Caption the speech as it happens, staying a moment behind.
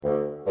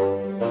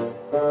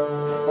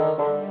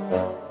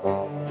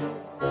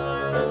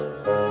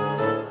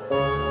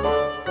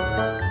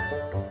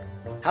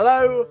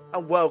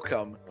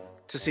welcome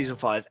to Season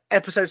 5,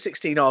 Episode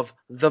 16 of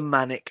The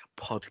Manic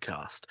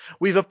Podcast.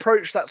 We've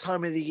approached that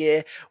time of the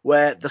year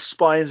where the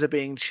spines are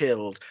being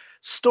chilled.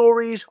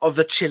 Stories of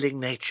the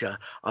chilling nature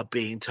are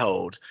being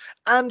told.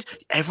 And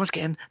everyone's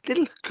getting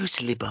little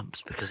goosey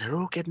bumps because they're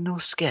all getting all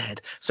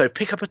scared. So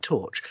pick up a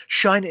torch,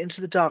 shine it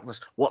into the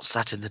darkness. What's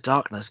that in the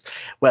darkness?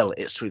 Well,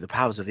 it's through the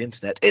powers of the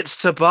internet. It's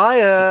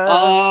Tobias!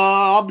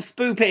 Oh, I'm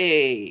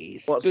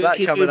spoopy! What's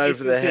Spooky, that coming spooky,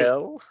 over the spooky.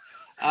 hill?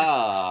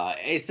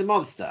 It's a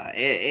monster.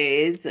 It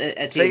is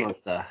a tea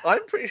monster.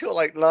 I'm pretty sure,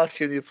 like last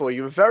year and the year before,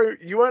 you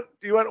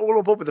weren't all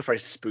on board with the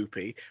phrase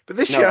spoopy, but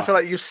this No, year I feel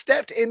like you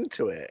stepped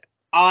into it.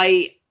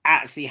 I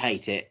actually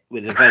hate it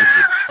with a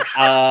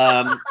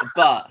vengeance.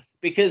 But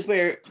because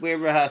we're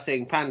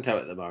rehearsing Panto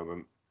at the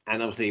moment,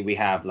 and obviously we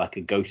have like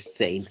a ghost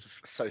scene.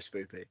 So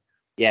spoopy.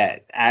 Yeah,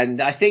 and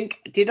I think,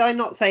 did I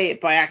not say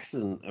it by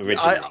accident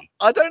originally?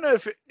 I don't know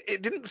if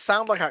it didn't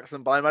sound like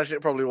accident, but I imagine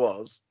it probably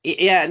was.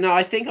 Yeah, no,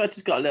 I think I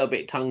just got a little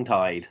bit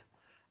tongue-tied,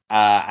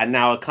 and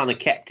now I kind of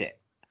kept it.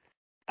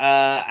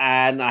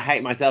 And I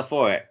hate myself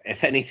for it,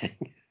 if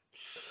anything.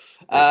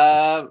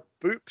 Spoopsy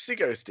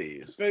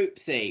ghosties.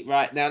 Spoopsy.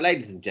 Right, now,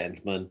 ladies and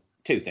gentlemen,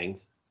 two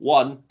things.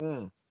 One,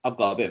 I've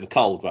got a bit of a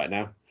cold right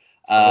now.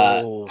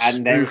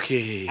 And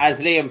spooky. As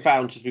Liam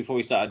found just before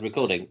we started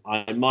recording,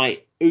 I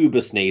might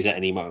uber sneeze at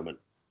any moment.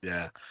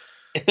 Yeah.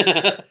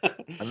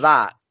 And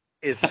that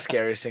is the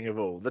scariest thing of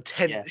all. The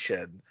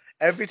tension.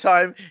 Yeah. Every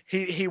time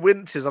he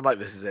winces, I'm like,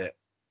 this is it.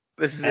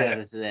 This is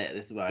it.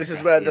 This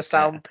is where the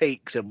sound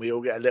peaks and we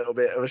all get a little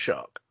bit of a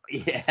shock.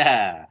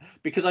 Yeah,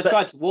 because I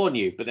tried to warn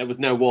you, but there was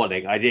no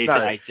warning.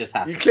 It just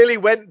happened. You clearly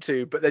went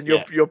to, but then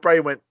your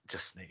brain went,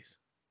 just sneeze.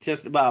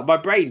 My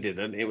brain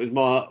didn't. It was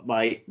more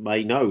my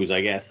nose,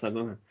 I guess. I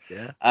don't know.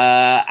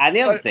 Yeah. And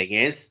the other thing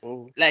is,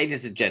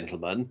 ladies and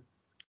gentlemen,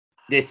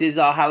 this is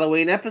our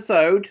Halloween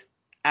episode,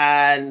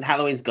 and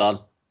Halloween's gone.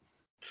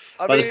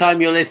 By the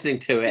time you're listening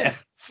to it, yeah,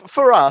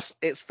 for us,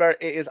 it's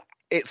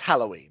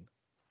Halloween.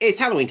 It's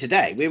Halloween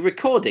today. We're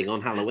recording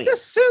on Halloween.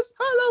 This is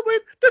Halloween.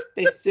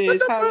 This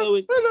is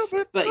Halloween.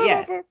 But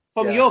yes,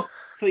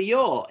 for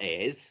your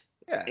ears,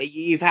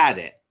 you've had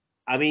it.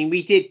 I mean,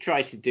 we did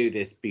try to do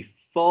this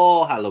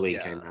before Halloween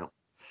came out,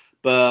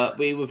 but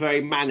we were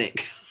very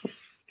manic,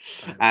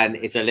 and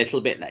it's a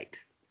little bit late.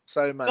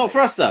 So manic. Not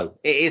for us though.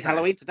 It is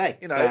Halloween today.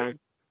 You know,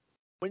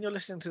 when you're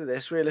listening to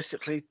this,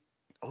 realistically,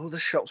 all the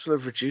shops will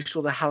have reduced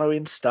all the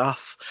Halloween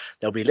stuff.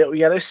 There'll be little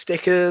yellow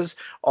stickers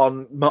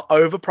on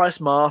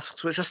overpriced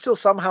masks, which are still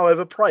somehow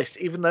overpriced,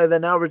 even though they're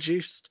now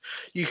reduced.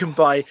 You can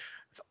buy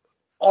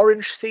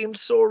orange-themed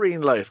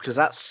saurine loaf because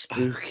that's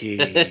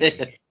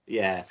spooky.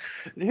 Yeah.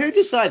 Who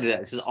decided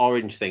that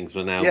orange things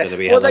were now going to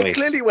be Halloween? Well, they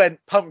clearly went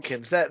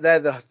pumpkins. They're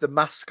the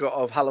mascot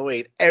of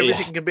Halloween.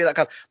 Everything can be that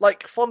kind.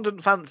 Like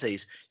fondant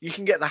fancies. You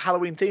can get the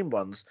Halloween-themed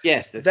ones.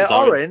 Yes. They're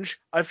orange.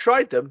 I've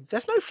tried them.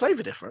 There's no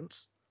flavour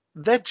difference.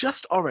 They're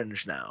just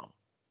orange now.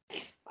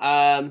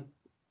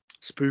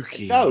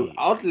 Spooky. So,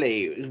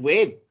 oddly, it was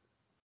weird.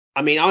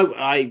 I mean,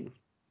 I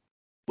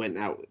went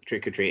out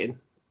trick-or-treating.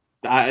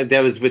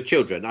 There was with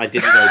children. I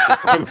didn't know.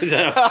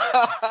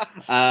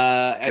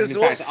 Because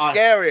what's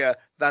scarier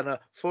than a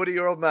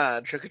 40-year-old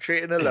man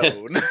trick-or-treating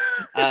alone?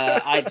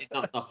 I did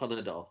not knock on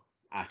a door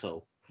at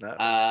all.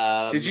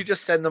 No. Did you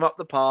just send them up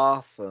the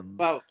path and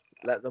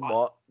let them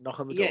knock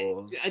on the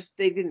doors?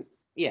 They didn't.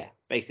 Yeah,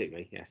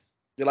 basically, yes.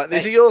 You're like,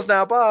 these are yours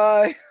now,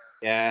 bye.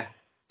 Yeah.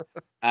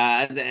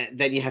 And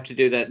then you have to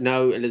do that.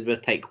 No,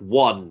 Elizabeth, take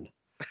one.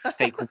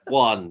 Take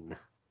one.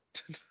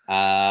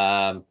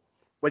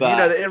 When you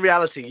know that in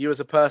reality, you as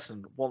a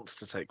person wants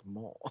to take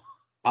more.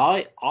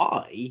 I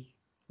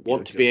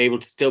want to be able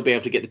to still be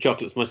able to get the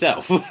chocolates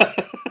myself.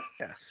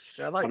 Yes,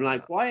 I'm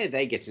like, why are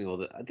they getting all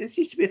that? This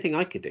used to be a thing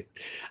I could do.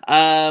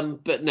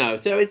 But no,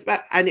 so it's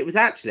about, and it was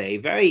actually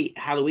very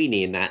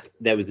Halloweeny in that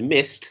there was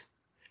mist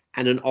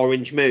and an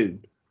orange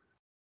moon.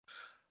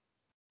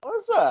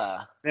 Was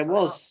there? There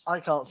was. I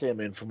can't see a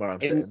moon from where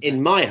I'm sitting.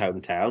 In my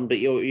hometown, but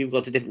you've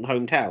got a different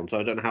hometown, so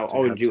I don't know how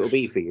orange it will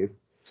be for you.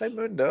 Same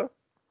moon, though.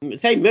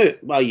 Same moon.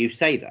 Well, you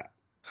say that.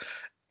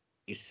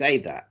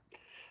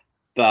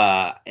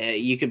 But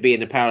you could be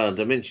in a parallel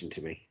dimension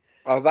to me.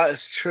 Oh, that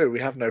is true.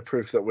 We have no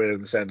proof that we're in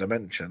the same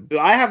dimension.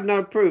 I have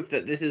no proof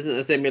that this isn't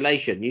a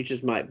simulation. You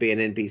just might be an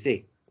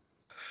NPC.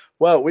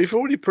 Well, we've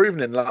already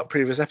proven in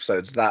previous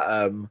episodes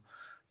that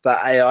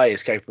that AI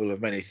is capable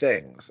of many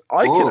things.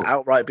 I could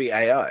outright be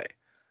AI.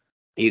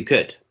 You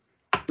could.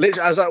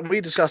 Literally, as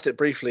we discussed it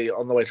briefly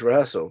on the way to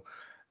rehearsal,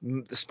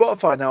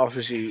 Spotify now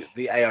offers you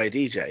the AI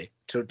DJ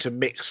to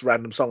mix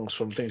random songs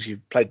from things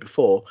you've played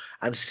before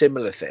and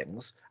similar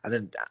things,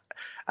 and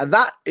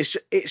that is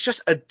it's just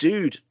a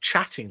dude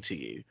chatting to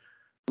you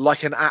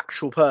like an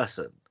actual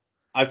person.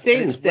 I've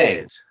seen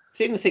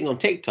the thing on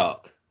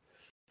TikTok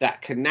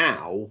that can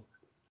now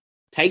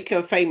take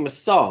a famous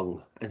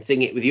song and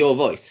sing it with your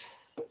voice.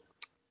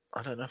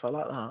 I don't know if I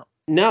like that.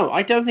 No,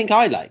 I don't think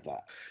I like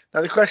that.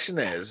 Now the question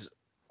is,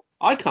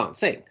 I can't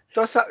sing.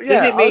 Does that?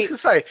 Yeah, I was gonna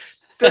say,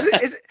 does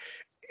it?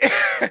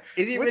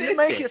 Is it? Would realistic? It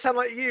make it sound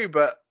like you,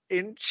 but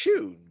in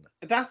tune?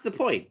 That's the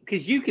point,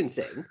 because you can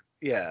sing.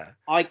 Yeah.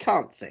 I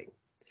can't sing.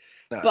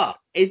 No. But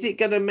is it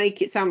going to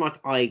make it sound like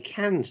I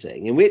can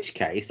sing? In which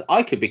case,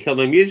 I could become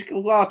a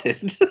musical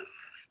artist.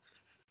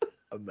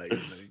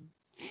 Amazing.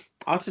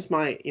 Artist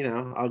might,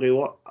 I'll do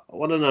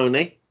what and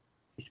only.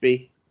 Used to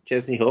be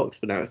Chesney Hawks,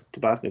 but now it's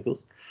Tobias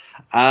Nichols.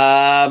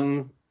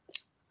 Oh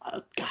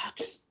God,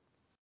 just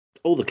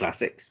all the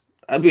classics.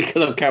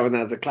 Because I'm counting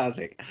that as a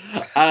classic.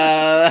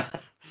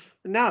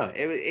 No,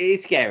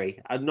 it's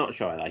scary. I'm not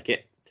sure I like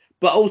it,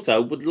 but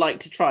also would like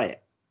to try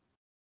it.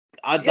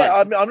 I'm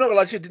not gonna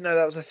lie to you, didn't know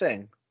that was a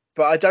thing,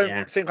 but I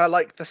don't think I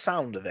like the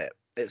sound of it.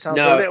 It sounds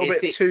a little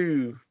bit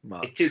too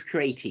much. It's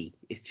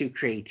too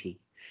creaty.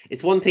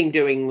 It's one thing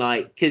doing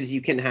because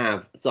you can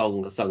have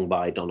songs sung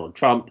by Donald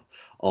Trump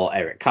or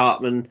Eric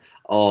Cartman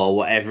or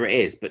whatever it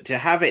is, but to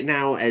have it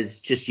now as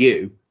just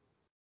you.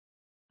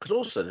 Because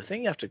also the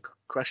thing you have to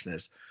question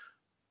is,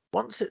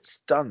 once it's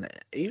done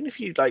it, even if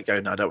you go,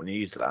 no, I don't want to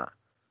use that,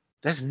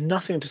 there's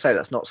nothing to say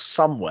that's not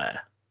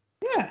somewhere.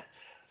 Yeah.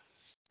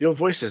 Your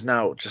voice is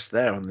now just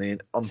there on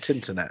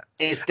Tinternet.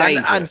 It's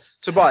dangerous. And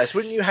Tobias,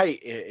 wouldn't you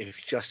hate it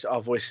if just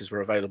our voices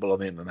were available on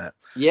the internet?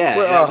 Yeah,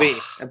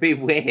 that'd be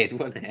weird,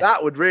 wouldn't it?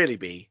 That would really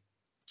be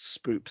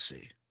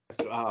spoopsy.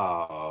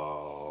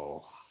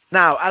 Oh.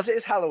 Now, as it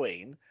is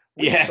Halloween,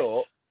 we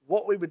thought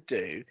what we would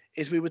do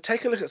is we would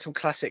take a look at some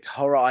classic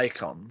horror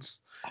icons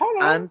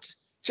and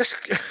just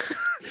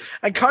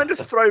and kind of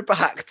throw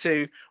back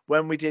to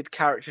when we did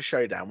Character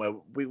Showdown, where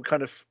we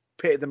kind of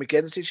pitted them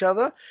against each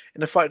other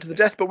in a fight to the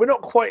death, but we're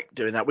not quite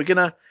doing that. We're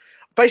gonna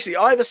basically,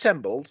 I've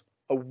assembled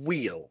a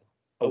wheel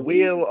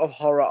of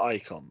horror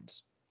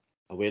icons,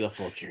 a wheel of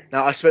fortune.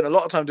 Now, I spent a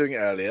lot of time doing it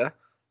earlier,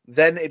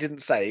 then it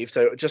didn't save,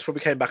 so just when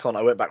we came back on,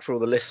 I went back through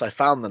all the lists I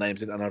found the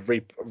names in, and I've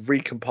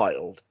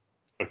recompiled.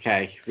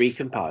 Okay,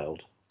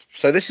 recompiled.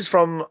 So this is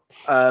from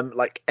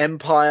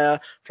Empire,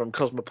 from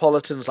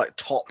Cosmopolitan's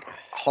top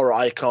horror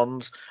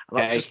icons,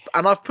 and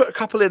I've put a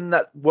couple in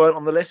that weren't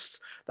on the list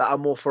that are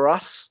more for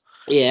us.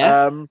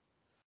 Yeah.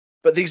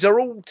 But these are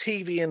all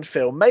TV and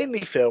film,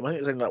 mainly film. I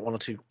think there's only one or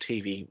two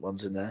TV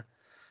ones in there.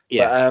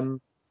 Yeah. But,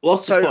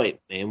 what's the point,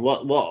 Ian?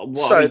 What are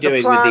we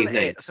doing with these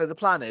names? So the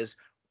plan is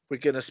we're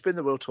going to spin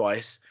the wheel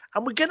twice,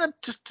 and we're going to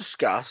just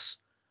discuss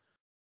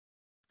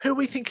who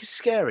we think is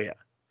scarier.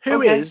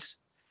 Who is?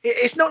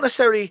 It's not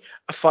necessarily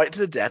a fight to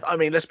the death. I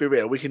mean, let's be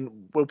real.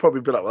 We'll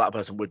probably be like, well, that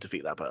person would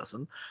defeat that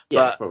person.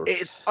 Yeah, but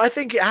I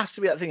think it has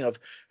to be that thing of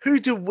who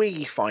do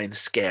we find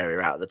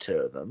scarier out of the two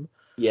of them?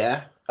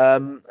 Yeah.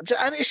 And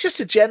it's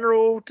just a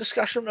general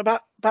discussion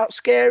about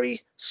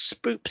scary,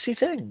 spoopsy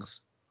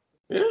things.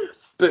 Yeah,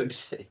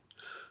 spoopsy.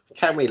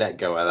 Can we let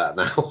go of that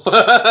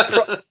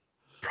now?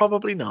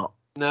 Probably not.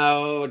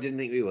 No, I didn't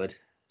think we would.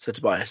 So,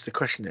 Tobias, the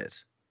question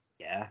is...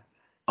 Yeah?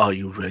 Are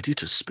you ready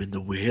to spin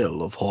the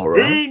wheel of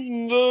horror?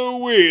 Spin the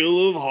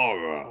wheel of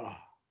horror.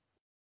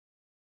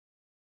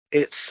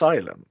 It's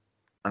silent,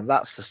 and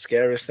that's the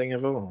scariest thing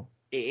of all.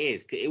 It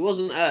is. It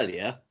wasn't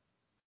earlier.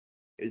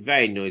 It was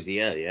very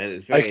noisy earlier. It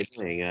was very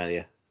annoying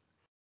earlier.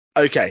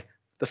 Okay,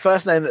 the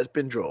first name that's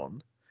been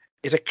drawn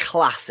is a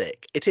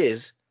classic. It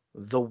is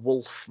the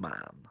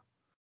Wolfman.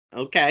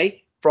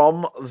 Okay.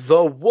 From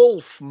the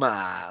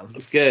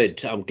Wolfman.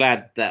 Good. I'm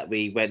glad that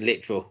we went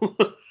literal.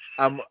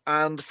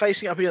 And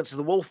facing up against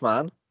the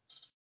Wolfman.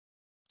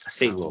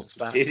 Teen Wolf.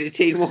 Is it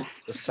Teen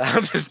Wolf? The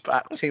sound is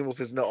back. Teen Wolf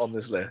is not on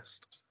this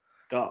list.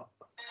 Got.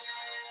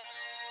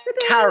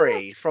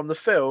 Carrie from the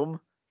film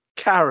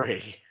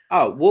Carrie.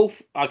 Oh,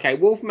 Wolf. Okay,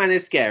 Wolfman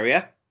is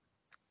scarier.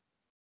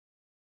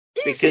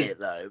 Is it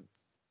though?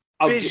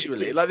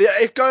 Visually,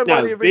 if going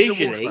by the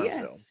original Wolfman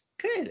film.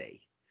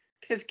 Clearly,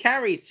 because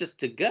Carrie's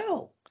just a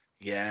girl.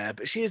 Yeah,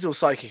 but she is all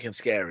psychic and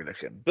scary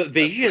looking. But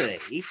visually,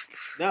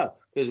 no,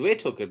 because we're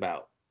talking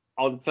about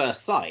on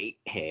first sight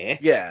here.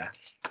 Yeah,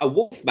 a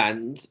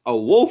Wolfman's a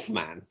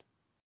Wolfman.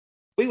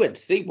 We went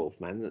to see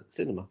Wolfman at the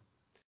cinema.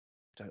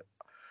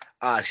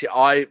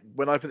 Actually,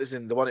 when I put this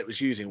in, the one it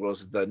was using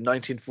was the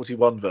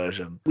 1941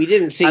 version. We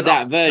didn't see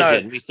that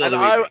version. We saw the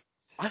remake.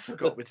 I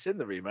forgot we'd seen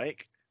the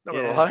remake. Not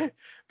gonna lie,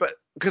 but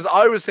because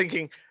I was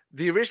thinking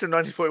the original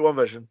 1941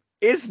 version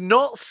is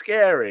not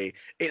scary.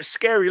 It's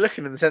scary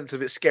looking in the sense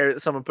of it's scary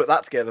that someone put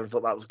that together and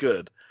thought that was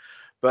good.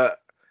 But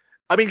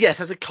I mean,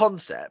 yes, as a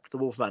concept, the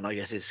Wolfman I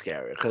guess is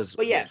scarier because.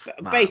 But yeah,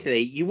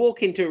 basically, you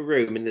walk into a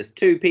room and there's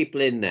two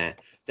people in there.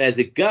 There's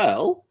a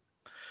girl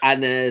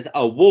and there's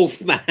a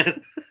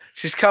Wolfman.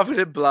 She's covered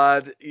in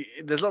blood.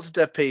 There's lots of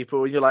dead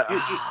people, and you're like,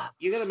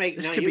 you're gonna make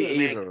this could be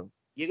either.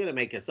 You're gonna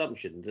make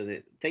assumptions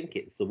and think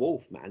it's the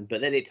Wolfman, but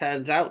then it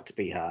turns out to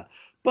be her.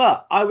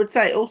 But I would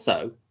say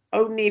also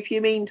only if you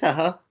mean to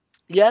her.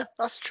 Yeah,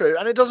 that's true,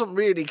 and it doesn't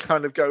really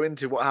kind of go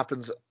into what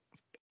happens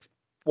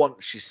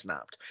once she's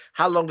snapped.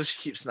 How long does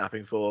she keep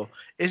snapping for?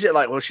 Is it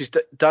like, well, she's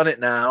done it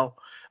now,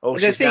 or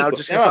she's now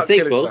just going to start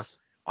killing herself?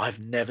 I've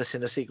never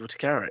seen a sequel to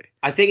Carrie.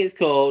 I think it's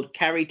called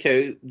Carrie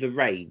 2: The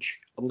Rage.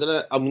 I'm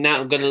gonna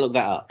look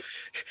that up.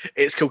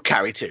 It's called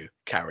Carrie 2: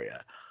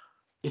 Carrier.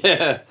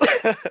 Yeah.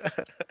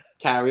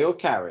 Carrie or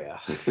Carrier.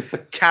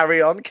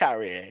 Carry on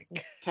carrying.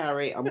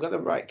 Carrie. I'm gonna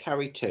write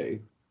Carrie 2.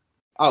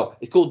 Oh,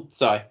 it's called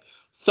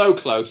So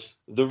close.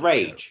 The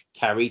Rage,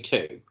 Carrie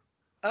 2.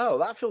 Oh,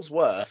 that feels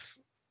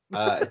worse.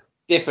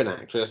 Different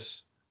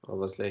actress,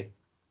 obviously.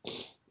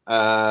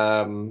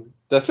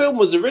 The film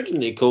was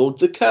originally called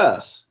The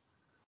Curse.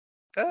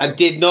 And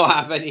did not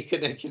have any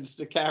connections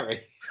to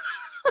Carrie.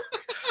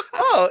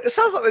 Oh, it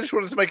sounds like they just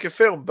wanted to make a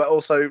film, but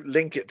also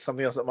link it to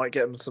something else that might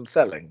get them some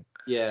selling.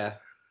 Yeah.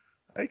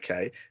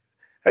 Okay.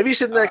 Have you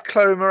seen the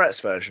Chloe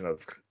Moretz version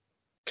of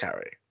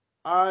Carrie?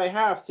 I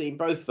have seen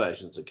both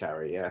versions of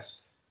Carrie,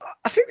 yes.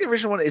 I think the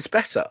original one is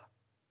better.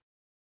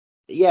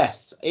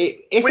 Yes.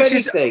 Which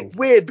anything, is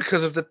weird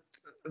because of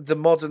the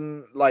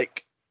modern,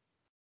 like,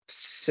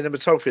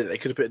 cinematography that they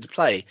could have put into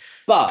play.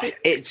 But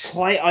it's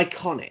quite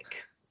iconic.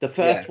 The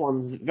first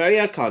one's very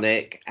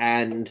iconic,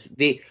 and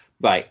the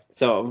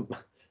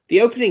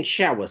opening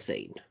shower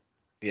scene.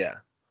 Yeah.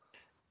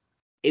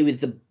 It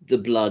was the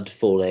blood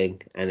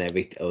falling and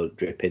everything, or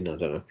dripping, I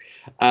don't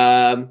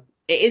know.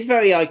 It is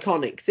very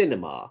iconic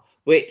cinema,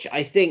 which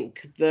I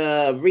think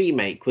the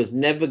remake was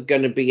never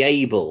going to be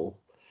able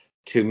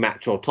to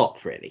match or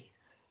top, really.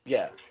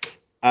 Yeah.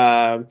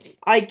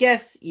 I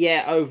guess,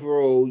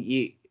 overall,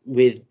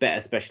 with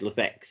better special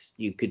effects,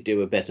 you could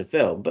do a better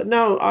film. But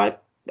no,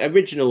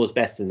 original was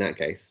best in that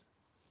case.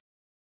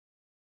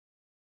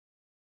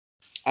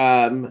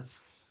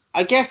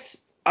 I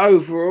guess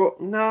overall,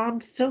 no,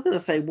 I'm still going to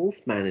say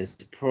Wolfman is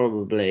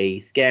probably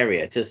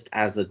scarier, just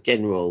as a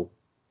general.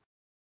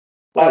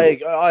 I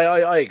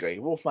agree.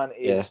 Wolfman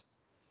is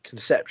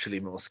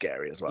conceptually more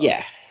scary as well.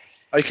 Yeah.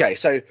 Okay,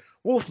 so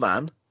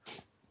Wolfman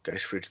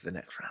goes through to the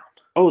next round.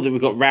 Oh, then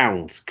we've got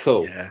rounds.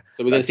 Cool. Yeah.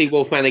 So we're going to see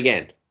Wolfman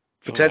again.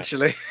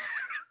 Potentially.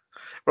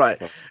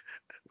 Right.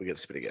 We're going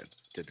to spin again.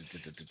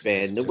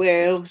 Spin the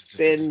wheel,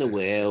 spin the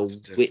wheel.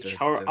 Which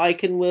horror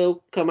icon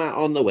will come out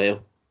on the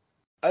wheel?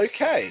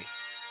 Okay.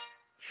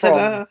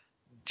 From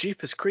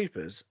Jeepers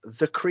Creepers,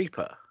 The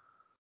Creeper.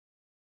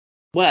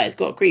 Well, it's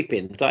got a creepy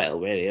in the title,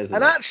 really, isn't it?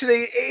 And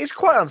actually, it is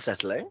quite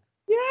unsettling.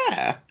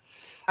 Yeah.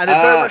 And it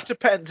very much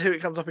depends who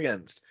it comes up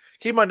against.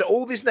 Keep in mind that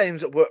all these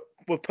names that were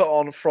put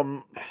on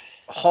from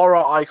horror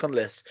icon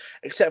lists,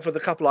 except for the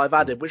couple I've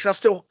added, which are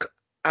still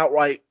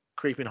outright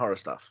creeping horror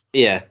stuff.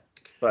 Yeah.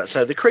 Right,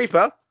 so The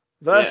Creeper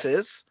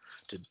versus...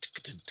 Spin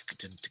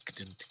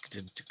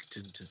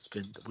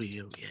the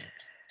wheel, yeah.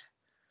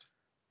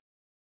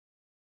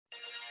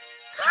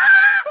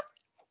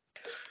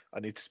 I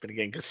need to spin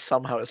again because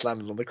somehow it's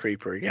landed on The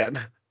Creeper again.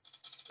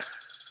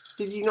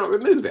 Did you not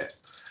remove it?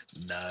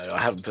 No, I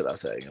haven't put that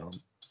setting on.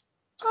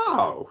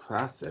 Oh,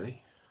 that's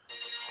silly.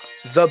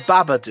 The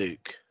Babadook.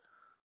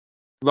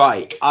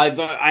 Right,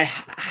 I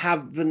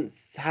haven't.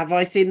 Have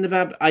I seen the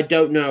Babadook? I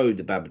don't know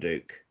the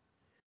Babadook.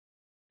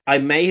 I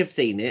may have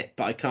seen it,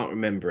 but I can't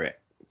remember it.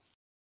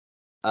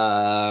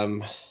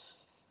 Hang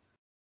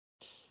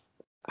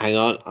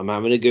on, I'm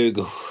having a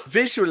Google.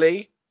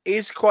 Visually,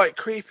 is quite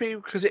creepy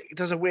because it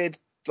does a weird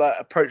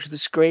approach to the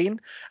screen,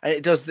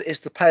 and it's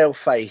the pale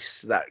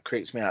face that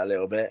creeps me out a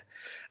little bit.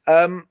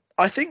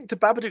 I think the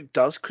Babadook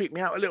does creep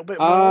me out a little bit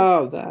more.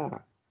 Oh,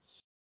 that.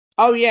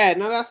 Oh yeah,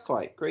 no, that's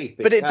quite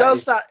creepy. But it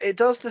does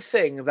the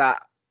thing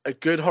that a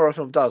good horror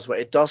film does, where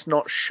it does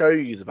not show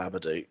you the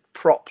Babadook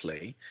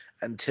properly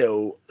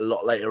until a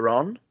lot later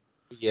on.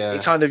 Yeah.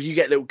 It kind of, you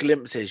get little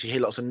glimpses, you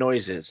hear lots of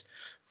noises,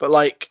 but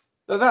like.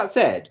 But that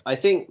said, I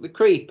think the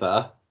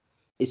Creeper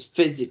is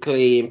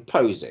physically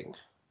imposing.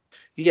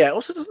 Yeah.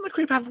 Also, doesn't the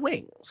Creeper have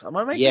wings? Am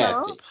I making that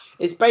up?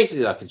 It's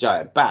basically like a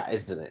giant bat,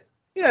 isn't it?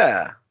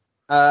 Yeah.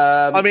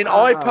 I mean,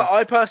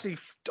 I personally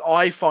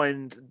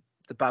find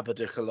the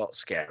Babadook a lot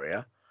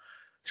scarier,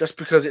 just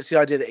because it's the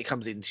idea that it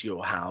comes into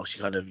your house.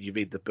 You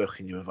read the book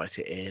and you invite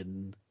it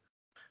in.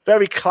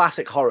 Very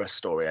classic horror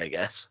story, I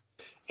guess.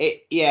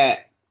 Yeah.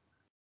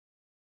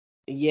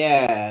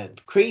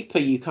 Creeper,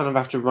 you kind of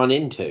have to run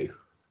into.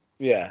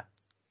 Yeah.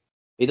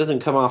 It doesn't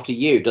come after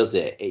you, does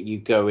it? You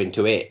go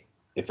into it,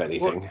 if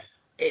anything. Well,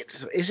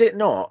 is it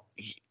not?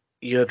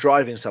 You're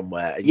driving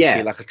somewhere and you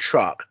see like a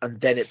truck, and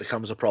then it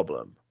becomes a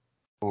problem.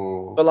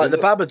 Oh. But like the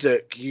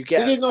Babadook, you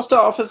get. Did it not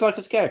start off as like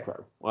a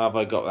scarecrow? Or have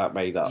I got that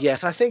made up?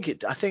 Yes, I think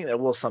there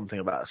was something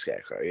about a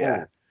scarecrow.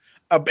 Yeah.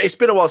 It's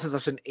been a while since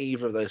I've seen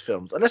either of those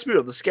films. And let's be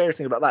real, the scary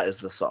thing about that is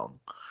the song.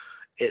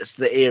 It's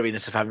the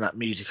eeriness of having that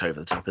music over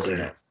the top, isn't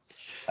it?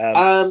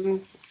 I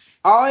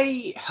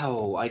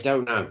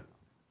don't know.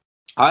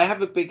 I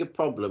have a bigger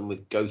problem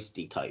with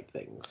ghosty type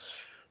things.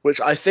 Which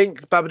I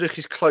think Babadook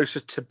is closer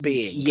to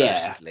being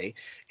ghostly.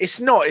 It's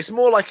not. It's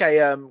more like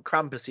a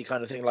Krampusy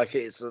kind of thing, like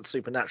it's a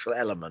supernatural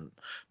element.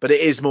 But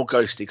it is more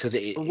ghosty because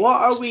it.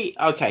 What are we?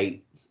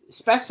 Okay,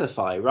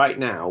 specify right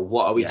now.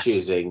 What are we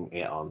choosing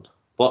it on?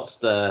 What's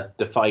the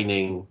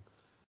defining?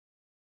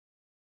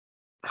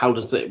 How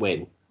does it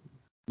win?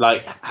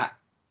 Like,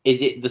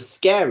 is it the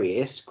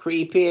scariest,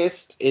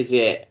 creepiest? Is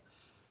it?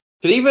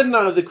 Because even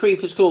though the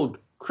creep is called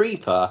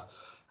Creeper,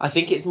 I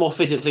think it's more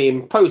physically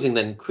imposing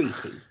than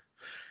creepy.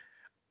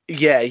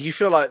 Yeah, you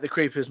feel like the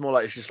Creeper is more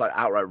like it's just like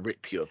outright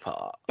rip you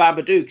apart.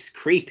 Babadook's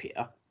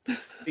creepier.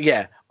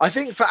 Yeah, I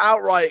think for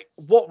outright,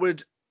 what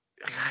would?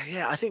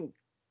 Yeah, I think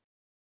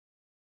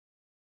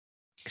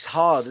it's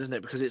hard, isn't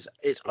it? Because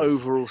it's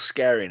overall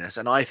scariness,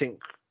 and I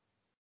think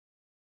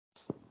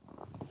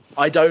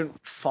I don't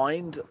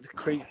find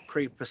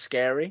Creeper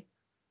scary.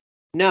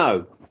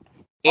 No.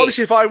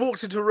 Obviously, if I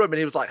walked into a room and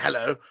he was like,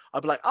 "Hello,"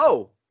 I'd be like,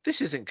 "Oh,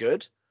 this isn't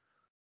good."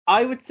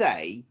 I would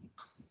say,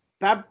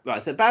 so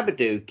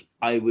Babadook,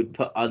 I would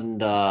put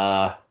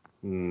under.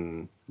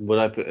 Would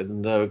I put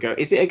under a ghost?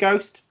 Is it a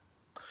ghost?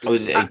 Or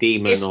is it a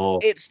demon?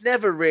 It's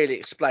never really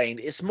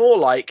explained. It's more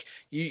like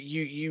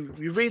you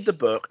read the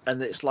book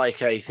and it's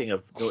like a thing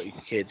of naughty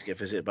kids get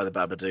visited by the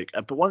Babadook.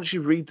 But once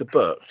you read the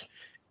book,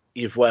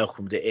 you've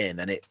welcomed it in,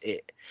 and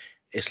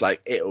it's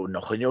like it'll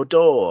knock on your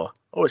door.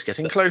 Oh, it's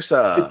getting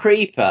closer. The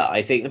Creeper,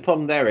 I think the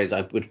problem there is I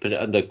would put it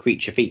under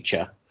creature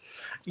feature.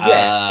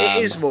 Yes,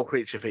 it is more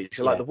creature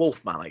feature, like the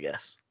Wolfman, I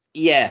guess.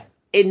 Yeah.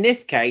 In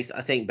this case,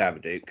 I think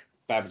Babadook.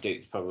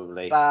 Babadook's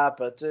probably.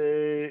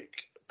 Babadook.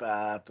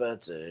 I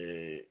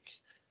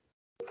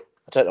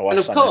don't know why. And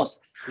of course,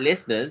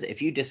 listeners,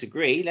 if you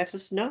disagree, let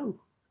us know.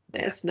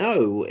 Let us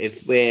know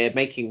if we're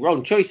making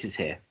wrong choices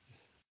here.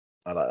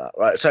 I like that.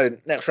 Right, so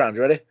next round,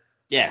 you ready?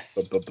 Yes.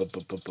 There's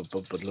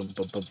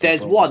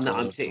one that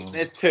I'm thinking.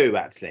 There's two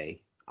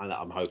actually that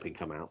I'm hoping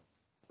come out,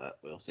 but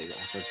we'll see what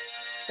happens.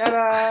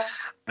 Ta-da!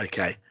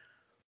 Okay.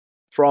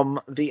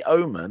 From The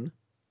Omen,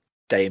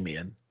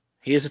 Damien.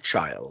 He is a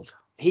child.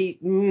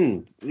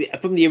 From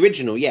the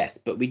original, yes,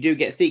 but we do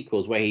get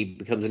sequels where he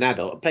becomes an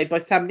adult, played by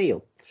Sam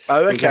Neill.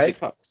 Oh, okay. Okay.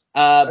 But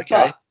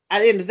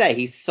at the end of the day,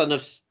 he's son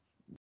of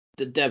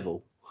the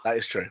devil. That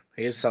is true.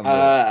 He is son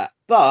of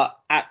But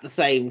at the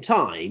same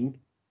time,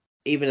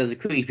 even as a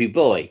creepy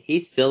boy,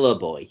 he's still a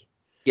boy.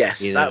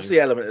 Yes, that's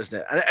the element, isn't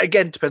it? And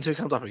again, depends who he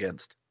comes up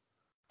against.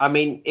 I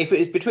mean, if it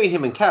was between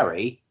him and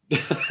Carrie,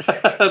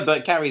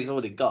 but Carrie's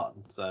already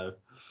gone, so.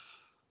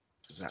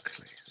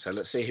 Exactly. So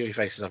let's see who he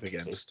faces up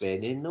against.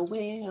 Spinning the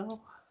wheel.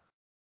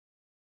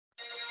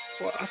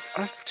 Well,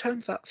 I've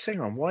turned that thing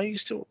on. Why are you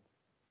still...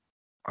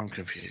 I'm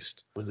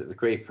confused. Was it the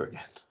Creeper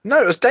again? No,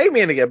 it was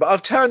Damien again, but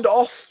I've turned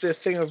off the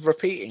thing of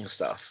repeating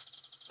stuff.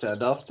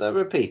 Turned off the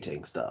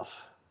repeating stuff.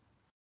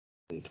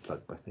 I need to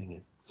plug my thing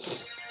in.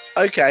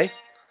 Okay.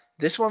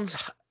 This one's,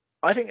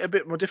 I think, a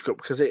bit more difficult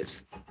because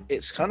it's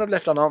kind of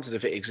left unanswered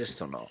if it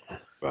exists or not.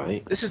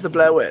 Right. This is the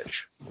Blair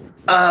Witch.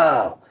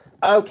 Oh,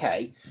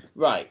 okay.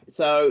 Right.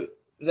 So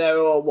there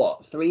are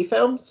what, 3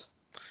 films?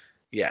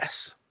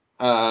 Yes.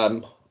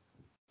 I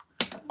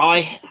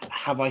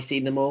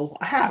seen them all?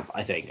 I have,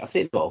 I think. I've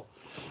seen them all.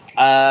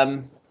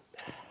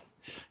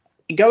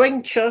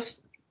 Going just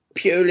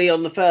purely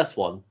on the first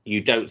one,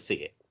 you don't see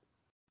it.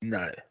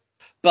 No.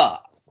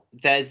 But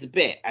there's a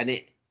bit,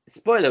 and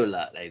spoiler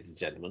alert, ladies and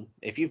gentlemen,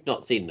 if you've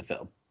not seen the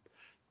film,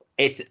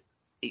 it's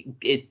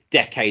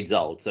decades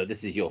old, so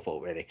this is your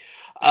fault, really.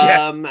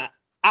 Yeah.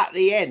 At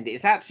the end,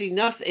 it's actually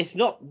nothing. It's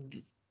not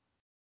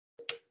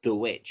the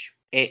witch.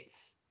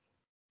 It's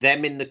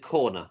them in the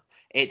corner.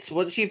 It's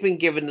once you've been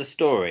given the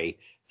story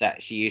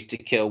that she used to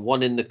kill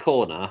one in the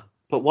corner,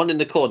 put one in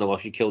the corner while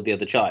she killed the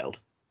other child.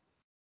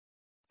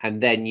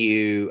 And then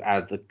you,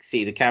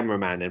 see the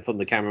cameraman, and from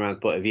the cameraman's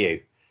point of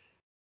view,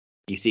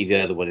 you see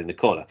the other one in the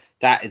corner.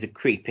 That is a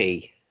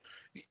creepy...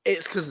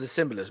 It's because of the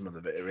symbolism of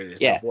the bit, really,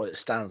 isn't it? What it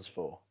stands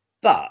for.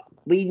 But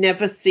we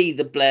never see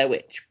the Blair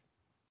Witch.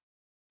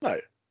 No.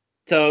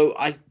 So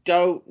I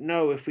don't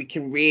know if we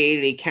can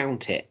really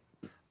count it.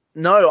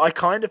 No, I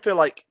kind of feel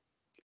like,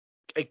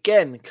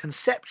 again,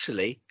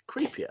 conceptually,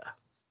 creepier.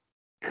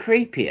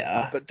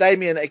 But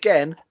Damien,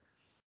 again,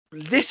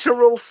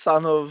 literal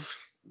son of...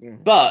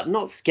 But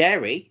not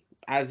scary,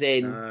 as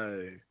in...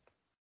 No.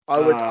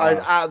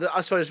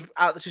 I suppose,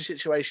 out of the two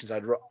situations, I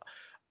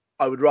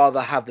would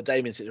rather have the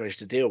Damien situation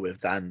to deal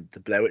with than the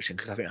Blair Witch thing,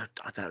 because I think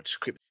that would just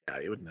creep out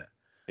of you, wouldn't it?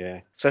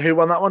 Yeah. So who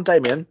won that one,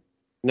 Damien?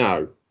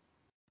 No.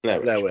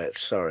 Blair Witch,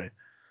 sorry.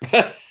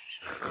 Ladies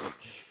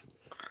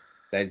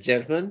and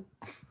gentlemen,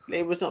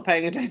 Liam was not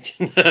paying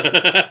attention.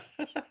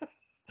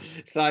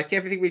 It's like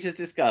everything we just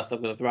discussed,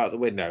 I'm going to throw out the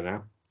window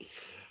now.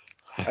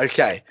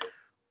 Okay.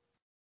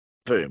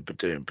 Boom,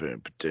 ba-doom,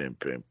 boom, ba-doom,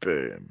 boom,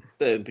 boom.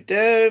 Boom,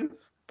 ba-doom.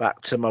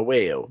 Back to my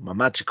wheel, my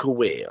magical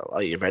wheel.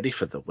 Are you ready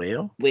for the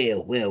wheel?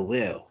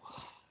 Wheel.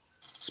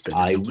 Spinning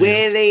I the wheel.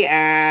 really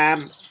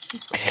am.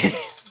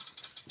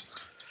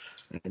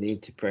 I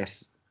need to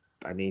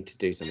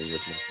do something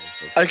with my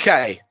face.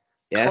 Okay.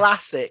 Yes?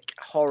 Classic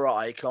horror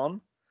icon,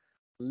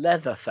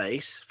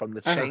 Leatherface from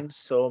the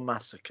Chainsaw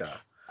Massacre.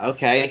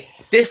 Okay.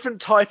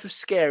 Different type of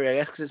scary, I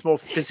guess, because it's more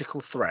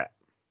physical threat.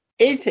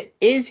 Is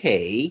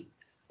he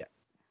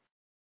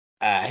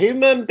a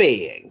human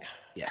being?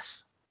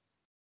 Yes.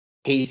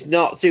 He's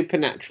not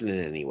supernatural in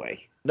any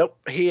way. Nope.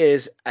 He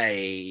is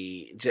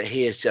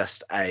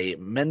just a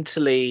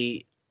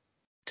mentally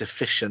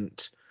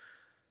deficient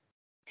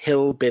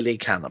hillbilly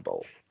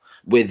cannibal.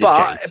 With a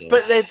chainsaw.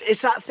 But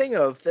it's that thing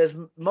of there's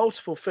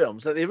multiple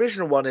films. Like the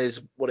original one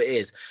is what it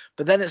is,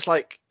 but then it's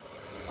like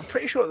I'm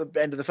pretty sure at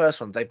the end of the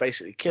first one they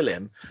basically kill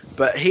him,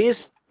 but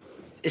it's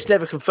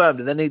never confirmed.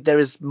 And then there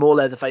is more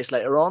Leatherface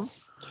later on.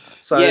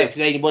 So yeah, because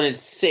they wanted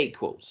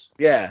sequels.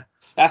 Yeah.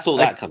 That's all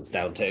that comes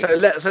down to.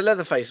 So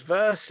Leatherface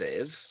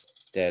versus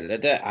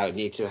I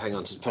need to hang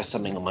on to press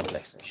something on my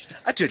PlayStation.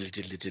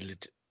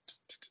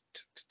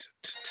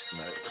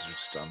 No, because we've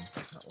just done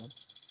that one.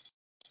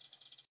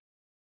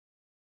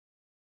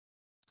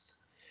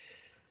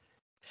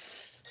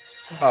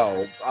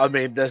 Oh, I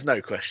mean, there's no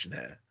question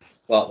here.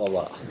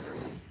 What?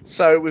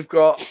 So we've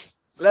got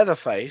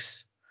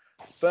Leatherface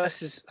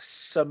versus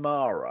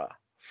Samara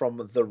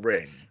from The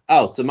Ring.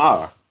 Oh,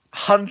 Samara.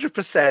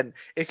 100%.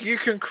 If you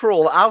can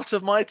crawl out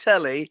of my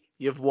telly,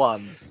 you've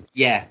won.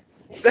 Yeah.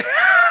 Do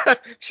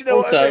you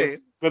know also, what I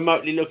mean?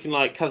 Remotely looking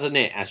like Cousin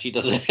It as she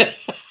does it.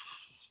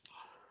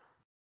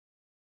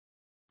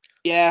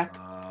 Yeah.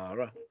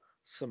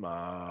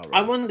 Samara.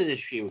 I wondered if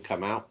she would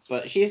come out,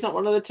 but she's not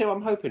one of the two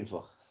I'm hoping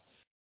for.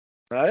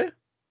 No?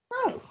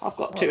 No, I've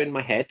got two in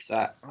my head.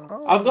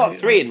 I've got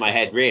three in my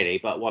head, really,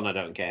 but one I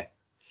don't care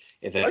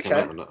if they come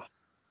out or not.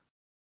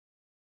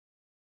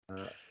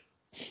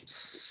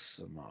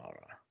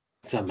 Samara.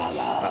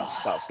 Samara.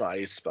 That's not how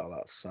you spell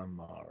that.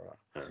 Samara.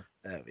 Oh.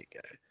 There we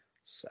go.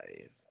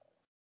 Save.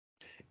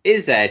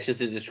 Is there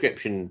just a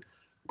description?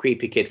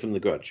 Creepy kid from The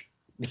Grudge.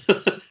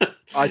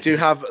 I do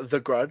have The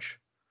Grudge.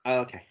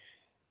 Oh, okay.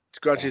 The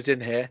Grudge is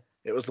in here.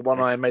 It was the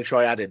one I made sure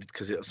I added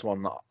because it was the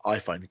one that I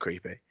find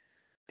creepy.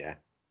 Yeah.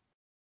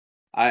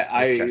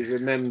 I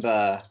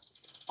remember.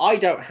 I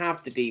don't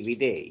have the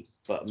DVD,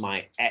 but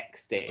my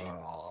ex did.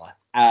 Oh.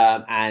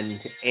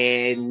 And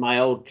in my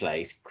old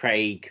place,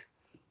 Craig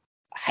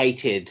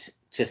hated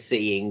to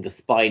seeing the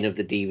spine of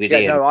the DVD.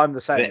 Yeah, no, I'm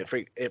the same.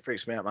 It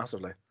freaks me out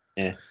massively.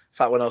 Yeah. In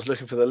fact, when I was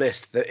looking for the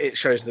list, it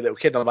shows the little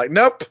kid, and I'm like,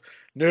 nope.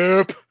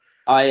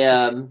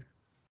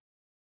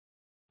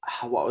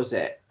 What was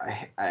it?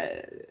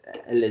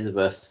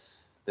 Elizabeth,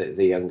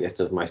 the youngest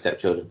of my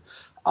stepchildren,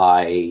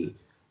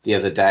 the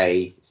other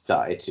day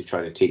started to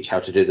try to teach how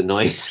to do the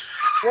noise.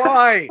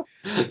 Why?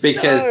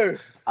 Because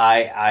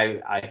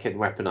I can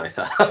weaponize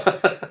her.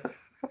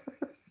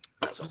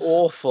 That's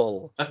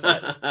awful.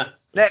 Right.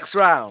 Next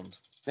round.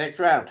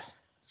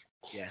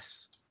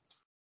 Yes.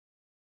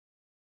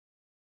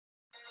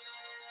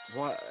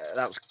 What?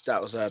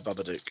 That was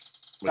Babadook.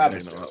 We're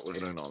going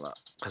to ignore that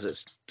because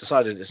it's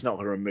decided it's not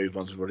going to remove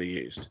ones we've already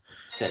used.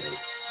 Silly.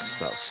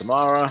 So that's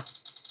Samara.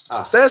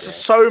 There's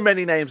so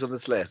many names on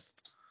this list.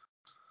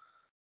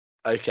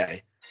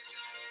 Okay.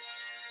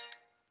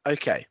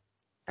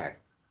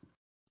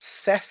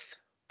 Seth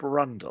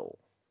Brundle.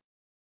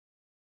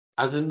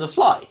 As in The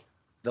Fly?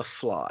 The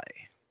Fly.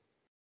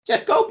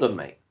 Jeff Goldblum,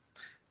 mate.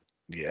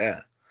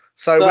 Yeah.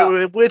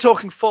 So we're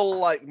talking full,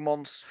 like,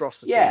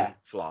 monstrosity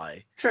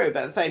Fly. True,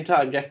 but at the same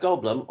time, Jeff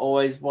Goldblum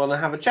always want to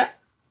have a chat.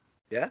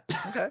 Yeah,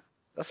 okay.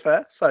 That's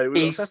fair. So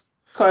we've got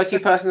quirky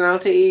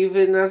personality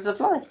even as The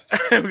Fly.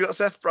 We've got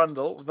Seth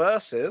Brundle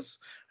versus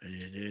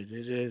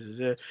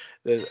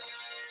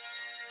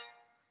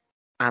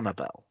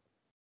Annabelle.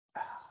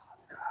 Oh,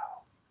 no.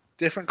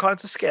 Different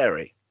kinds of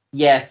scary.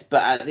 Yes,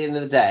 but at the end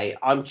of the day,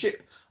 I am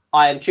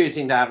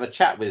choosing to have a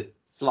chat with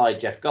Fly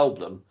Jeff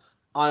Goldblum.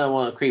 I don't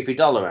want a creepy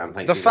doll around.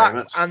 Thank you very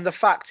much. And the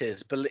fact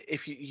is,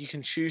 if you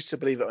can choose to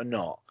believe it or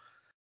not,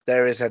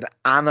 there is an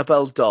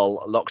Annabelle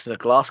doll locked in a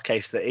glass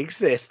case that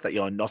exists that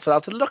you're not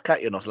allowed to look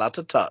at. You're not allowed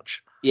to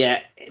touch.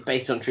 Yeah,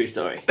 based on true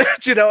story.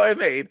 Do you know what I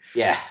mean?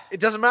 Yeah. It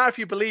doesn't matter if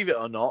you believe it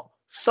or not.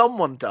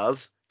 Someone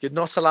does. You're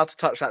not allowed to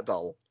touch that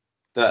doll.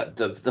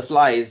 The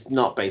Fly is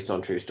not based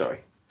on true story.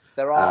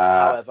 There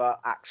are, however,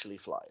 actually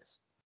flies.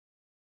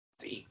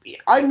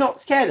 I'm not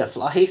scared of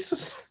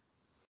flies.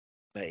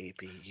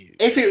 Maybe you.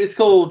 If it was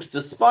called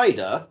The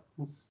Spider,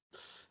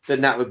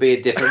 then that would be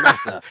a different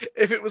matter.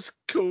 If it was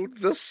called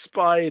The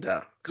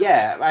Spider.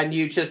 Yeah, and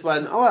you just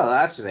went, oh, well,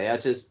 actually, I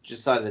just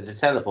decided to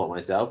teleport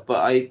myself, but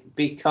I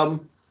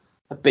become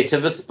a bit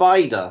of a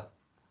spider.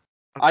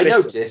 I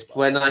noticed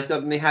when I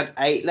suddenly had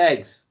 8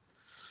 legs.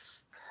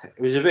 It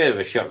was a bit of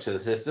a shock to the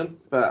system,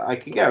 but I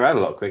can go around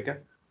a lot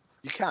quicker.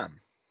 You can?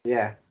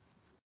 Yeah.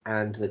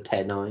 And the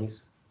 10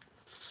 eyes.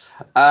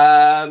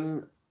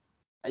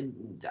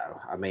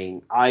 No, I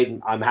mean,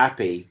 I'm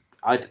happy.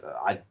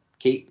 I'd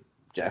keep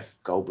Jeff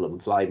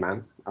Goldblum,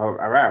 Flyman,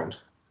 around.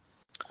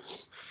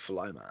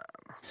 Flyman.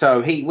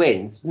 So he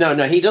wins. No,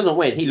 he doesn't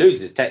win. He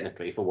loses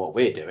technically for what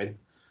we're doing,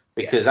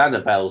 because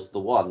Annabelle's the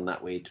one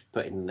that we'd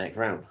put in the next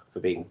round for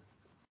being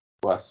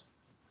worse.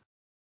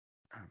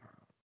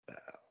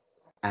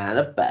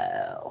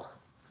 Annabelle.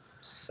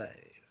 Save.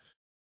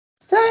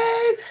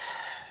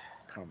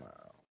 Come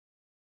out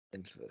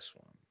into this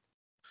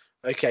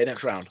one. Okay,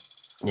 next round.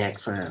 Dun,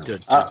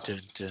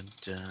 dun, dun,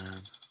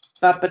 dun.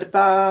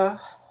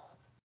 Ba-ba-da-ba.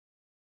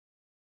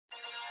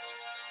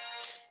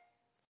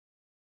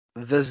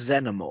 The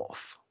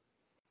Xenomorph.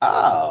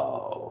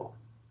 Oh.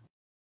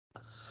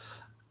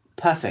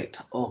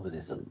 Perfect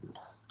organism.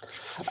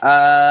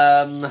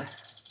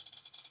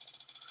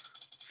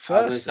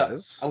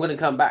 Versus. I'm going to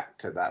come back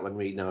to that when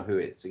we know who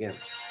it's against.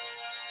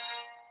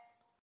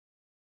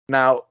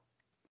 Now,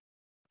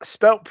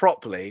 spelt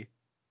properly,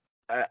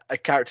 a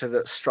character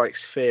that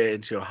strikes fear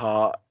into your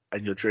heart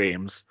and your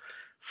dreams,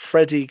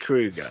 Freddy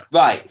Krueger.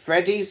 Right,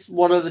 Freddy's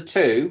one of the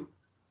two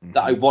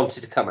that I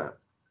wanted to come out.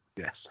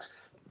 Yes.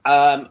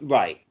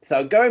 Right.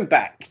 So going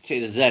back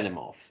to the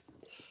Xenomorph,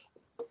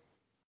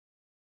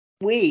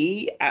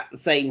 we at the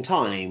same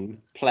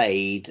time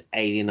played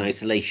Alien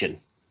Isolation,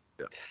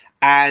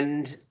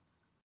 and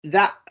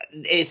that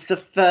is the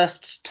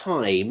first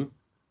time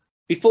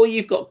before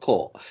you've got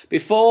caught,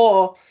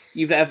 before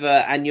you've ever,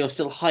 and you're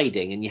still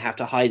hiding, and you have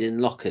to hide in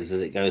lockers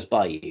as it goes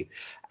by you,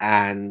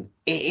 and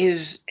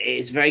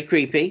it's very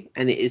creepy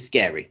and it is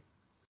scary.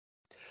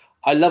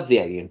 I love the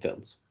Alien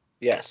films.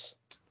 Yes.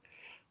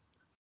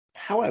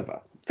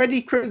 However,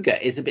 Freddy Krueger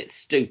is a bit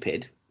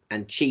stupid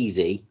and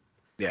cheesy.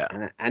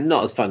 Yeah. And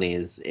not as funny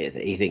as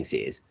he thinks he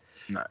is.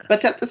 No.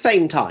 But at the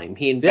same time,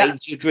 he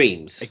invades your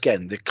dreams.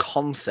 Again, the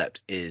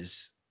concept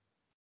is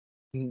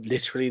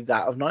literally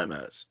that of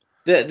Nightmares.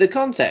 The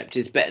concept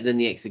is better than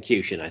the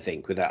execution, I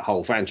think, with that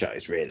whole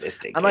franchise,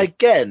 realistically. And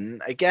again,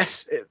 I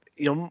guess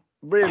you're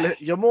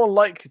more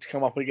likely to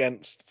come up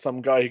against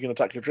some guy who can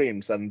attack your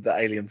dreams than the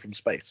alien from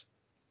space.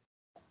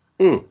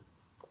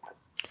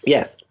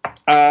 Yes.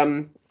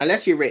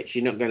 Unless you're rich,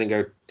 you're not going to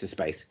go to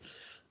space.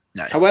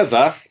 No.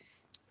 However,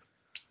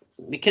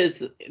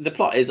 because the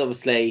plot is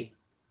obviously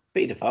a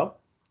paedophile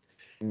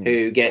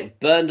who gets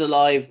burned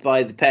alive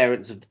by the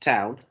parents of the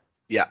town.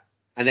 Yeah.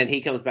 And then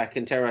he comes back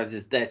and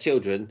terrorizes their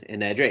children in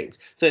their dreams.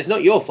 So it's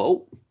not your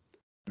fault.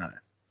 No.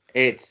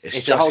 It's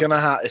just gonna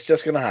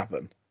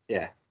happen.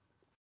 Yeah.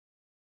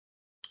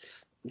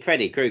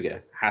 Freddy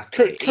Krueger has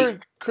to.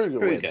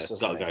 Krueger's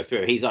got to go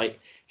through. He's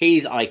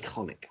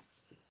iconic.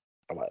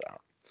 I like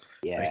that.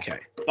 Yeah. Okay.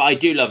 But I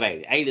do love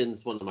Alien.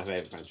 Alien's one of my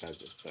favorite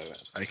franchises. So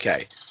that's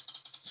okay.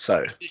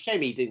 So it's a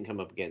shame he didn't come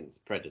up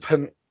against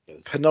Predator.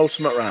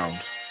 Penultimate round.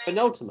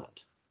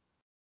 Penultimate.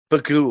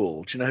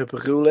 Bagul. Do you know who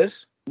Bagul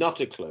is? Not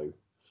a clue.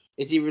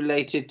 Is he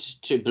related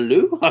to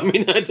Blue? I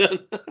mean, I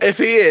don't know. If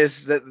he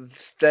is,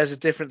 there's a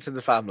difference in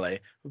the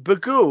family.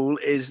 Bagul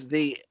is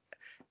the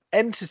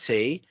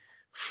entity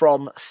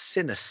from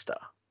Sinister.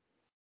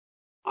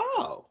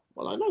 Oh,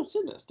 well, I know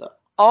Sinister.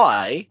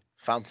 I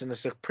found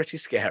Sinister pretty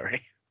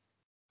scary.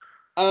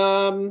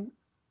 Hang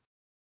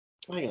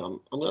on.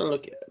 I'm going to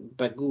look at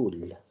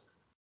Bagul.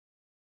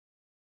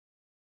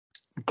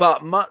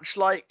 But much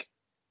like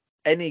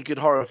any good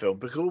horror film,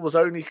 Bagul was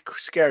only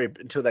scary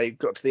until they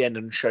got to the end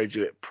and showed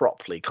you it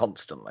properly,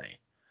 constantly.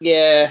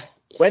 Yeah.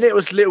 When it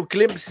was little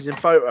glimpses in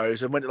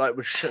photos and when it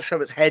would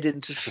shove its head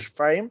into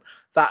frame,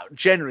 that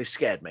generally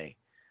scared me.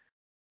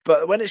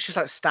 But when it's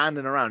just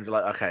standing around, you're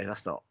like, okay,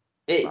 that's not.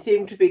 It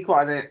seemed to be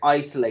quite an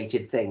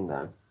isolated thing,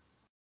 though.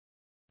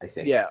 I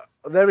think. Yeah,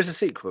 there is a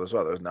sequel as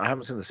well, isn't there? I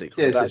haven't seen the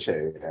sequel.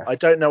 Yeah. I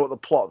don't know what the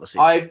plot of the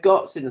sequel. I've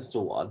got Sinister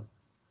 1,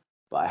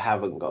 but I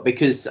haven't got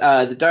because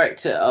the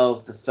director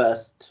of the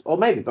first, or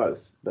maybe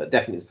both, but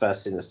definitely the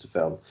first Sinister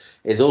film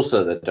is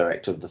also the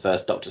director of the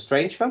first Doctor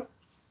Strange film.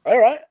 All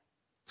right.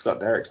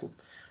 Scott Derrickson.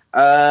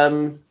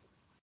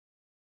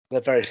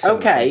 They're very similar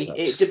okay.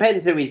 concepts. It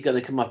depends who he's going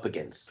to come up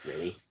against,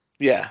 really.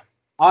 Yeah.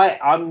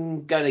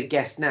 I'm going to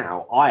guess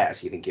now. I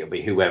actually think it'll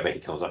be whoever he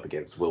comes up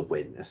against will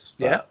win this.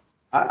 Yeah.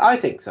 I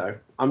think so.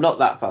 I'm not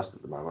that fussed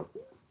at the moment.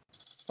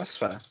 That's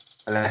fair.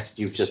 Unless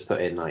you've just put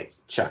in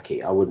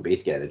Chucky. I wouldn't be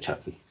scared of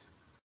Chucky.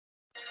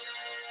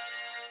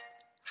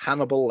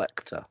 Hannibal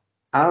Lecter.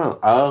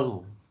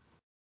 Oh.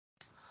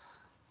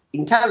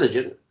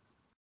 Intelligent.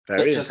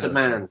 Very just intelligent. A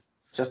man.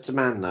 Just a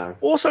man, though.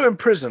 Also in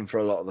prison for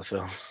a lot of the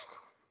films.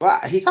 Well,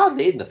 he's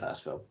hardly in the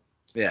first film.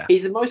 Yeah.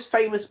 He's the most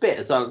famous bit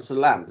of Silence of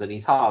the Lambs, and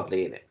he's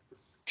hardly in it.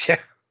 Yeah.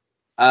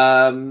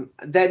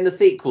 Then the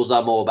sequels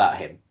are more about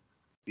him.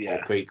 Yeah. Or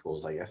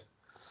prequels, I guess.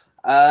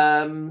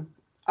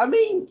 I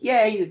mean,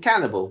 yeah, he's a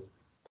cannibal.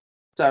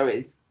 So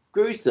it's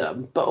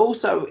gruesome, but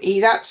also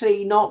he's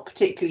actually not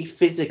particularly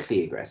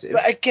physically aggressive.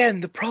 But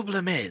again, the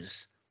problem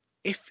is,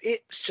 if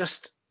it's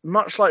just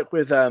much like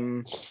with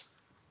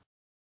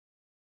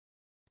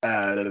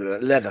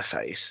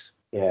Leatherface.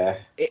 Yeah.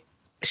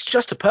 It's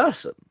just a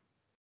person.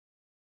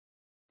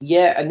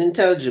 Yeah, an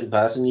intelligent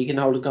person you can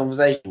hold a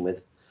conversation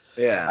with.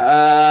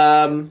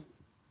 Yeah.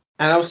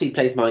 And obviously he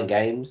plays mind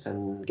games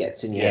and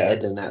gets in your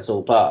head, and that's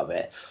all part of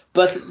it.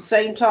 But at the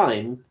same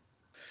time,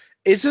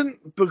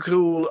 isn't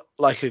Bagul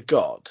like a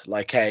god,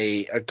 like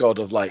a god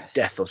of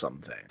death or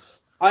something?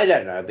 I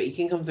don't know, but he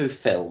can come through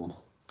film,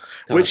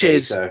 which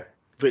is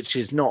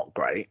not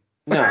great.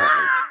 No.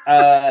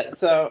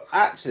 So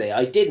actually,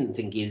 I didn't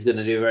think he was going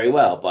to do very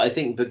well, but I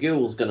think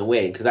Bagul's going to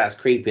win because that's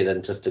creepier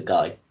than just a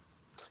guy.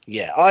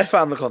 Yeah, I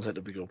found the concept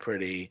of Bagul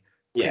pretty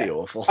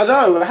awful.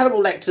 Although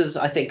Hannibal Lecter's,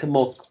 I think, a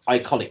more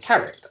iconic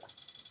character.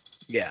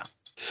 Yeah.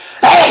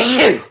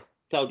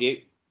 Told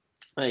you.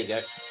 There you go.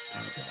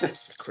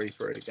 That's the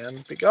creeper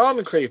again. Be gone,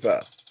 the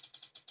creeper.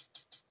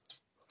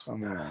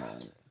 Come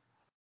on.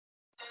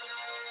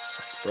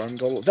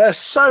 Brundle. There's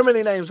so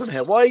many names on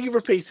here. Why are you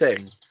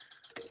repeating?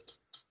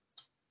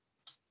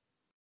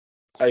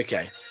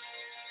 Okay.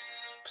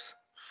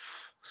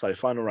 So,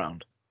 final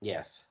round.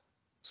 Yes.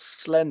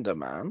 Slender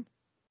Man.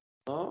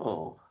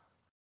 Oh.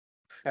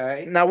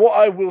 Okay. Now, what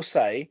I will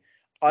say,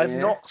 I've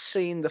not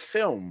seen the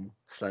film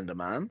Slender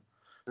Man,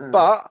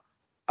 but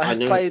I have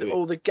played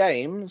all the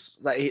games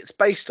that it's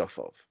based off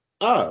of.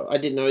 Oh, I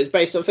didn't know it was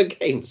based off a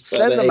game.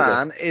 Slender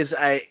Man is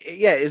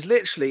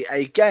literally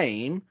a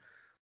game,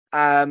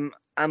 and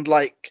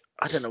like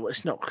I don't know,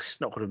 it's not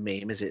called a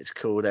meme, is it? It's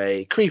called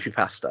a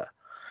creepypasta.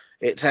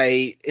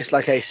 It's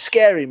like a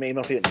scary meme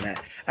off the internet,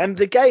 and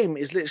the game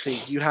is literally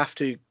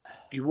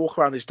you walk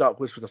around these dark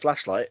woods with a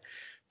flashlight,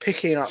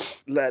 picking up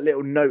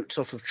little notes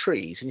off of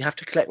trees, and you have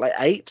to collect like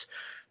 8.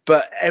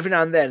 But every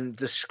now and then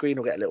the screen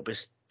will get a little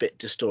bit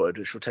distorted,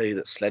 which will tell you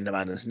that Slender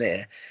Man is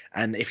near,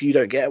 and if you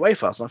don't get away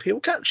fast enough, he will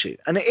catch you,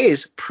 and it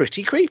is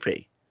pretty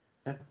creepy.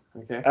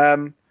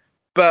 Okay.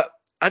 But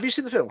have you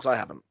seen the film? Because I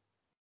haven't.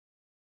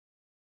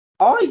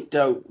 I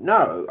don't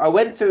know. I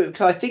went through it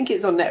because I think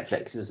it's on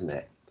Netflix, isn't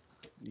it?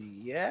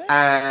 Yeah.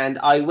 And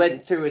I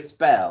went through a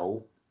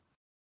spell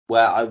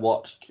where I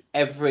watched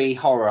every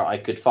horror I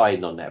could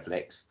find on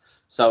Netflix.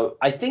 So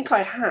I think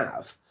I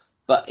have,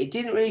 but it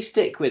didn't really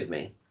stick with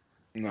me.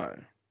 No.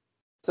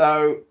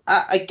 So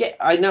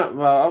I know.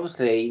 Well,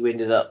 obviously you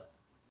ended up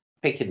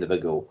picking the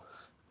Bagul.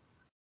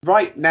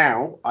 Right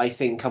now, I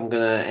think I'm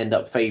gonna end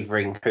up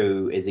favouring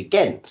who is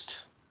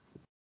against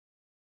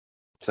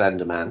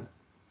Slender Man.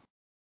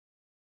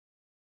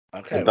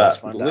 Okay, well, let's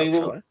find out.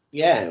 Shall we?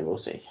 Yeah, we'll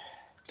see.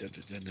 The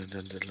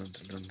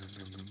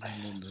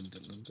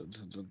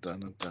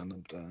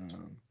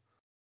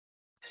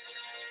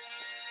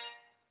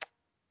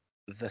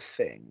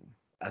Thing,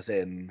 as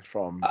in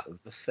from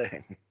The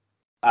Thing.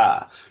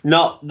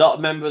 Not a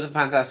member of the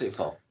Fantastic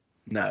Four.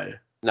 No,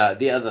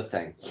 the other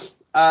Thing.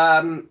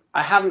 I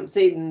haven't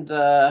seen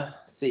the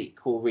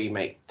sequel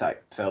remake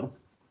type film.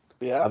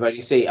 Yeah.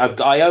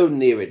 I own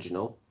the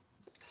original,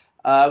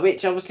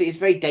 which obviously is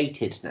very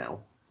dated now.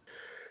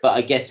 But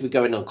I guess we're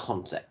going on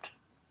concept.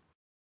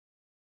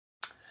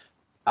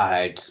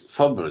 I'd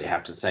probably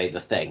have to say The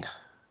Thing.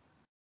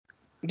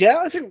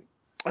 Yeah, I think.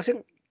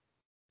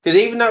 Because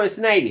even though it's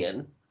an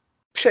alien,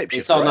 shapeshifter,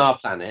 it's on our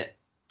planet.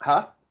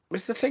 Huh?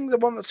 Is The Thing the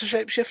one that's a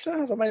shapeshifter?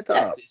 Have I made that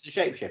up? Yes, it's a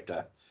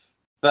shapeshifter.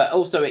 But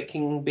also it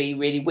can be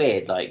really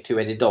weird, like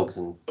 2-headed dogs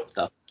and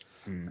stuff.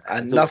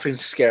 And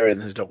nothing's scarier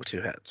than a dog with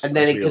 2 heads. And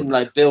then it can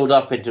like build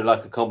up into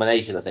like a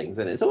combination of things,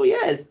 and it's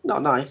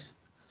not nice.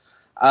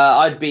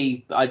 I'd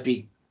be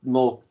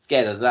more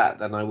scared of that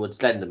than I would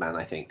Slender Man,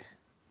 I think.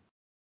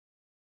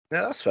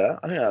 Yeah, that's fair.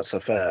 I think that's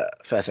a fair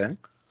thing.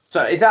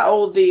 So is that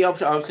all the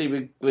options?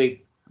 Obviously,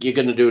 you're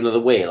going to do another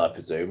wheel, I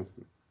presume.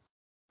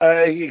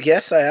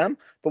 Yes, I am.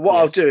 But what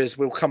Yes. I'll do is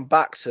we'll come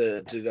back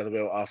to do the other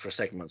wheel after a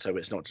segment, so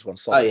it's not just one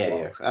solid.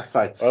 Yeah, that's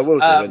fine. I will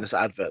do when this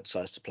advert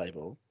decides to play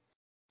ball.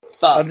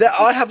 But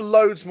I have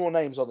loads more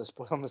names on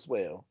this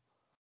wheel.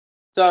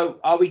 So,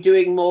 are we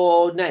doing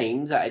more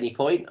names at any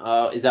point?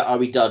 Are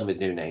we done with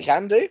new names?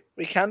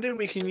 We can do.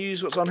 We can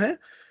use what's on here.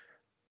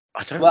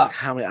 I don't like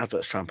how many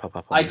adverts try and pop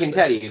up on this list.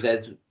 I can tell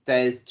you,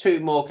 there's 2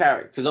 more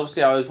characters.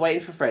 Obviously, I was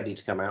waiting for Freddy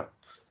to come out.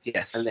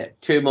 Yes. And there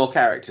 2 more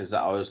characters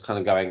that I was kind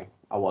of going,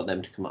 I want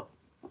them to come up.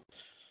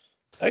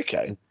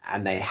 Okay.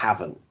 And they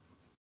haven't.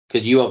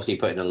 Because you obviously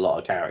put in a lot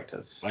of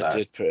characters. So. I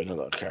did put in a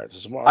lot of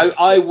characters.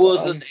 I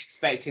wasn't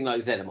expecting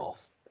like Xenomorph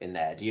in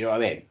there. Do you know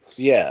what I mean?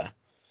 Yeah.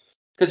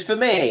 Because for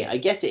me, I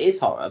guess it is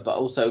horror, but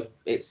also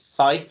it's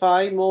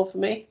sci-fi more for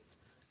me.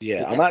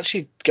 Yeah, I'm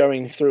actually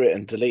going through it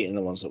and deleting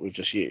the ones that we've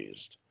just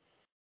used.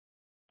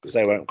 Because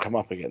they won't come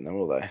up again then,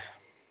 will they?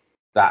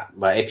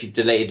 Well, if you've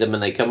deleted them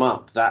and they come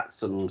up, that's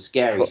some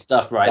scary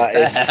stuff there. That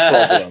is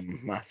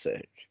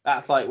problematic.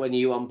 That's like when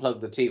you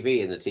unplug the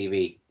TV and the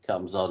TV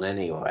comes on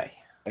anyway.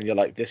 And you're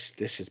like, this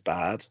is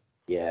bad.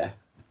 Yeah.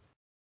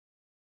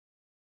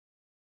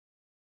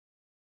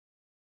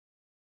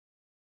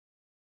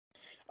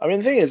 I mean,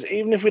 the thing is,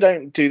 even if we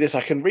don't do this, I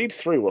can read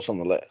through what's on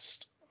the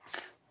list.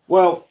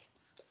 Well,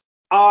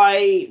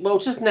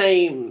 just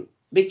name...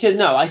 Because,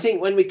 no, I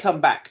think when we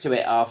come back to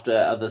it after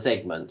other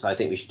segments, I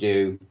think we should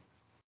do,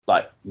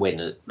 like,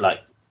 winners,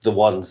 like, the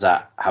ones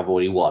that have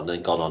already won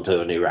and gone on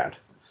to a new round.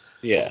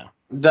 Yeah.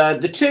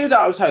 The 2 that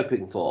I was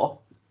hoping for,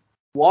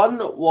 one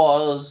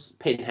was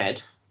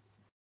Pinhead.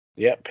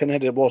 Yeah,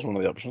 Pinhead was one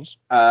of the options.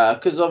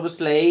 Because,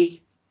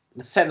 obviously,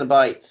 the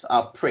Cenobites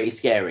are pretty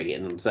scary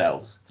in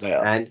themselves. They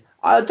are. And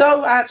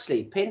although,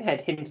 actually,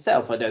 Pinhead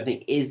himself, I don't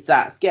think, is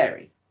that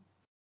scary.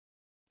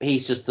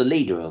 He's just the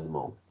leader of them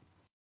all.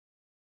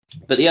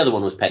 But the other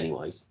one was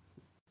Pennywise.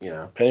 You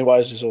know.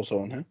 Pennywise is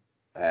also on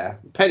here.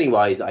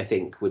 Pennywise, I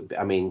think, would be,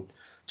 I mean,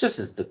 just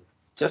as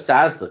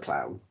the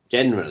clown,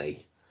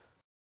 generally.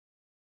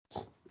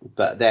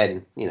 But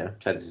then, you know,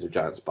 turns into a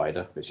giant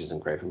spider, which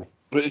isn't great for me.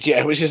 But,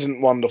 yeah, which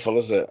isn't wonderful,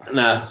 is it?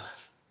 No.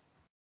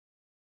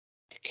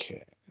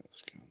 Okay,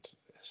 let's go into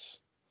this.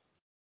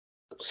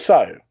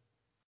 So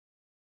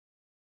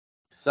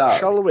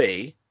shall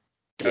we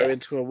go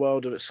into a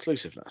world of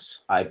exclusiveness?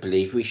 I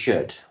believe we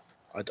should.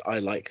 I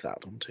like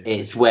that one too.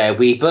 It's where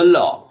we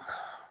belong.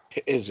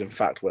 It is, in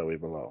fact, where we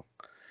belong.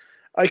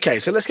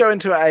 Okay, so let's go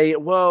into a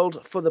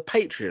world for the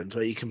Patreons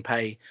where you can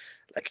pay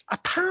like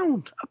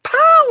 £1.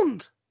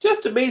 £1!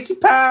 Just a measly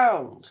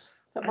 £1.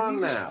 Come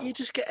on now. You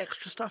just get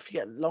extra stuff.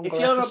 You get longer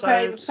episodes. If you're not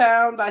paying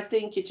 £1, I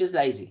think you're just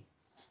lazy.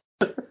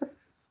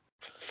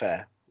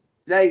 Fair.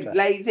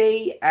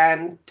 lazy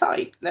and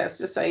tight. Let's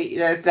just say,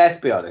 let's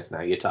be honest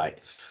now, you're tight.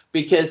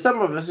 Because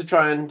some of us are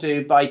trying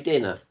to buy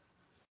dinner,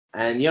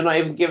 and you're not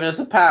even giving us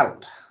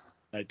 £1.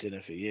 No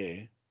dinner for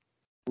you.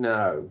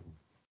 No.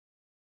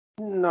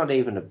 Not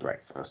even a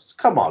breakfast.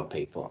 Come on,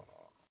 people.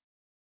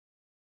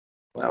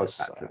 That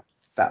was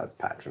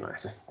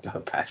patronising.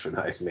 Don't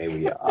patronise me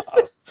with your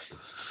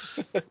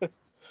ass.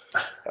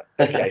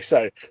 Okay,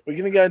 so we're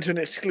going to go into an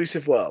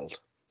exclusive world.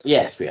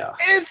 Yes, we are.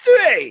 In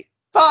 3,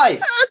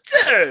 5,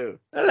 2,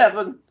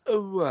 11,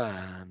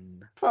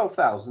 1.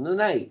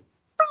 12,008.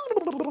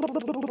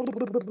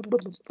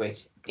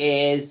 Which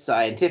is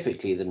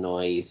scientifically the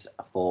noise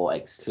for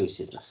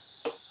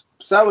exclusiveness.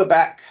 So we're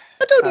back.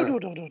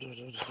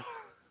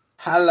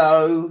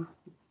 Hello,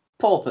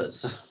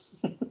 paupers.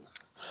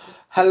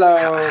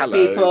 Hello,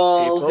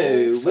 people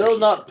who will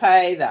not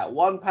pay that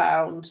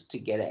 £1 to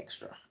get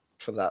extra.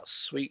 For that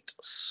sweet,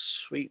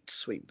 sweet,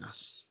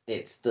 sweetness.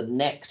 It's the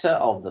nectar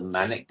of the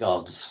manic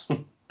gods.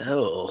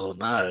 Oh,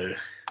 no.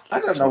 I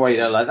don't know why you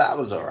don't like that.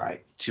 Was all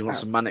right. Do you want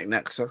some manic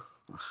nectar?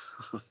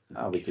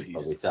 Oh, we could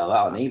probably sell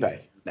that on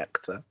eBay.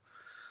 Nectar.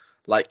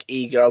 Like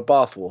e-girl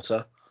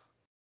bathwater?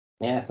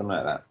 Yeah, something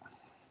like that.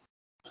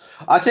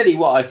 I'll tell you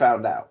what I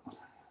found out.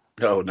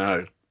 Oh,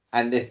 no.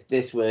 And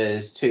this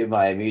was to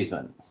my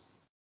amusement.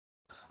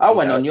 I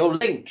went on your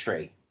link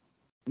tree.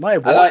 My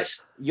what?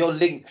 Your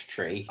link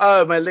tree.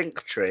 Oh, my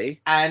link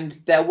tree. And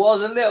there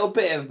was a little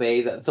bit of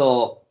me that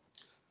thought,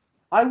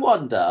 I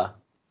wonder,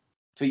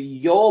 for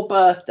your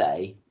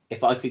birthday,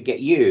 if I could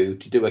get you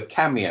to do a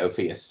cameo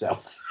for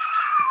yourself.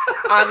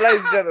 And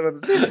ladies and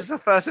gentlemen, this is the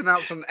first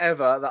announcement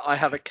ever that I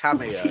have a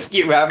cameo.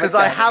 You have because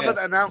I haven't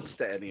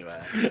announced it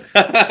anywhere.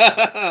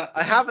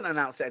 I haven't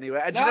announced it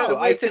anywhere. And do you know the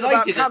weird thing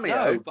about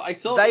Cameo? But I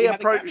saw they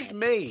approached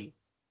me.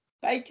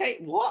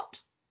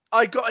 What?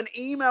 I got an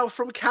email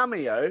from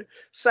Cameo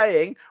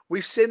saying,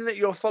 we've seen that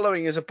your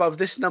following is above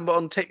this number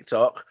on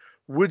TikTok.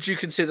 Would you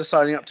consider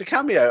signing up to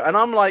Cameo? And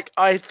I'm like,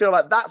 I feel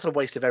like that's a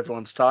waste of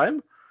everyone's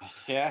time.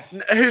 Yeah.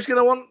 Who's going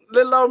to want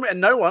little old me?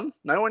 No one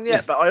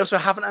yet. But I also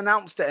haven't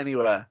announced it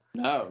anywhere.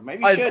 No,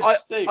 maybe you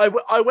should.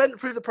 I went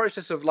through the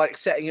process of like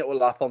setting it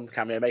all up on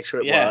Cameo, make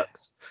sure it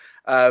works.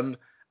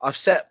 I've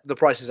set the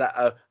prices at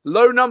a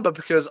low number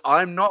because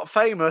I'm not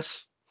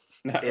famous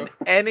in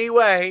any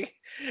way.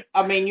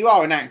 I mean, you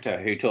are an actor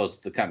who tours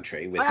the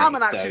country. I am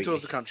an actor who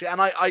tours the country, and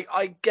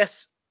I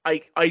guess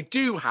I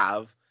do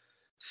have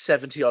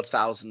 70-odd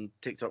thousand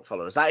TikTok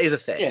followers. That is a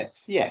thing.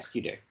 Yes,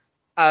 you do.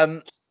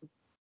 And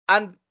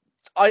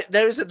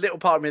there is a little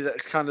part of me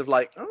that's kind of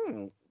like,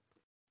 oh,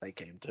 they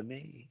came to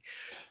me,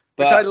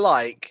 which I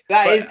like.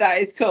 That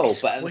is cool,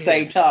 but at weird. The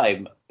same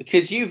time,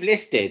 because you've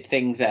listed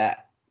things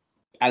that,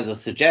 as a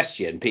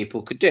suggestion,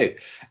 people could do,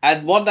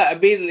 and one that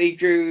immediately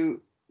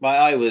drew my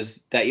eye was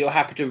that you're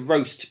happy to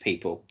roast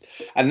people,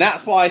 and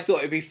that's why I thought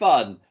it'd be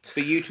fun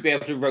for you to be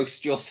able to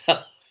roast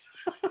yourself.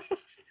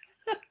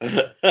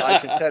 I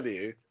can tell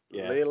you,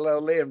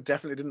 little Liam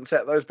definitely didn't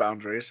set those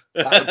boundaries.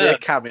 That would be a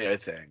Cameo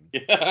thing.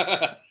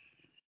 Yeah.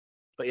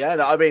 But yeah,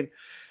 no, I mean,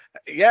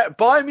 yeah,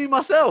 buy me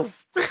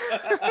myself.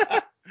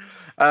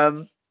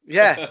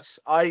 Yes,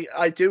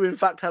 I do in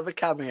fact have a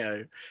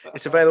Cameo.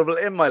 It's available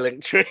in my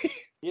link tree.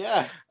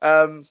 Yeah.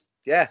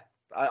 Yeah.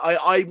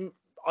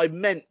 I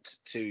meant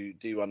to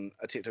do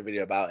a TikTok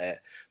video about it,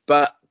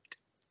 but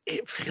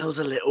it feels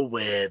a little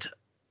weird.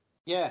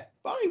 Yeah,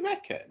 but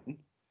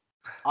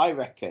I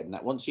reckon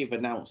that once you've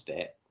announced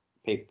it,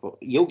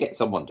 you'll get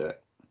someone to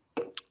it.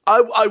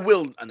 I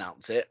will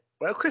announce it.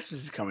 Well,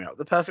 Christmas is coming up.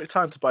 The perfect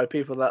time to buy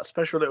people that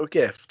special little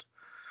gift.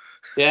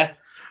 Yeah.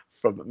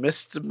 From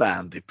Mr.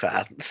 Mandy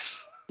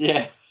Pants.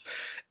 Yeah.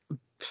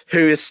 Who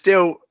is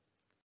still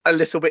a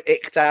little bit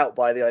icked out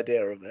by the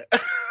idea of it.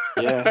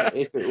 Yeah,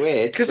 it's a bit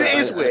weird. Because it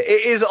is weird.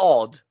 It is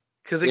odd.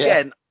 Because,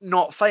 again,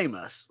 not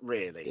famous,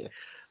 really. Yeah.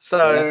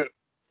 So,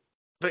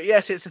 but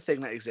yes, it's a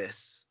thing that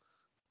exists.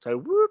 So,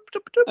 whoop,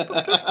 doop, doop,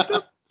 doop, doop,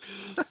 doop.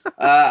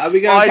 Are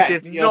we going I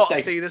did not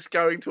see this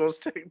going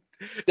towards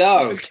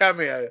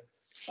Cameo.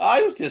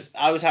 I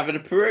was having a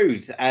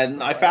peruse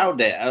and I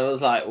found it and I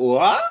was like,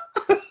 what?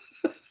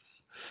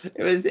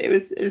 It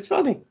was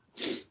funny.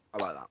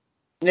 I like that.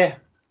 Yeah.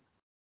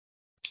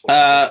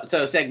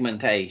 So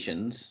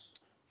segmentations.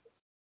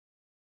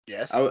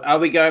 Yes. Are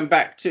we going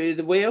back to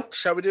the wheel?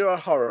 Shall we do our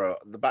horror?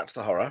 Back to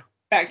the horror.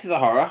 Back to the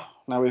horror.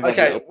 Now we've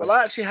well,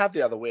 I actually have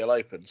the other wheel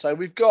open. So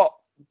we've got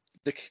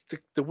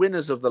the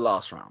winners of the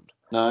last round.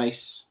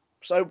 Nice.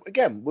 So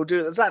again, we'll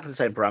do exactly the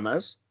same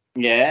parameters.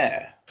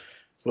 Yeah.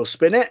 We'll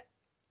spin it,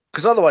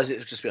 because otherwise it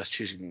would just be us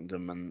choosing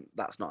them, and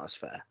that's not as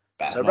fair.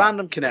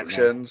 Random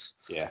connections.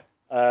 Yeah.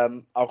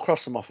 I'll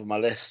cross them off of my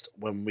list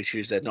when we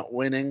choose they're not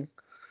winning.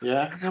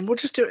 Yeah. And then we'll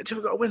just do it until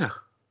we've got a winner.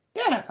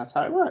 Yeah, that's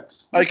how it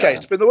works. Okay,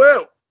 spin the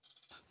wheel.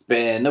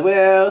 Spin the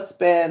wheel,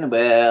 spin the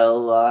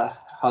wheel.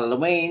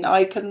 Halloween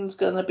icon's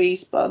gonna be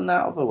spun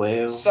out of the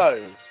wheel.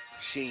 So,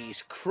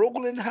 She's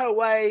crawling her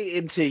way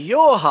into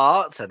your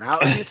hearts and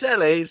out of your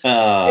tellies.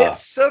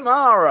 It's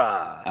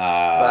Samara.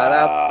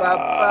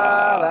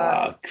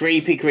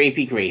 Creepy,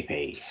 creepy,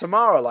 creepy.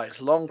 Samara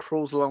likes long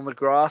crawls along the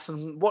grass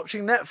and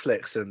watching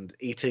Netflix and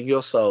eating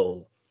your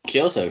soul. She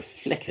also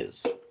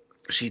flickers.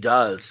 She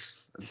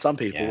does. And some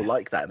people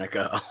like that in a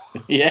girl.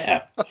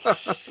 Yeah.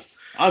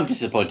 I'm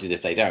disappointed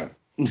if they don't.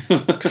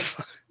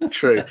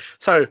 True.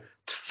 So,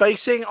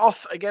 facing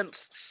off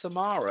against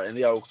Samara in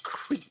the old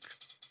creep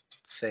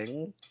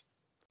thing.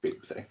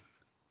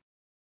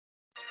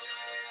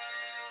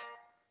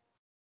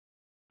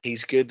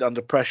 He's good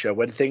under pressure.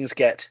 When things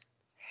get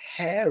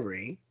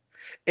hairy,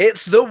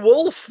 it's the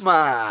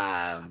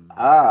Wolfman.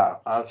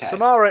 Okay.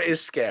 Samara is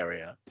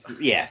scarier.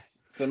 Yes.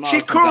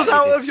 She crawls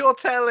out of your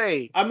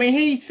telly. I mean,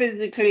 he's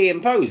physically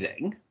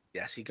imposing.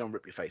 Yes, he can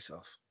rip your face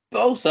off.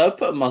 But also,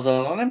 put a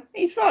muzzle on him.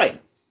 He's fine.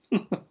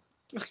 Put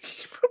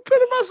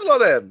a muzzle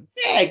on him.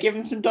 Yeah, give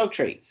him some dog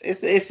treats.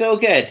 It's all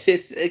good.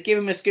 Give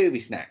him a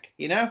Scooby snack,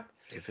 you know?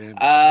 Give him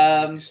a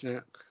Scooby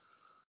snack.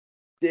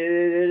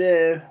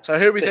 So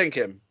who are we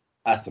thinking?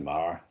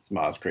 Samara.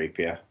 Samara's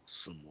creepier.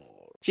 Samara.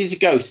 She's a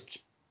ghost.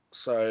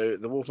 So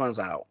the Wolfman's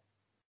out.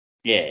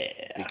 Yeah.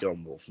 Be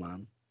gone,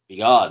 Wolfman. Be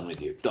gone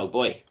with you, dog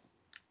boy.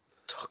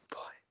 Dog boy.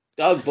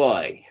 Dog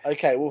boy.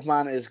 Okay,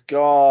 Wolfman is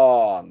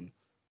gone.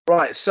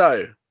 Right,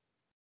 so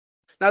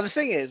now the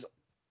thing is,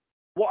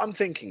 what I'm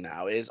thinking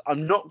now is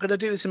I'm not going to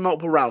do this in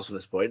multiple rounds from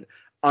this point.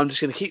 I'm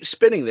just going to keep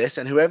spinning this,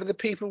 and whoever the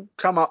people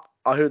come up,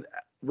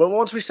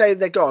 once we say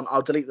they're gone,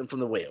 I'll delete them from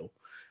the wheel.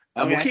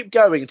 And we'll keep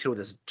going until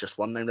there's just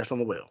one name left on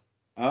the wheel.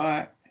 All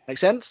right. Make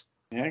sense?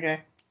 Yeah,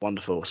 okay.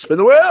 Wonderful. Spin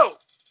the wheel!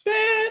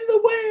 Spin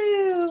the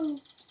wheel!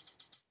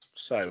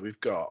 So we've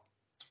got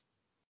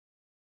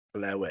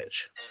Blair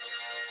Witch.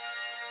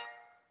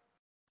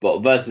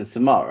 What, versus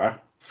Samara?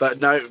 But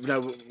no,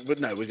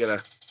 we're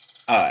gonna.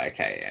 Oh,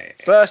 okay, yeah.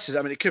 First is,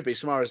 it could be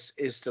Samara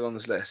is still on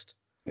this list.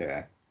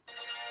 Yeah.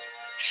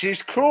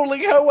 She's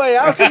crawling her way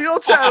out of your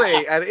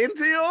telly and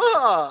into your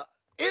heart.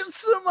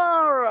 It's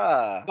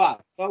Samara.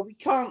 But we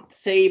can't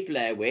say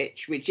Blair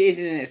Witch, which is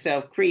in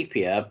itself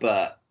creepier.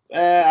 But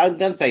I'm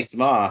gonna say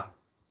Samara.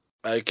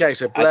 Okay,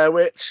 so Blair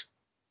Witch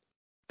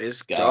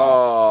is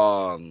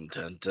gone.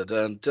 Dun, dun,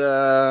 dun,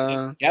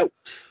 dun. Go.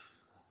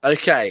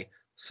 Okay,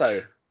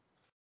 so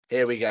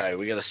here we go.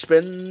 We're gonna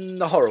spin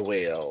the horror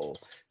wheel.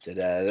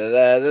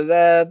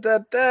 Okay,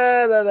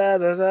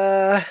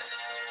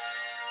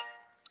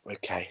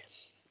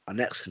 our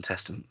next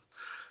contestant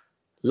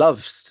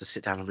loves to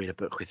sit down and read a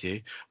book with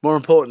you. More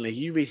importantly,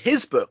 you read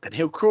his book and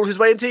he'll crawl his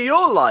way into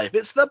your life.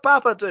 It's the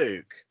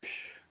Babadook.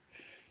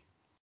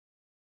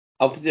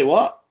 Opposite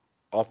what?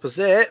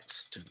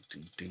 Opposite.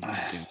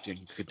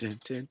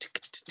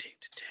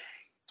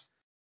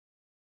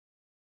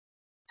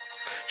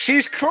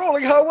 She's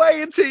crawling her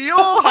way into your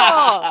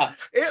heart.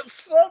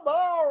 It's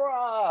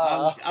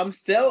Samara. I'm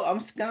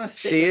gonna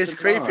stick. She is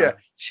creepier.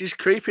 She's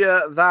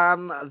creepier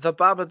than the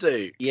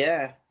Babadook.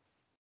 Yeah.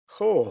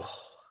 Oh.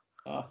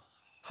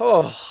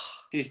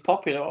 She's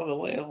popular on the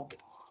wheel.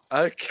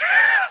 Okay.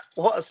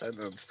 What a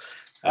sentence.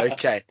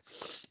 Okay.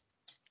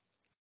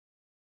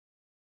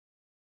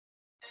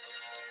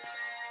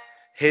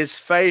 His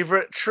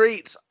favourite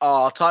treats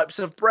are types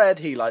of bread.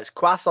 He likes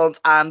croissants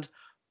and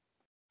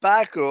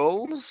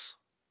bagels.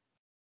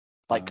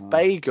 Like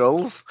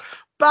bagels.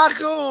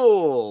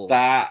 Bagel!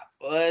 That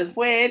was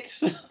weird.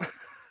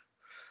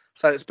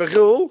 So it's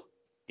Bagel.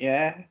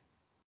 Yeah.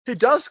 Who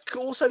does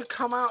also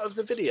come out of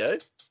the video.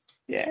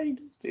 Yeah, he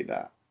does do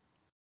that.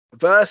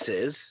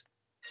 Versus,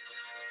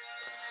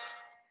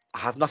 I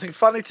have nothing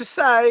funny to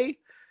say.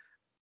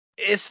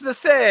 It's The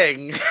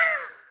Thing.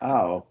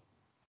 Oh.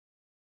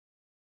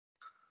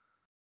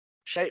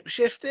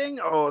 Shape-shifting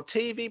or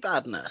TV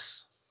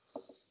badness?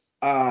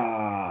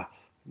 Right.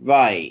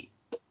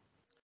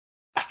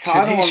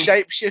 Could he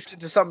shape-shift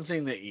into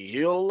something that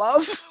you'll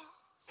love?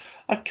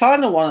 I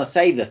kind of want to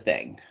say The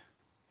Thing.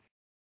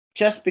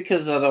 Just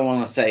because I don't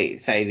want to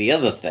say the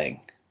other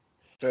thing.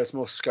 There's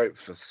more scope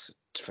for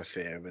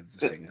fear with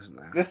The Thing, isn't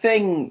there? The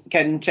Thing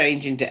can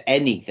change into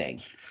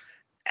anything.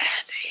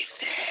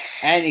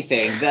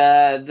 Anything.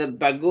 The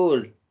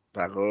Bagul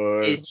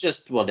is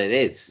just what it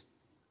is.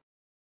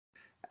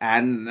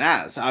 And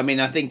that's,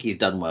 I think he's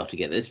done well to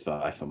get this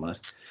far, if I'm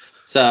honest.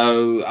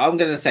 So I'm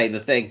going to say The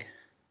Thing.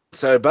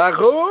 So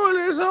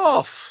Bagul is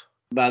off.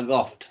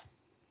 Bagoffed.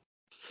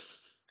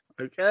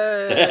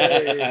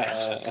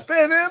 Okay.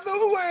 Spinning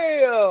the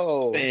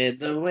wheel. Spin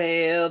the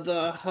wheel,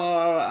 the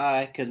horror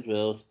icons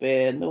will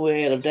spin the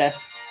wheel of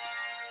death.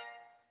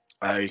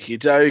 Okie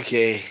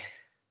dokie.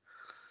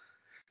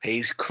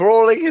 He's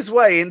crawling his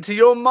way into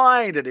your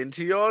mind and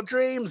into your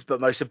dreams,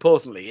 but most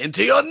importantly,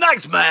 into your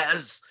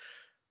nightmares.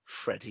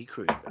 Freddy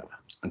Krueger.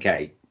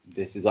 Okay,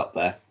 this is up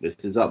there. This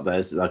is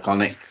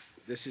iconic.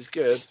 This is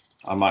good.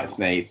 I might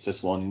sneeze,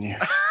 just warning you.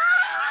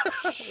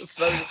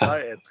 So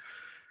excited.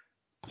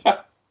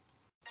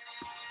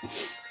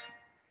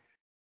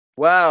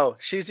 Wow,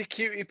 she's a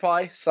cutie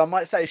pie. Some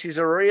might say she's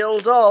a real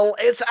doll.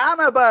 It's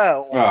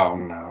Annabelle. Oh,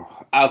 no.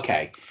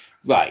 Okay,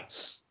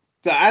 right.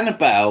 So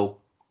Annabelle,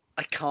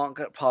 I can't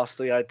get past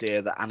the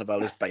idea that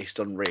Annabelle is based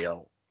on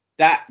real.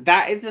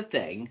 That is a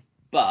thing,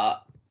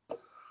 but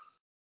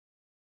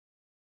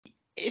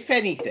if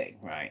anything,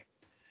 right?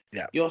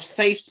 Yeah. Your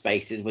safe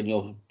space is when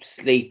you're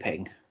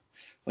sleeping,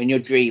 when you're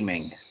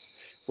dreaming,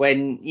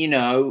 when,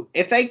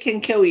 if they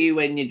can kill you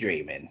when you're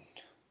dreaming.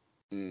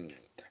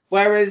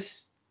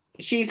 Whereas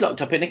she's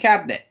locked up in a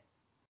cabinet.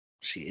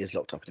 She is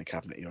locked up in a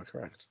cabinet, you're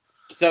correct.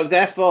 So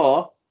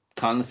therefore,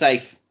 kind of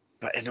safe.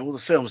 But in all the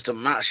films,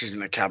 doesn't matter she's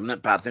in a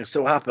cabinet, bad things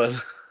still happen.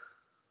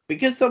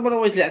 Because someone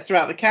always lets her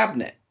out the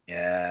cabinet.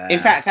 Yeah. In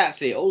fact,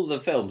 actually, all the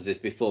films is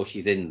before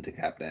she's in the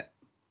cabinet.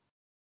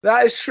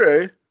 That is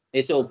true.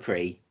 It's all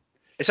pre.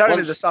 It's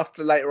only the stuff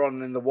that later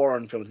on in the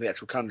Warren films, the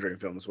actual Conjuring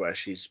films, where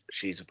she's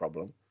a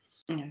problem.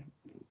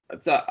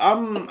 So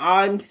I'm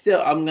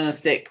gonna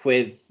stick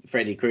with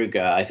Freddy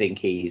Krueger. I think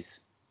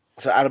he's.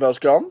 So Annabelle's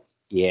gone?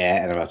 Yeah,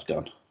 Annabelle's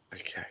gone.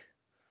 Okay.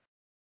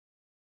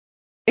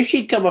 If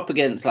she'd come up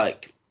against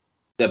like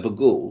the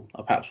Bagul,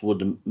 I perhaps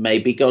would have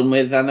maybe gone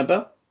with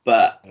Annabelle.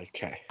 But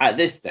okay. At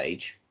this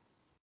stage.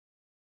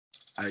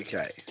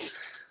 Okay.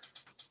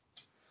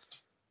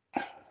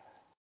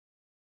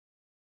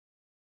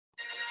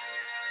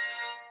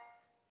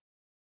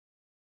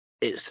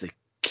 It's the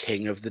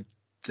king of the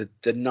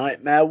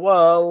nightmare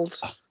world.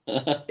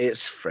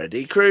 It's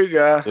Freddy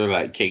Krueger. All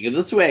right, king of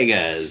the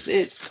swingers.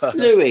 It's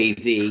Louis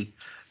the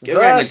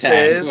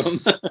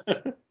versus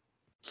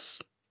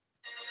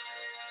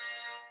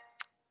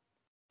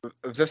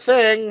The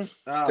Thing.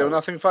 Still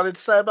nothing funny to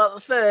say about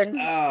The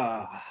Thing.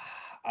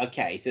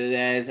 Okay, so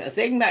there's a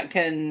thing that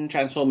can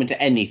transform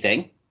into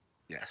anything.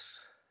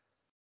 Yes.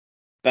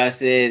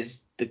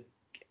 Versus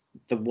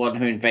the one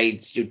who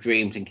invades your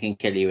dreams and can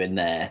kill you in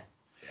there.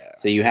 Yeah.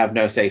 So you have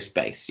no safe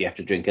space. You have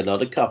to drink a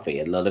lot of coffee,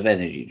 a lot of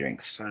energy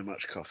drinks. So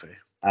much coffee.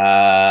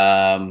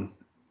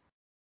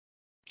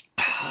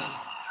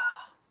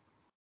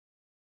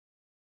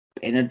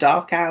 In a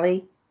dark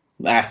alley?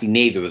 Actually,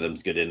 neither of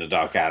them's good in a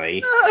dark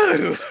alley.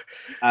 No!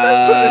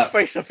 Don't put this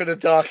face up in a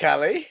dark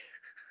alley.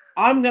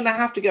 I'm going to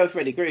have to go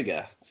Freddy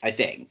Krueger, I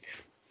think.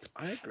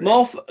 I agree.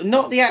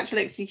 Not the actual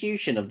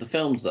execution of the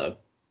films, though.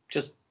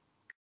 Just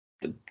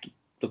the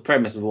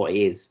premise of what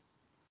he is.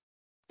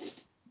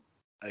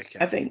 Okay.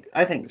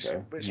 I think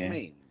so. Which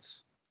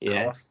means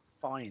our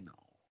final.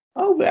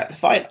 Oh, we're at the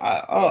final.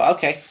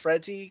 Okay.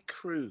 Freddy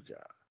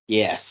Krueger.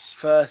 Yes.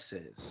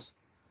 Versus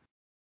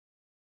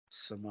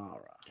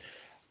Samara.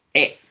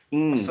 Good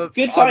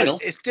final.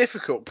 It's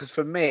difficult because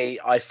for me,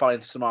 I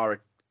find Samara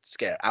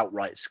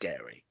outright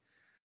scary.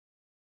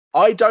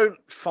 I don't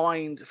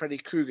find Freddy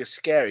Krueger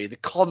scary. The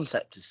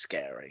concept is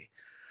scary.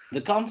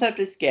 The concept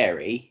is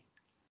scary.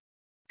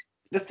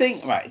 The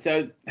thing, right?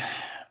 So,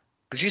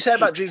 because you say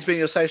about dreams being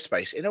your safe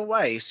space, in a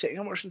way, sitting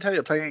and watching telly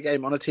or playing a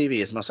game on a TV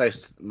is my safe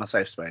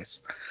space.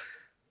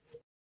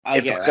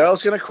 If a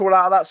girl's going to crawl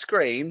out of that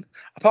screen,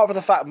 apart from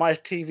the fact my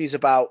TV's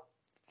about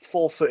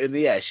 4 foot in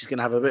the air, she's going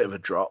to have a bit of a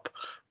drop.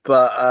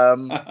 But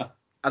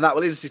and that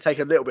will instantly take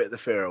a little bit of the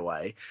fear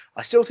away.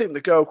 I still think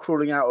the girl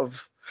crawling out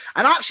of,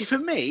 and actually for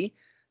me,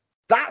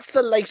 that's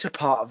the later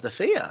part of the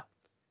fear.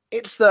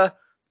 It's the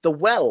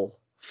well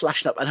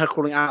flashing up and her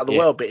crawling out of the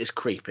well bit is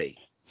creepy.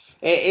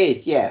 It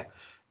is, yeah.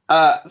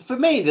 For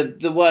me,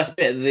 the worst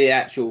bit of the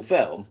actual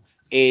film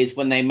is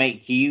when they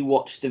make you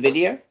watch the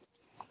video.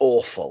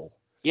 Awful.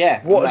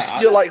 Yeah.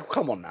 You're like,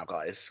 come on now,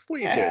 guys.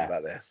 What are you doing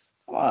about this?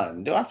 Come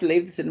on, do I have to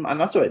leave the cinema?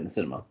 And I saw it in the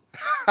cinema.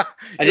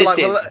 You're like,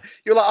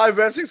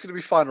 everything's going to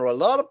be fine, or a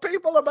lot of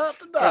people about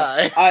to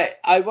die. Right.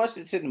 I watched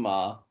the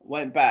cinema,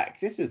 went back.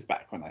 This is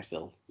back when I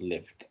still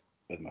lived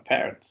with my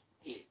parents.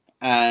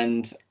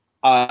 And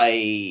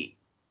I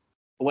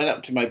went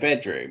up to my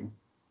bedroom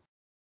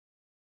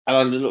and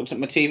I looked at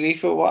my TV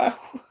for a while.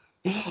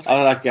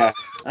 I was like,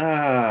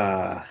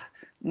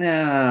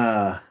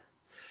 no.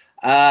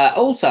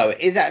 Also,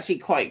 it is actually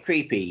quite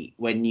creepy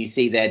when you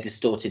see their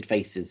distorted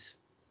faces.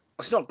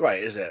 It's not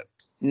great, is it?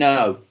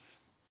 No.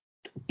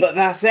 But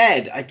that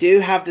said, I do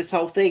have this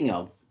whole thing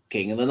of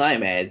King of the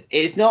Nightmares.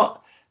 It's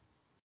not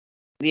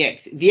the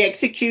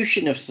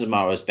execution of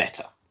Samara is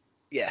better.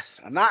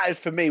 Yes, and that is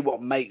for me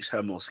what makes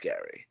her more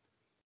scary.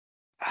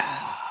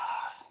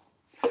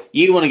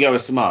 You want to go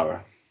with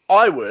Samara?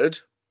 I would.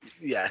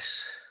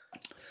 Yes.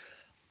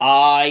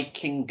 I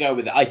can go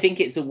with it. I think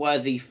it's a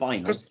worthy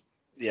final.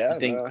 Yeah. I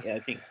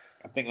think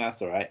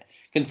that's all right.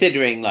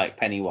 Considering like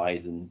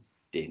Pennywise and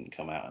didn't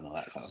come out and all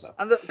that kind of stuff.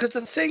 And because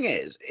the thing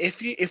is,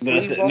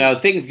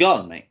 things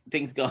gone, mate.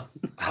 Things gone.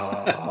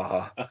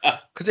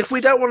 Because if we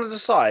don't want to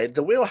decide,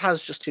 the wheel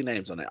has just 2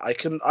 names on it. I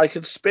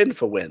can spin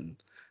for win,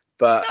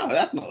 but no,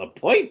 that's not the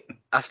point.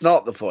 That's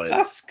not the point.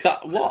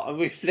 What are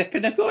we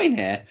flipping a coin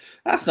here?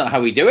 That's not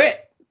how we do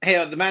it. Here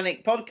at the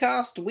Manic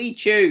Podcast, we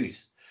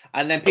choose,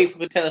 and then people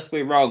can tell us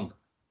we're wrong.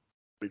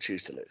 We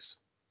choose to lose.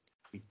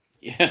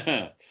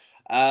 Yeah.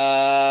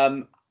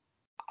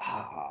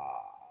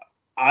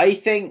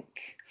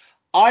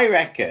 I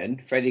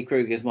reckon Freddy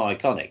Krueger is more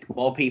iconic.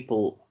 More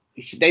people,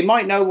 they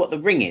might know what the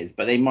Ring is,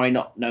 but they might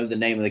not know the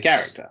name of the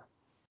character.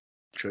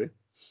 True.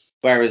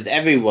 whereas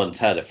everyone's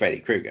heard of Freddy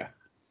Krueger.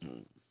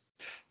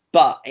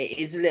 But it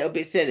is a little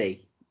bit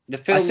silly. The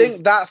film. I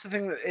think that's the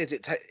thing that is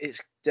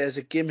it's there's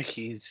a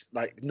gimmicky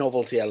like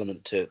novelty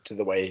element to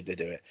the way they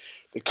do it.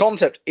 The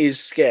concept is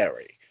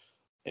scary.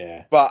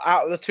 Yeah. But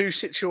out of the two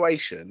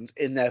situations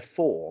in their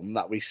form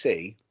that we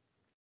see,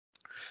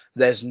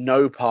 there's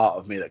no part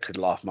of me that could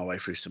laugh my way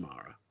through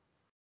Samara.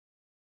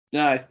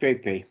 No, it's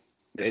creepy.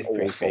 It's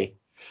awful. Creepy.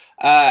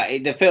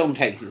 The film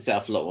takes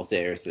itself a lot more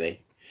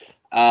seriously.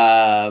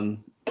 Yeah,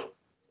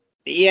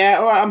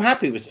 well, I'm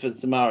happy for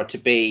Samara to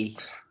be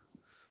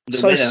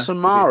the winner.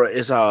 Samara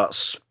is our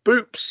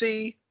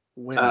spoopsy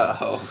winner.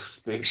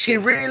 Spoopsy. She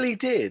really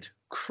did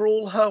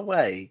crawl her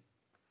way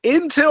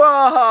into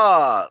our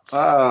hearts.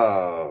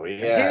 Oh,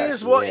 yeah.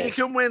 Here's what you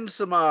can win,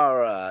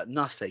 Samara.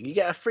 Nothing. You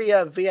get a free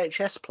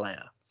VHS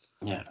player.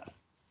 Yeah.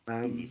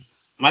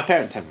 My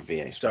parents have a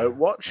VHS player. Don't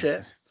watch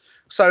it.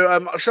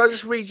 So, should I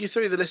just read you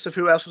through the list of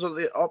who else was on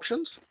the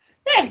options?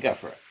 Yeah, go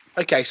for it.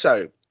 Okay,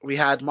 so we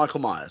had Michael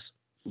Myers.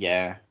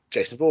 Yeah.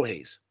 Jason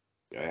Voorhees.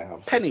 Yeah.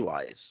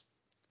 Pennywise.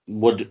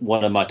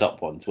 One of my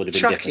top ones would have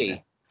been Chucky.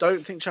 Different.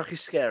 Don't think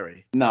Chucky's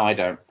scary. No, I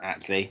don't,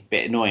 actually.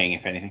 Bit annoying,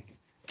 if anything.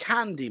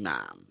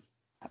 Candyman.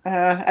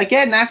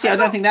 Again, actually, I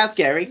don't think that's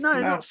scary. No,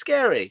 not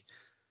scary.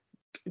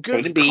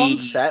 Good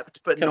concept,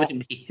 but Covered not.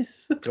 In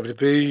bees. Covered in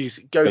bees.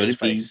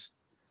 Ghostface.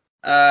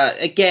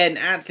 Again,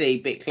 actually, a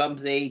bit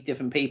clumsy,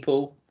 different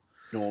people.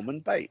 Norman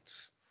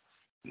Bates.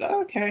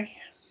 Okay.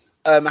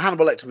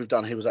 Hannibal Lecter we've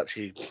done. He was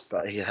actually,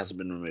 but he hasn't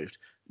been removed.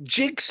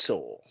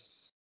 Jigsaw.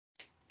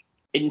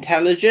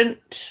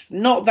 Intelligent,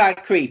 not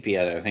that creepy,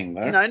 I don't think,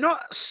 though. No,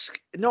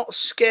 not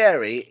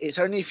scary. It's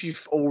only if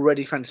you've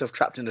already found yourself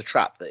trapped in a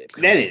trap that it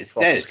becomes.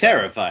 That is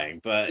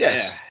terrifying, but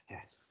yes. Yeah.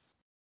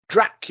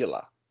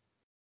 Dracula.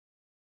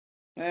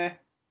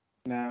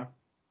 No.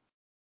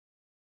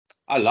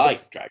 I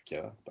like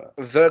Dracula, but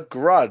The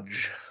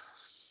Grudge.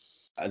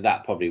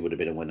 That probably would have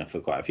been a winner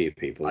for quite a few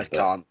people. I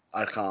can't.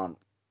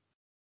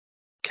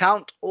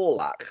 Count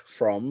Orlok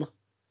from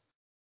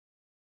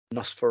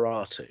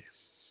Nosferatu.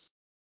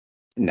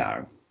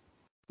 No.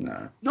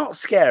 Not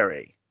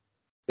scary.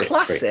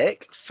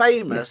 Classic,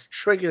 famous,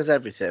 triggers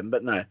everything,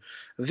 but no.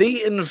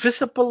 The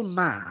Invisible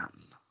Man.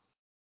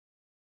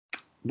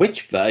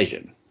 Which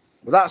version?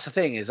 Well, that's the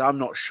thing, is I'm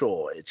not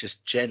sure. It's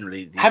just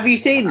generally. Have you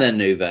seen the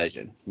new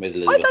version with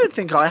Elizabeth? I don't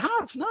think I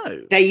have.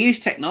 No. They use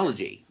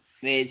technology.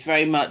 It's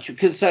very much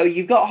because so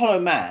you've got Hollow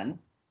Man,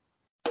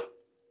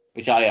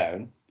 which I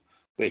own,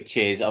 which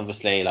is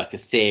obviously like a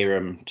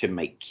serum to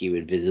make you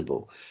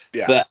invisible.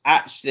 Yeah. But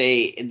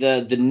actually,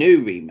 the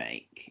new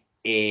remake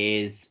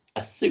is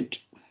a suit.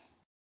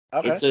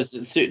 Okay. It's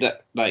a suit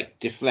that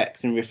like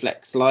deflects and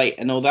reflects light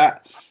and all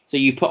that. So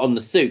you put on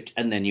the suit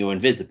and then you're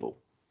invisible.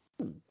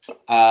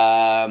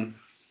 I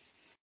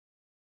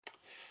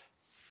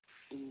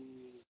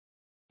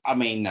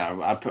mean,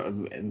 no, I put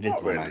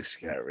invisible. Not really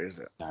scary, is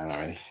it? No, not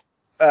really.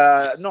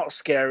 Not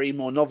scary,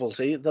 more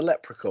novelty. The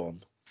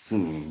Leprechaun.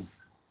 No.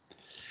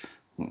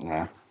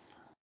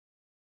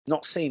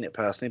 Not seen it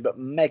personally, but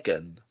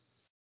Megan.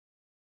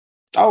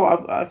 Oh,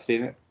 I've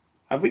seen it.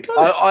 Have we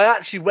got it? I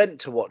actually went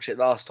to watch it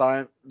last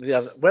time.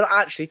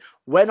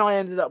 When I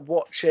ended up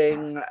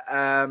watching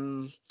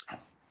No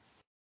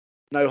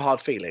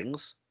Hard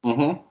Feelings,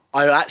 I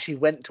actually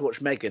went to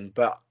watch Megan,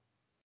 but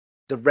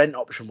the rent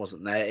option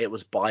wasn't there. It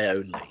was buy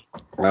only.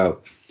 Oh.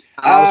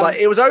 And I was like,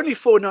 it was only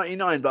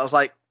 $4.99, but I was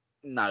like,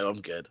 no,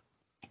 I'm good.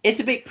 It's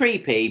a bit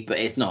creepy, but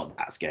it's not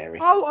that scary.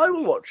 I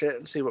will watch it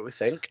and see what we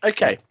think.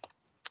 Okay.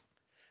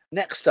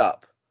 Next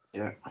up.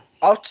 Yeah.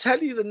 I'll tell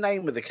you the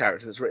name of the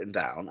character that's written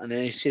down, and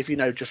then see if you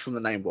know just from the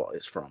name what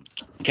it's from.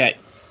 Okay.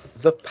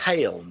 The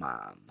Pale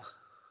Man.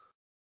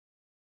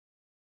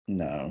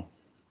 No.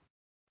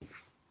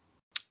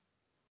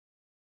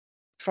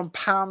 From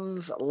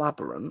Pan's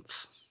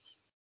Labyrinth.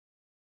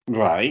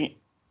 Right.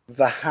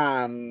 The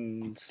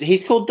Hands.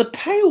 He's called the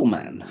Pale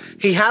Man.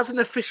 He has an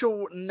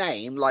official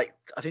name, like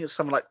I think it's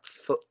something like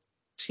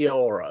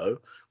Tioro,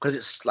 because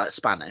it's like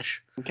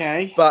Spanish.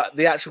 Okay. But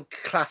the actual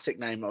classic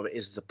name of it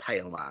is the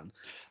Pale Man.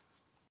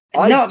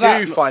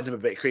 I find him a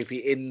bit creepy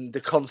in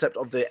the concept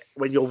of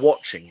when you're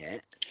watching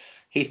it.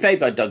 He's played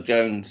by Doug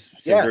Jones,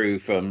 Saru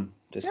from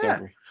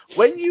Discovery. Yeah.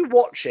 When you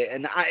watch it,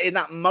 and in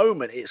that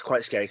moment, it's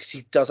quite scary because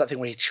he does that thing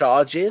where he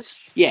charges.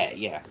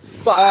 Yeah.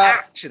 But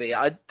actually,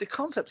 the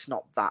concept's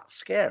not that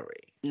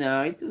scary.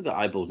 No, he's just got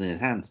eyeballs in his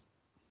hands.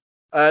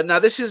 Now,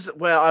 this is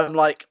where I'm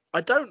like,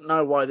 I don't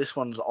know why this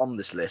one's on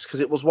this list,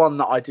 because it was one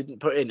that I didn't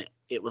put in.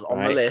 It was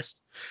on the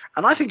list.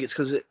 And I think it's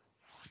because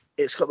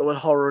it's got the word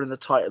horror in the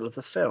title of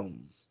the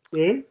film.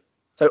 Mm-hmm.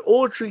 So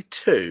Audrey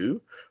 2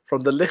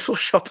 from The Little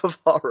Shop of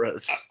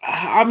Horrors.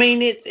 I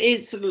mean,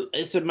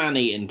 it's a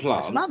man-eating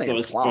plant. It's a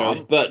man-eating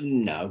plant. But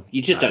no,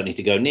 you just don't need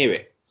to go near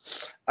it.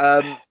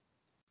 The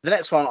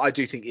next one I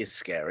do think is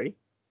scary.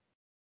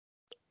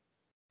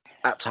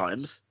 At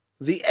times.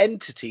 The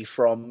Entity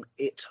from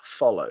It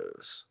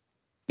Follows.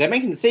 They're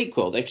making the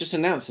sequel. They've just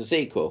announced the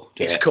sequel.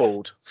 It's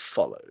called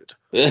Followed.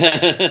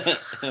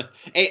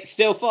 It's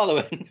still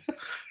following.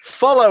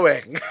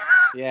 Following.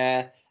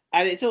 Yeah.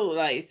 And it's all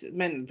like it's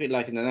meant to be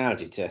like an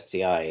analogy to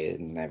STI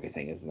and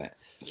everything, isn't it?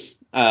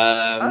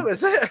 Oh,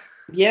 is it?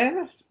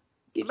 Yeah.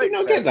 Did you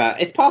not get that?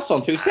 It's passed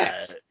on through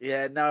sex.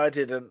 Yeah, no, I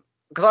didn't.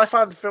 Because I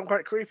found the film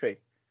quite creepy.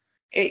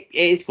 It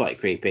is quite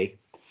creepy.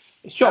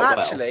 It's shot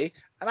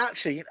And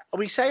actually,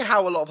 we say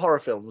how a lot of horror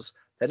films,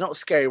 they're not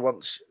scary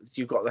once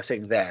you've got the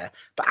thing there.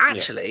 But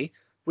actually,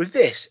 with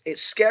this,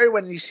 it's scary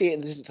when you see it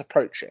and it's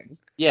approaching.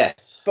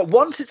 Yes. But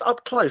once it's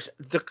up close,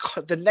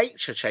 the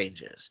nature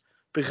changes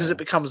because it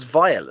becomes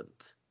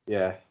violent.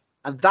 Yeah.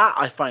 And that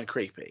I find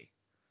creepy.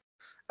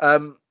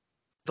 The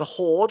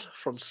Horde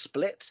from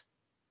Split.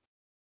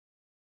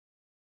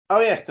 Oh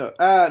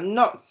yeah,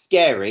 not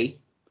scary.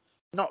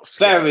 Not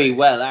scary. Very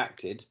well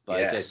acted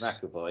by James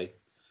McAvoy.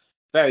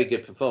 Very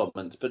good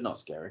performance, but not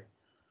scary.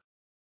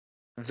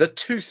 The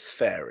Tooth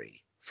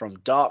Fairy from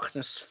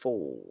Darkness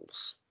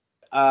Falls.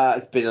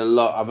 It's been a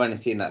lot. I've only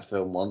seen that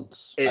film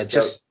once. It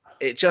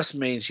just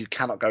means you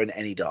cannot go in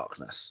any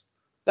darkness.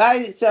 That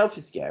in itself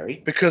is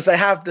scary. Because they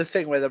have the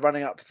thing where they're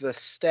running up the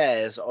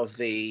stairs of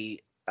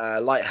the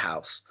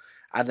lighthouse,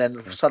 and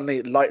then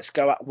suddenly lights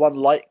go out. One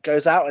light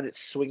goes out and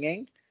it's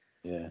swinging.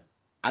 Yeah.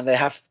 And they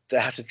have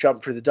to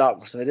jump through the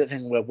darkness, and they don't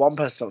think where one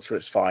person jumps through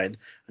it's fine,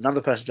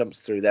 another person jumps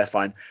through they're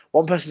fine,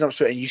 one person jumps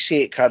through it, and you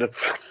see it kind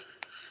of.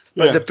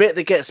 But the bit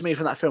that gets me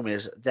from that film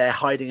is they're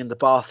hiding in the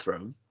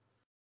bathroom,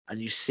 and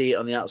you see it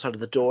on the outside of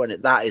the door, and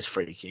that is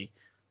freaky.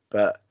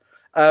 But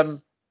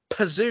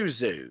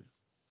Pazuzu.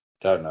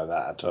 Don't know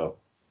that at all.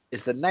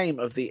 Is the name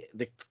of the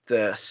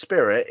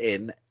spirit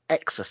in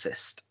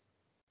Exorcist.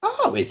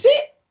 Oh, is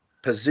it?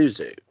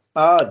 Pazuzu.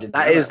 Oh,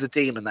 that is the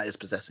demon that is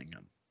possessing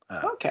him.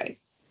 Okay.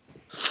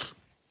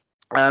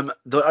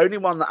 The only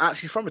one that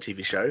actually from a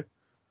TV show,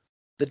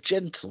 The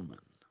Gentleman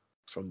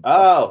from.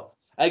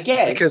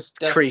 Again because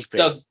creepy.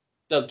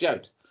 Doug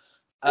Jones.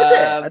 Is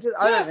it?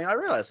 I don't think I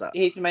realised that.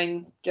 He's the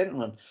main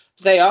gentleman.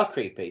 They are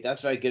creepy.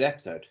 That's a very good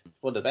episode.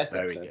 One of the best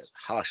episodes. Very good.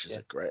 Hush is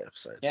a great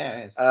episode. Yeah,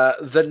 it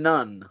is. The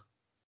Nun.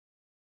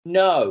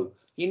 No.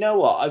 You know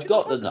what? I've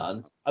got The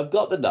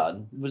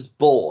Nun. Was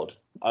bored.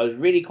 I was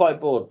really quite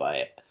bored by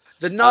it.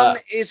 The Nun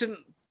isn't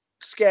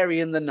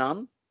scary in The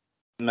Nun.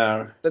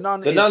 No. The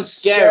Nun is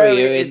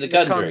scarier in The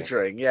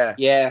Conjuring. Yeah.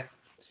 Yeah.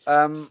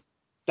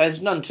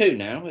 There's Nun 2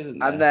 now, isn't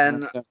there? And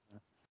then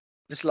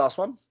this last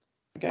one.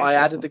 Okay, I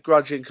added The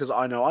Grudge in because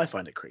I know I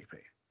find it creepy.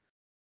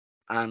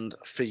 And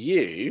for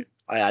you,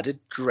 I added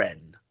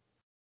Dren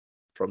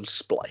from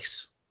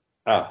Splice.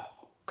 Oh.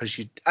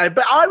 Because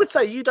but I would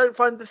say you don't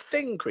find the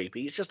thing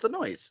creepy. It's just the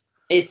noise.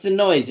 It's the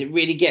noise. It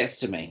really gets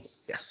to me.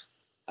 Yes.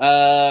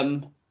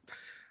 It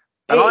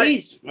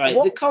is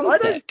right. The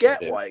concept. I don't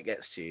get why it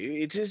gets to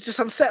you. It just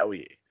unsettle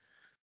you.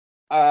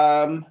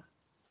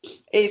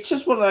 It's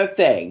just one of those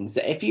things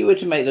that if you were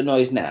to make the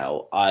noise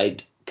now,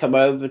 I'd come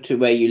over to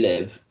where you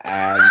live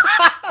and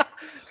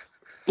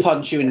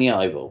punch you in the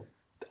eyeball.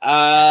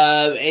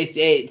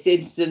 It's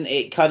instant.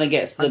 It kind of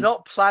gets the. I'm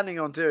not planning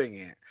on doing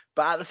it,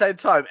 but at the same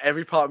time,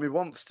 every part of me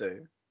wants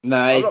to. No,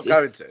 I'm not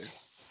going to.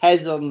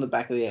 Heads on the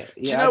back of the head.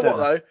 Yeah, do you know what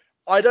though?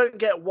 I don't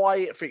get why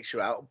it freaks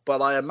you out,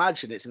 but I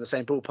imagine it's in the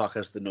same ballpark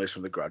as the noise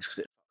from The Grudge because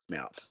it fucks me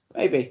up.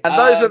 Maybe. And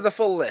those are the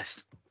full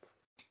list.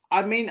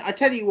 I mean, I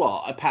tell you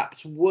what, I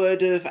perhaps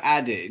would have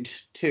added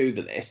to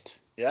the list.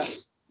 Yeah.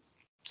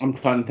 I'm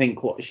trying to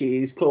think what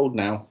she's called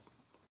now.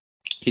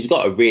 She's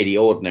got a really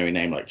ordinary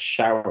name like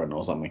Sharon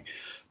or something,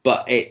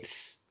 but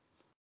it's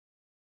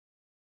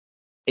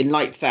in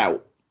Lights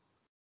Out.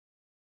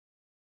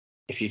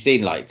 If you've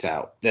seen Lights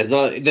Out, there's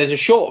a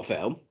short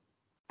film,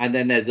 and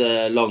then there's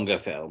a longer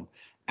film,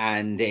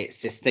 and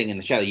it's this thing in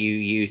the shadow.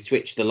 You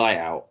switch the light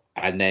out,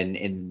 and then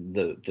in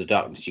the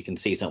darkness you can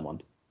see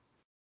someone.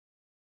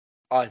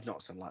 I've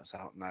not seen Lights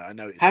Out. No, I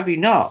know. Have you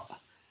not?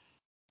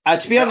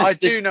 To be honest, I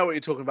do know what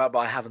you're talking about, but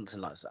I haven't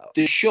seen Lights Out.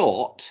 The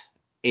short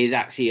is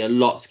actually a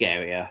lot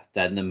scarier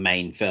than the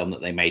main film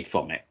that they made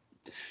from it,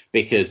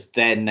 because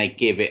then they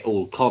give it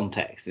all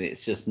context, and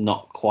it's just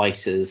not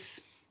quite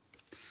as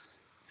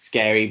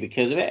scary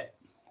because of it.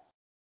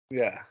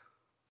 Yeah.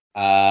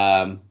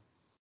 No,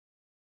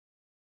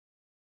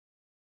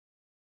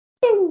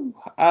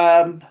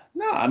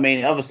 I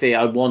mean, obviously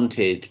I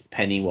wanted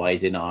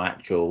Pennywise in our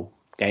actual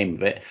game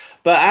of it,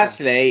 but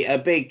actually a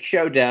big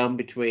showdown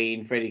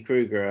between Freddy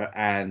Krueger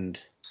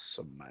and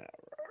Samara.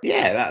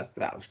 Yeah,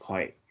 that was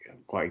quite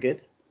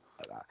good.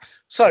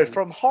 So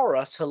from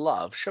horror to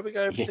love, shall we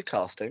go over the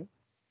casting?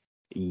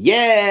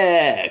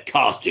 Yeah,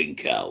 casting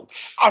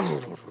couch.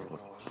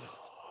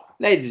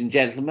 Ladies and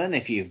gentlemen,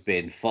 if you've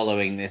been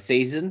following this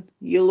season,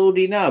 you'll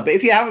already know. But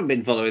if you haven't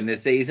been following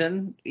this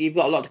season, you've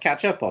got a lot to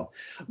catch up on.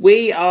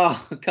 We are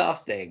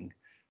casting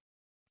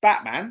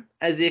Batman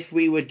as if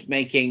we were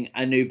making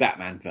a new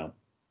Batman film.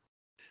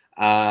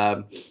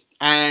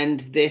 And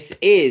this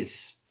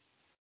is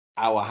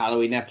our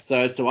Halloween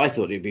episode, so I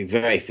thought it'd be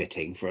very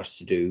fitting for us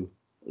to do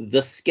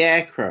The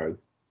Scarecrow,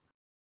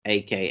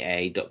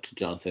 a.k.a. Dr.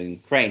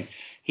 Jonathan Crane.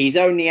 He's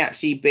only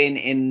actually been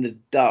in the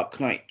Dark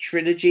Knight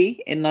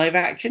trilogy in live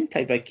action,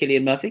 played by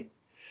Cillian Murphy.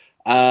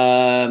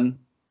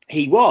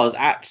 He was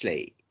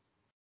actually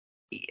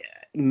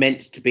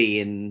meant to be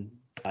in,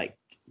 like,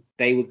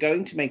 they were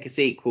going to make a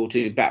sequel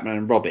to Batman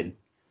and Robin,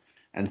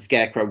 and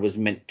Scarecrow was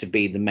meant to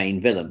be the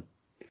main villain.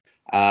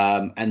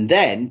 And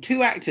then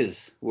 2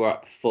 actors were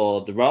up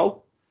for the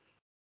role.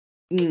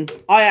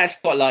 I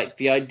actually quite liked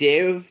the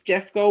idea of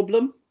Jeff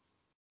Goldblum.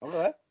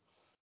 Okay.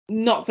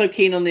 Not so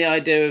keen on the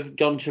idea of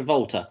John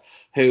Travolta,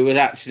 who was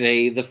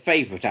actually the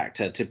favourite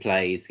actor to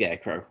play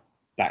Scarecrow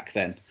back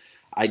then.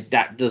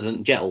 That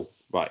doesn't gel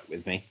right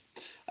with me.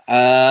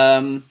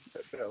 But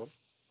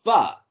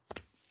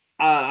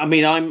I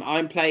mean,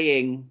 I'm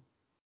playing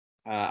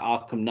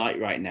Arkham Knight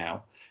right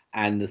now,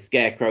 and the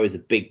Scarecrow is a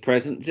big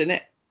presence in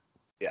it.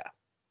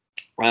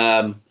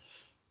 Yeah.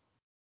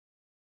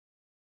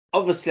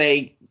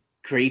 Obviously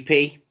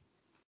creepy.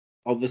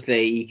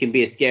 Obviously, you can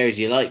be as scary as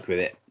you like with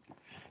it.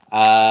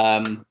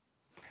 That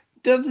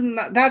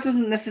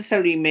doesn't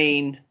necessarily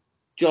mean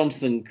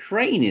Jonathan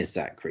Crane is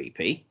that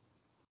creepy,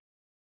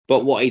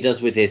 but what he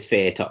does with his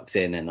fear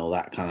toxin and all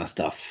that kind of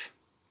stuff,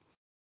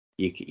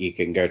 you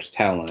can go to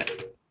town on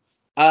it.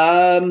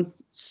 I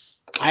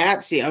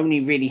actually only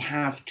really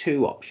have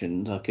 2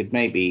 options. I could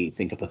maybe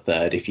think up a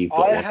third if you've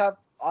got one.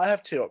 I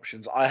have 2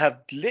 options. I have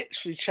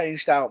literally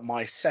changed out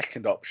my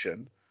second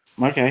option.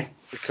 Okay.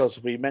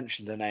 Because we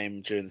mentioned a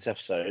name during this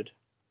episode.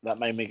 That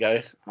made me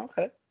go,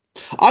 okay.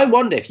 I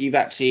wonder if you've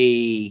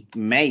actually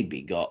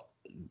maybe got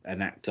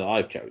an actor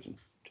I've chosen,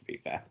 to be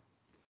fair.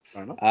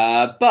 Fair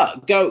enough.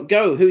 But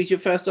go. Who's your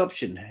first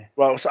option?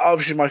 Well, so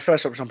obviously my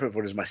first option I'm putting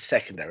forward is my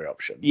secondary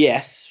option.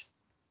 Yes.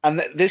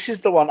 And this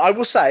is the one. I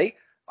will say,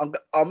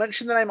 I'll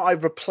mention the name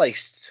I've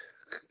replaced.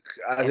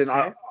 As in,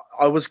 I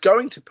was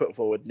going to put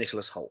forward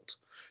Nicholas Hoult.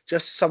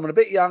 Just someone a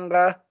bit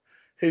younger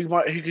who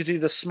could do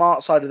the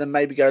smart side and then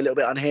maybe go a little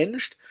bit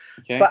unhinged.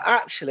 Okay. But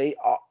actually,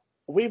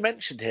 we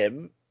mentioned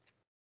him,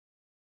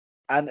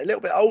 and a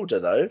little bit older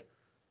though,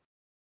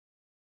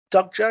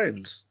 Doug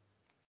Jones.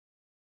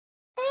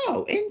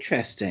 Oh,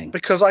 interesting.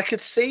 Because I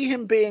could see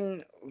him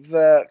being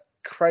the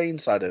Crane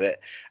side of it,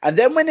 and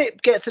then when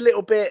it gets a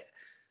little bit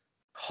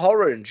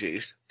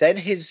horror-induced, then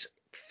his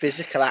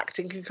physical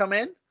acting can come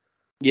in.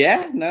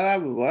 Yeah, no,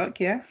 that would work.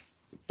 Yeah.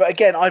 But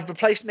again, I've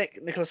replaced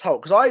Nicholas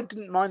Hoult because I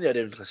didn't mind the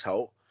idea of Nicholas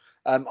Hoult.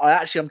 I'm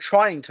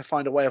trying to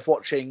find a way of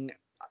watching.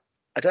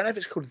 I don't know if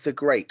it's called The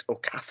Great or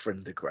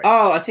Catherine the Great.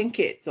 Oh, I think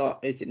it's.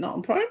 Is it not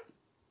on Prime?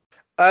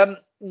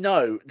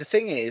 No. The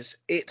thing is,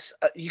 it's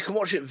you can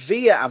watch it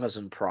via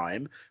Amazon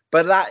Prime,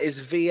 but that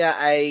is via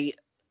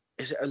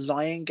is it a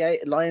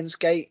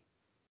Lionsgate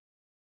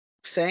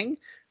thing?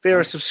 Via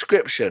a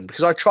subscription,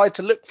 because I tried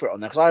to look for it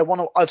on there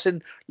because I've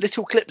seen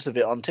little clips of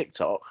it on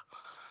TikTok,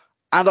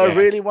 and I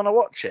really want to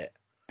watch it.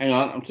 Hang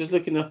on, I'm just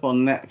looking up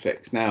on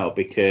Netflix now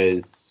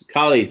because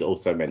Carly's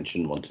also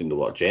mentioned wanting to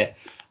watch it,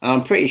 and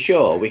I'm pretty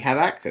sure we had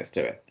access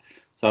to it.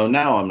 So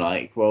now I'm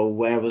like, well,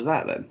 where was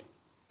that then?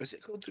 Is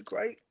it called The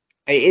Great?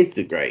 It is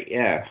The Great,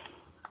 yeah.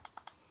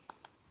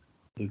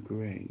 The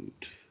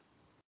Great.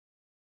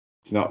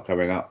 It's not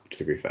coming up,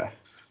 to be fair.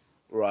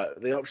 Right,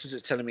 the options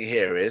it's telling me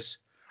here is,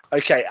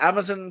 okay,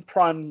 Amazon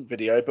Prime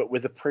Video, but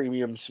with a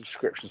premium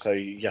subscription, so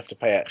you have to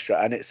pay extra,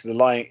 and it's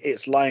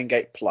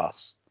Lionsgate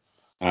Plus.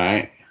 All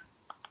right.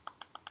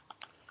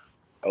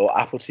 Or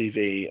Apple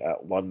TV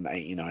at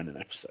 $1.89 an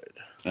episode.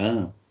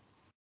 Oh,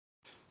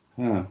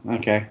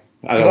 okay.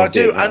 But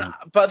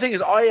the thing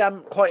is, I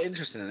am quite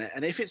interested in it,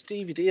 and if it's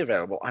DVD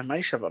available, I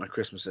may shove it on a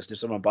Christmas list if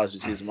someone buys me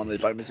season 1, they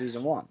buy me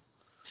season 1.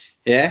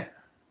 Yeah,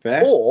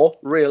 fair. Or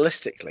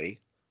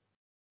realistically,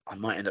 I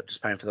might end up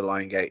just paying for the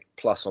Lionsgate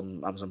Plus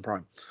on Amazon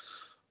Prime.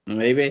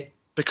 Maybe.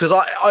 Because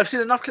I've seen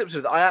enough clips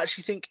of it. I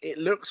actually think it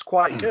looks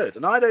quite good,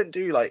 and I don't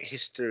do like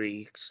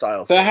history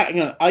style. So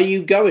hang on, are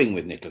you going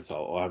with Nicholas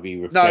Hoult, or have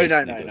you replaced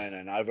Nicholas?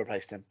 No. I've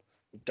replaced him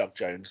with Doug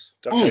Jones.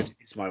 Doug Jones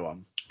is my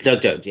one.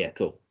 Doug Jones, yeah,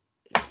 cool.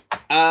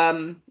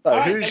 So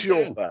who's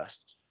your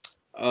first?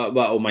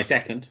 Well, my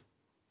second.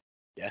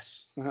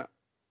 Yes.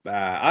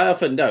 I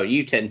often don't.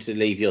 You tend to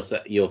leave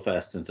your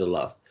first until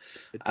last.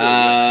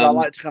 I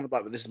like to kind of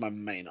like, but this is my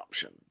main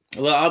option.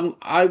 Well,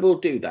 I will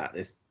do that.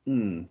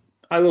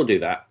 I will do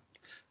that.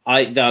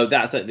 Though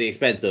that's at the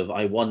expense of.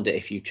 I wonder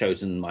if you've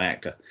chosen my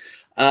actor.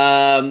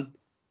 I'm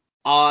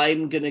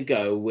gonna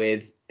go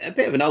with a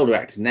bit of an older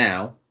actor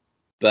now,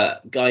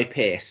 but Guy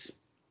Pearce.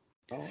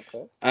 Oh,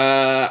 okay.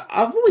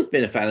 I've always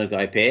been a fan of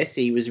Guy Pearce.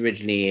 He was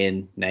originally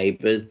in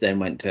Neighbours, then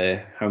went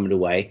to Home and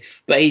Away,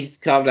 but he's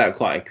carved out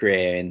quite a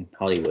career in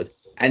Hollywood.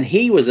 And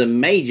he was a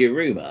major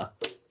rumour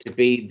to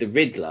be the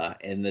Riddler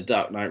in The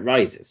Dark Knight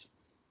Rises.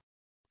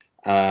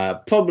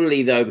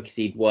 Probably, though, because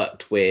he'd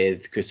worked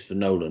with Christopher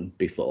Nolan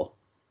before.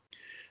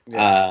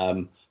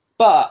 Yeah.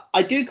 But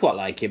I do quite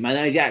like him,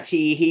 and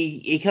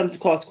he comes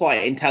across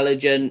quite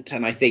intelligent,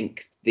 and I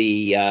think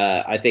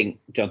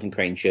Jonathan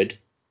Crane should.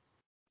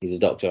 He's a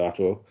doctor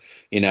after all,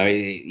 and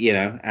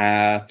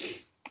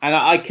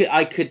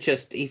I could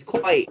just, he's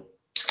quite,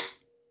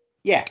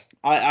 yeah,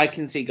 I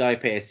can see Guy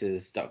Pearce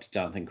as Dr.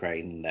 Jonathan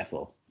Crane, and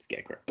therefore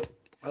Scarecrow.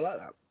 I like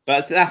that.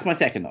 But that's my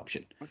second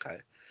option. Okay.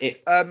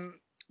 The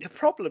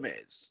problem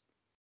is,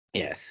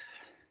 yes,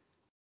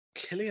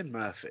 Cillian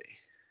Murphy.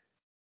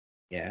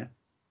 Yeah.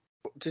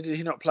 Did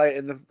he not play it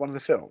in one of the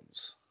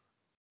films?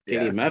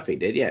 Cillian Murphy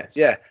did, yeah.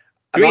 Yeah.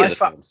 Three of the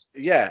films.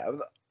 Yeah,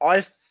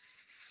 I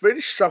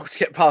really struggled to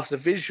get past the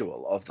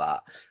visual of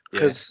that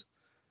because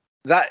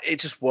it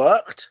just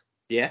worked.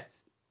 Yes.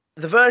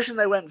 The version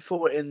they went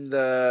for in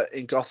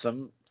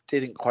Gotham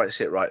didn't quite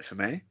sit right for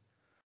me.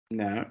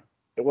 No.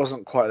 It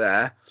wasn't quite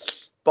there.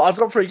 But I've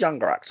gone for a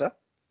younger actor.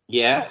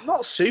 Yeah.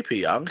 Not super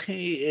young.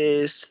 He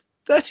is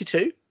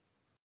 32.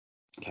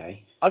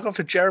 Okay. I've gone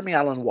for Jeremy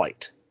Allen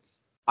White.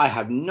 I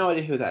have no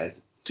idea who that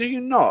is. Do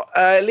you not?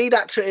 Lead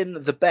actor in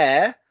The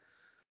Bear,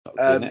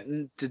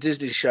 the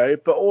Disney show,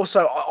 but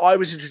also I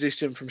was introduced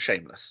to him from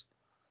Shameless.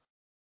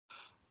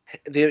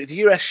 The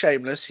US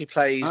Shameless, he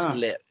plays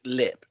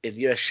Lip in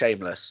US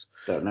Shameless.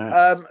 Don't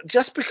know.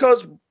 Just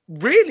because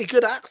really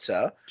good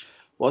actor.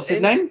 What's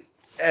his name?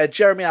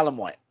 Jeremy Allen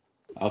White.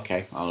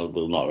 Okay, I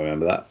will not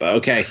remember that, but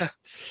okay.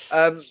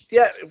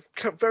 Yeah,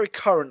 very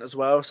current as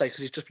well. Say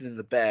because he's just been in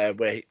The Bear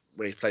where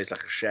he plays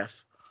like a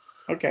chef.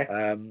 Okay.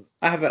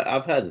 I've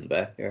heard of The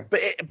Bear. Yeah.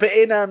 But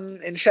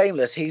in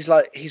Shameless, he's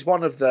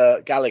one of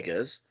the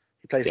Gallaghers.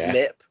 He plays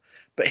Lip,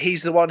 but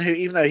he's the one who,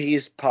 even though he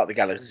is part of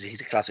the Gallaghers,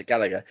 he's a classic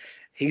Gallagher.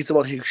 He's the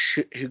one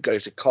who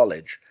goes to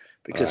college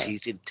because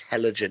he's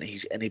intelligent.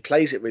 He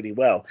plays it really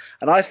well.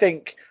 And I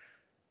think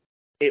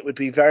it would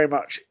be very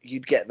much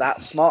you'd get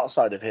that smart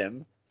side of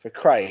him for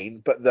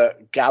Crane, but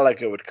that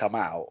Gallagher would come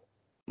out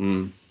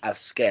as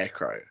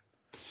Scarecrow.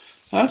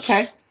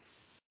 Okay.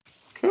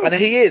 Cool. And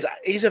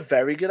he's a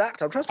very good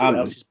actor. I'm trying to think what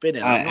else he's been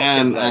in.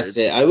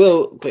 I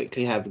will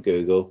quickly have a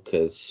Google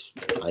because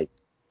I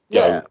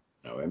don't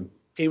know him.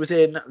 He was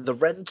in The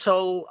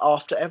Rental,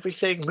 After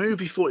Everything,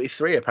 Movie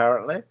 43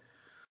 apparently.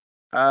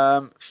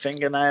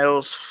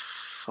 Fingernails,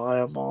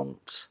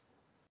 Firemont.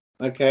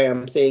 Okay,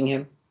 I'm seeing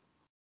him.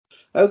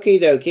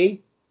 Okie dokie.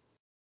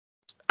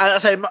 And I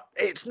say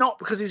it's not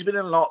because he's been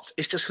in lots.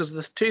 It's just because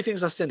the two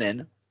things I've seen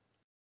in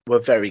were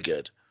very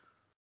good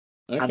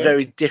and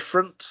very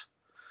different.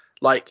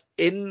 Like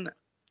in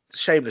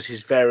Shameless,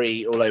 he's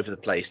very all over the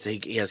place. He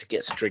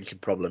gets a drinking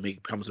problem. He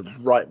becomes a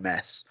right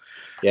mess.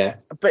 Yeah.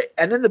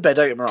 And in The Bear,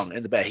 don't get me wrong,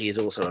 in The Bear he is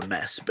also a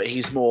mess, but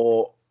he's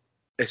more.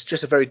 It's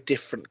just a very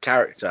different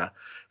character.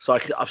 So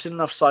I've seen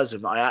enough sides of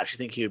him that I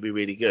actually think he would be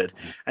really good.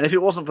 And if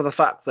it wasn't for the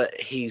fact that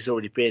he's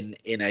already been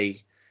in a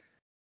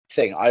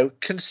thing, I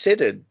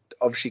considered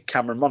obviously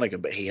Cameron Monaghan,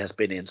 but he has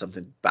been in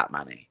something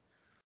Batman-y.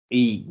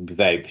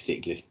 Very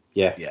particularly.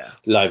 Yeah. Yeah.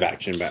 Live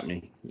action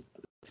Batman.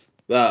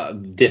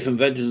 Different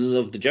versions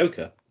of the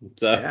Joker.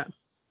 So. Yeah.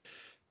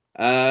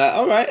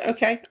 All right.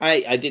 Okay.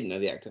 I didn't know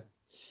the actor.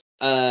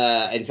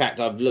 In fact,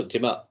 I've looked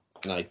him up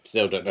and I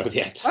still don't know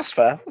the actor. That's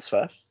fair.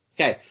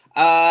 Okay.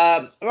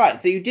 Right.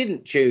 So you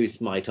didn't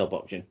choose my top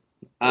option.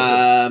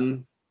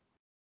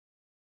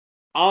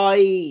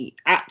 I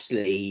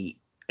actually,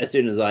 as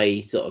soon as I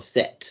sort of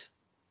set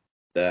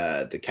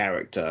the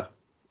character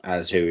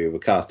as who we were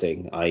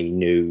casting, I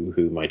knew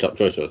who my top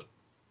choice was.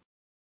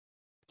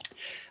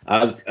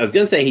 I was going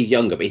to say he's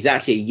younger, but he's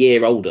actually a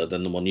year older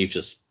than the one you've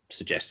just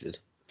suggested.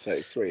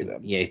 33 then.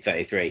 Yeah,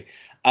 33.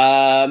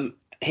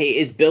 He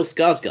is Bill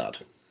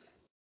Skarsgård.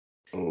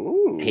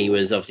 Ooh. He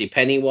was obviously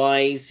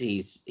Pennywise.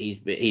 He's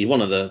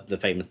one of the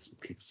famous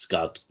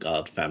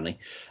Skarsgård family.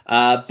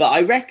 But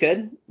I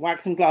reckon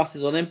wax some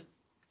glasses on him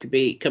could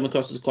come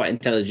across as quite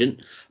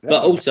intelligent. Yeah,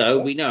 but also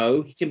we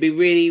know he can be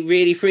really,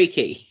 really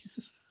freaky.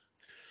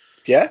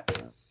 Yeah.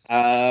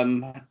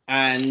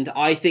 And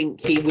I think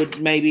he would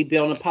maybe be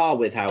on a par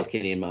with how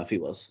Cillian Murphy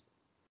was.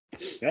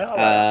 Yeah, I like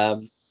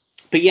that.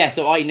 But yeah,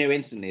 so I knew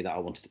instantly that I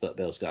wanted to put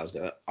Bill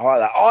Skarsgård. I like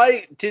that.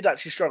 I did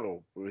actually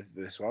struggle with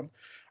this one.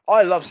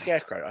 I love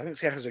Scarecrow. I think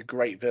Scarecrow's a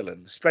great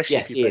villain, especially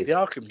if you play the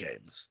Arkham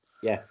games.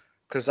 Yeah.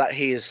 Because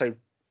he is so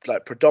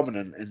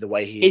predominant in the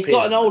way he He's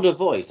got an older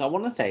voice. I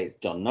want to say it's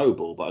John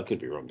Noble, but I could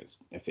be wrong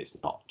if it's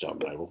not John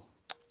Noble.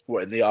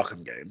 What, in the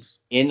Arkham games?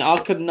 In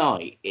Arkham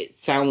Knight, it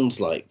sounds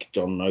like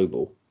John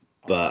Noble,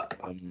 but...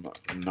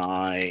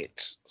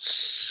 Knight,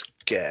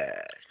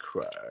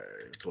 Scarecrow,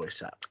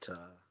 voice actor.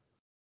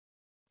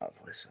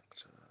 Voice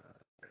actor.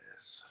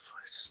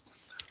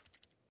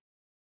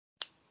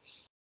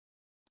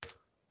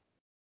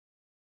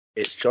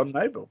 It's John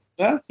Noble.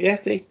 Yeah,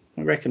 see,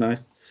 I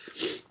recognise.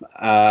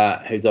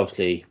 Who's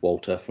obviously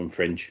Walter from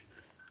Fringe.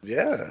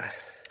 Yeah.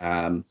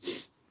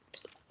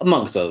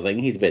 Amongst other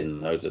things, he's been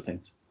in loads of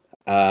things.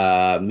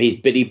 He's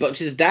Billy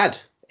Butcher's dad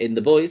in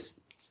The Boys.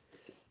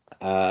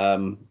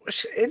 In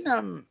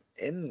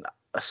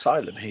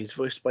Asylum, he's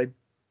voiced by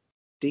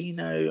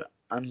Dino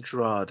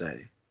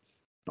Andrade.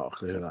 Not a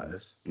clue who that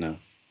is. No.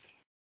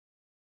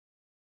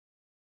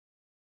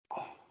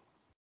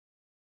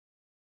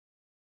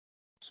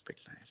 It's a big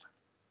name.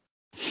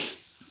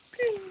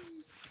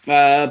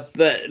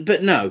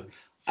 But no.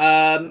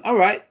 All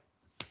right,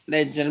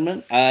 ladies and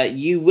gentlemen.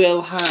 You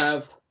will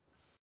have,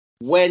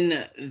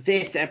 when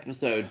this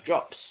episode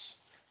drops,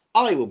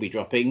 I will be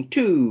dropping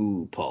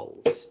 2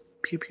 polls.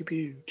 Pew, pew,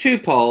 pew. 2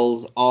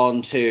 polls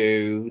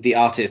onto the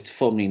artist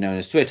formerly known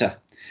as Twitter.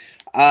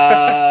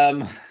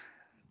 Triple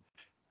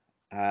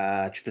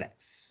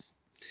X.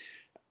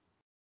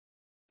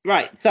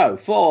 Right, so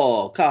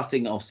for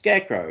casting of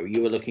Scarecrow,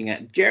 you were looking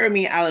at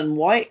Jeremy Allen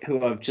White,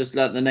 who I've just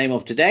learnt the name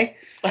of today.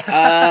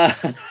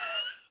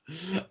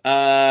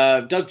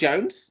 Doug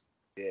Jones.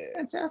 Yeah.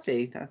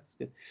 Fantastic. That's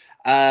good.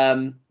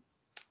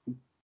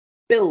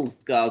 Bill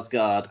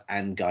Skarsgård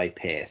and Guy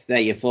Pearce. They're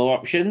your 4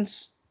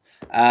 options.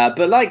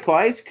 But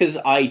likewise, because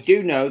I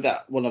do know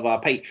that one of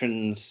our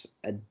patrons,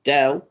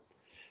 Adele,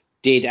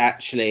 did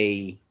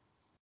actually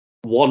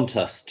want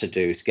us to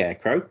do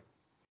Scarecrow.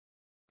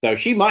 So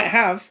she might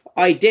have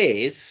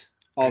ideas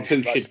of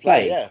who should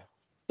play. Yeah.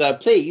 So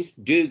please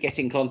do get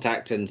in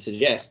contact and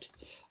suggest.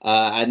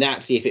 And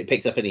actually, if it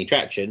picks up any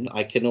traction,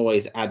 I can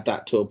always add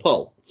that to a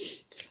poll.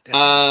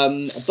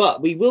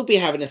 But we will be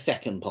having a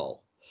second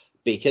poll.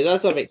 Because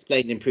as I've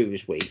explained in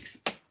previous weeks,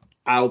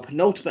 our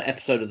penultimate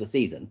episode of the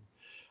season,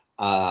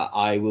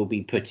 I will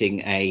be putting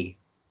a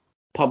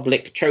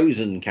public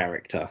chosen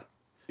character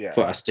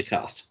for us to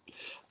cast.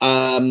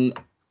 Hang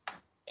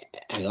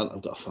on,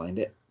 I've got to find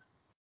it.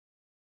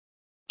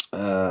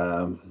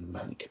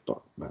 Batman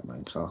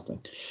casting.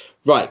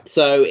 Right,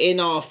 so in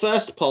our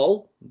first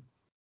poll,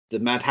 the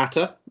Mad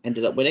Hatter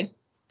ended up winning,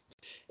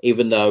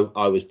 even though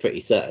I was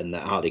pretty certain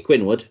that Harley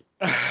Quinn would.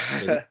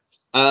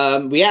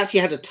 We actually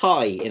had a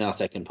tie in our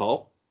second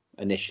poll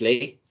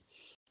initially,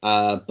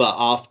 but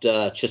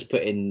after just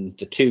putting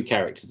the 2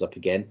 characters up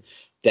again,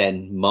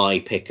 then my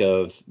pick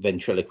of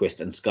Ventriloquist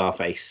and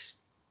Scarface,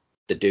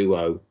 the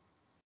duo,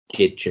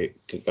 could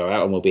go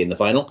out and we'll be in the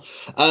final.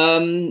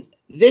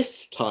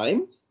 This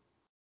time,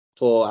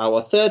 for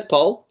our third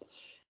poll,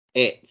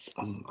 it's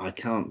I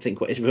can't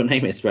think what his real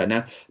name is right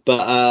now,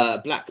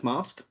 but Black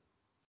Mask.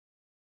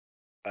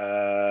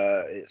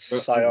 It's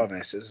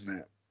Sionis, isn't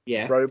it?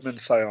 Yeah. Roman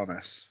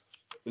Sionis.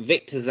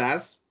 Victor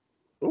Zsasz.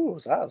 Oh,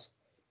 Zsasz.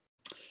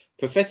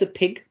 Professor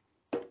Pig.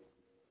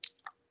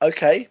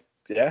 Okay.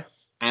 Yeah.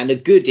 And a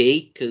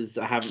goodie, because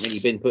I haven't really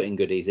been putting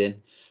goodies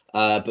in,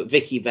 but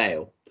Vicky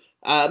Vale.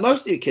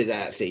 Mostly because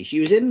actually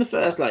she was in the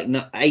first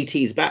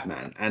 80s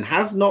Batman and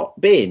has not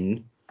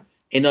been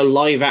in a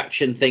live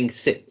action thing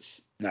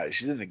since. No,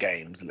 she's in the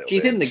games a little bit.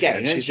 She's in the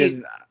game.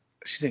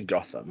 She's in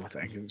Gotham, I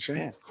think, isn't she?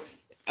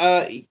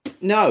 Yeah.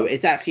 No,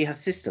 it's actually her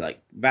sister,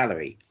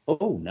 Valerie.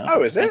 Oh no.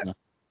 Oh, is it?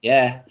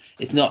 Yeah,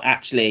 it's not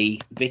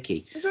actually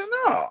Vicky. Is it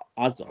not?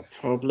 I've got a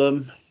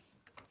problem.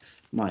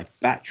 My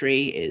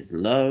battery is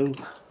low,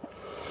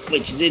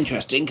 which is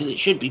interesting because it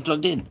should be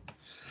plugged in.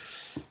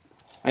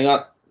 Hang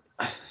on.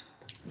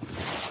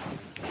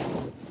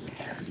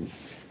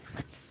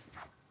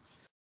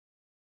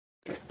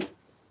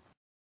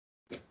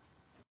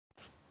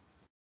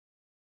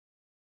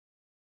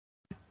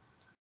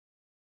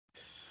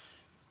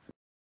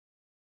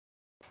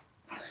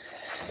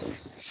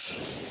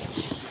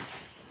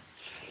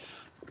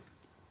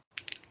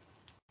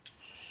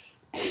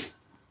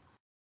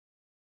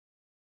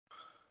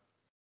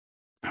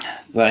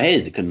 So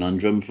here's a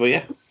conundrum for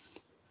you.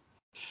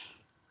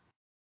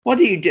 What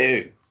do you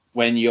do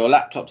when your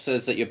laptop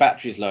says that your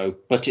battery's low,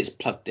 but it's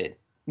plugged in?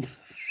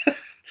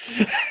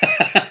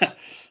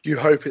 You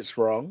hope it's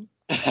wrong.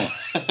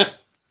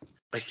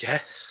 I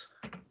guess.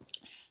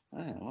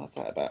 Oh, what's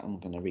that about? I'm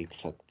going to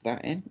replug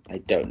that in. I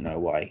don't know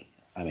why.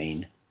 I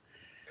mean,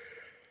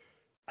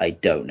 I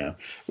don't know.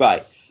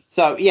 Right.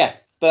 So,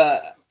 yes,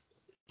 but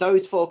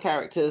those 4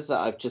 characters that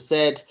I've just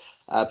said,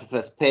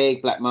 Professor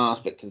Pig, Black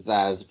Mask, Victor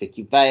Zsasz,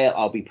 Vicky Vale,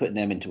 I'll be putting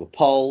them into a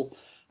poll.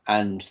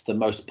 And the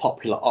most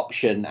popular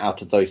option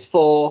out of those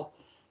 4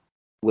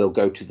 will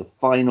go to the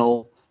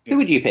final. Yeah. Who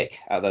would you pick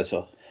out of those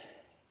 4?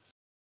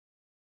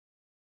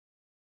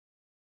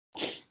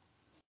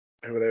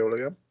 Who are they all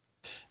again?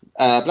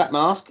 Black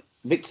Mask,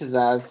 Victor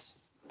Zsasz,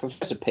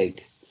 Professor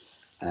Pig,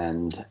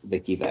 and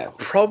Vicky Vale.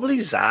 Probably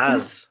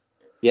Zsasz.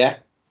 Yeah?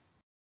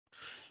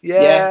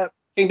 Yeah.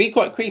 It can be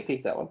quite creepy,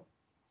 that one.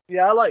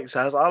 Yeah, I like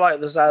Zsasz. I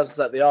like the Zsasz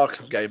that the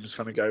Arkham games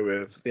kind of go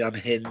with. The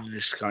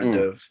unhinged kind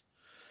of.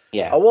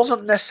 Yeah. I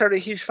wasn't necessarily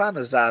a huge fan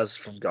of Zsasz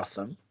from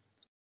Gotham.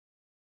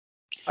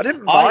 I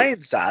didn't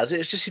mind Zsasz.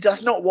 It's just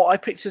that's not what I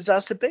pictured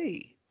Zsasz to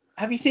be.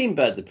 Have you seen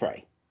Birds of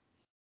Prey?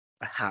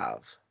 I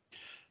have.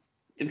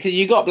 Because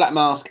you got Black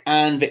Mask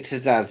and Victor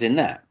Zsasz in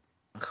that.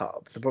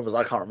 The problem is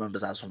I can't remember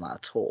Zsasz from that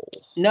at all.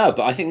 No,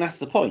 but I think that's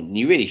the point.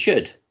 You really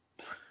should.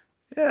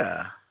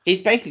 Yeah. He's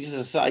basically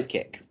just a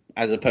sidekick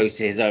as opposed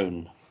to his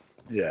own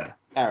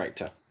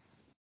character.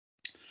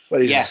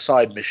 Well, he's a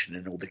side mission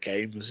in all the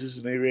games,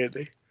 isn't he,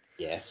 really?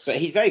 Yeah, but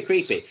he's very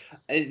creepy.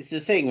 It's the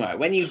thing, right?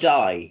 When you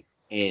die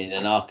in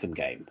an Arkham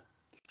game,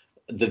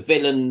 the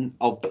villain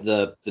of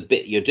the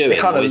bit you're doing... They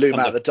kind of loom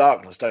out of the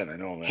darkness, don't they,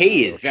 normally?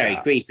 He is very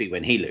creepy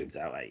when he looms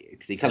out at you,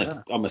 because he kind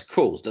of almost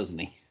crawls, doesn't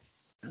he?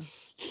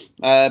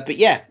 Yeah. But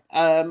yeah,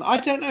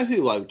 I don't know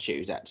who I would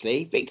choose,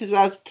 actually. Victor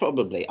Zsasz,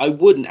 probably. I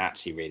wouldn't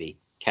actually really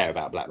care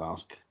about Black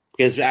Mask,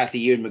 because actually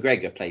Ewan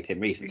McGregor played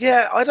him recently.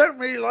 Yeah, I don't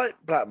really like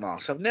Black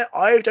Mask. I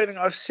don't think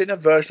I've seen a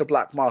version of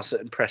Black Mask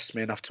that impressed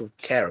me enough to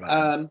care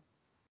about him.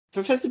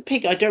 Professor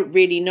Pig, I don't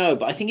really know,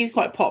 but I think he's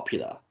quite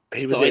popular.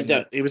 He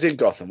was in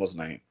Gotham,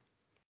 wasn't he?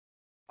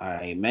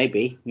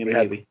 Maybe.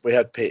 We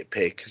had Pig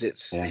because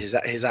it's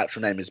his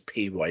actual name is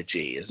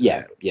PYG, isn't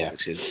it? Yeah.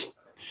 Which is.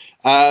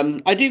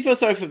 I do feel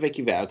sorry for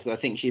Vicky Vale because I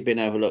think she's been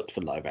overlooked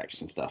for live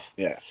action stuff.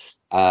 Yeah.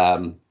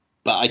 But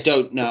I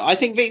don't know. I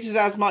think Victor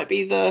Zsasz might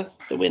be the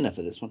winner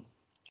for this one.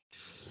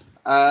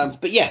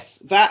 But yes,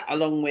 that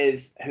along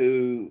with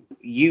who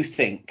you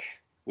think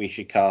we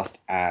should cast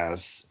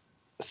as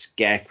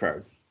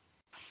Scarecrow,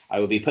 I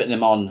will be putting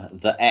them on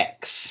the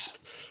X.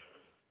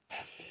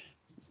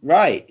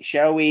 Right,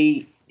 shall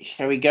we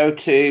go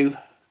to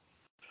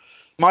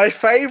my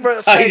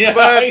favourite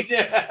segment?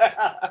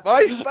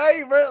 My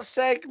favourite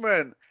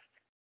segment.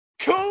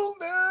 Cool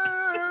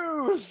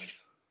news.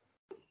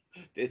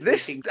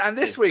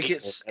 This week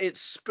it's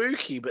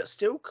spooky but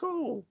still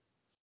cool.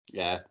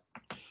 Yeah.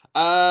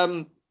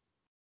 Right.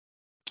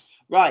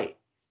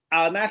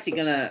 I'm actually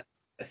gonna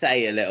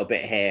say a little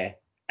bit here,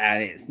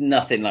 and it's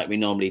nothing like we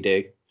normally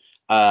do.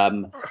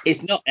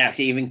 It's not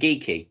actually even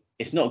geeky.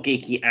 It's not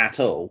geeky at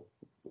all,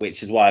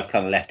 which is why I've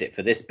kind of left it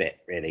for this bit,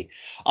 really.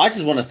 I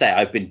just want to say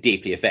I've been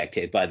deeply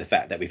affected by the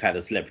fact that we've had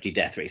a celebrity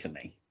death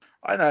recently.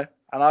 I know,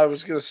 and I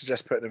was going to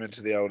suggest putting them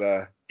into the old...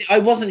 I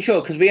wasn't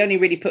sure, because we only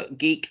really put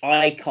geek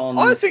icons...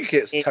 I think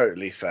it's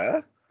totally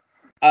fair.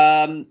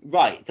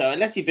 Right, so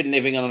unless you've been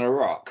living on a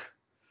rock,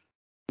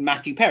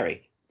 Matthew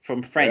Perry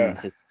from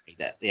Friends has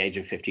died at the age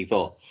of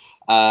 54.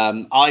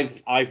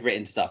 I've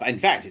written stuff. In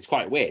fact, it's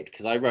quite weird,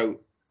 because I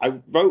wrote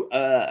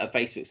a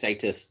Facebook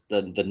status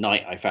the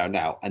night I found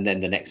out, and then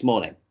the next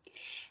morning.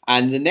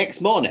 And the next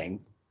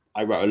morning,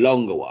 I wrote a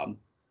longer one.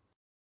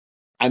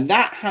 And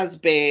that has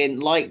been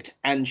liked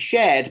and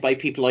shared by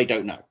people I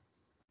don't know.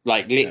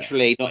 Like,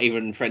 literally not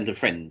even friends of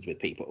friends with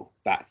people.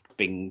 That's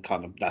been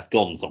that's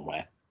gone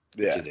somewhere,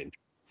 which is interesting.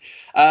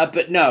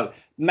 But no,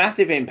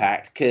 massive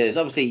impact, because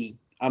obviously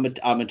I'm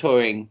a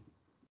touring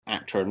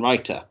actor and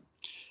writer.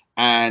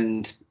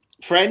 And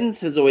Friends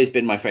has always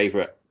been my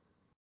favourite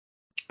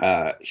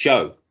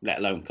show, let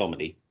alone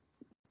comedy.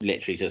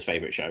 Literally just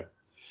favourite show.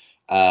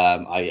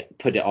 I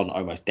put it on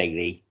almost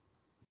daily.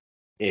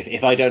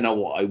 If I don't know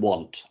what I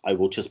want, I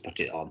will just put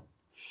it on.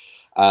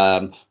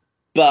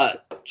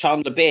 But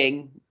Chandler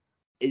Bing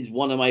is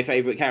one of my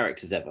favourite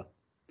characters ever.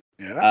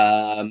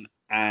 Yeah.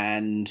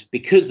 And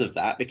because of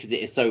that, because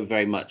it is so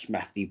very much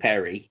Matthew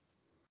Perry,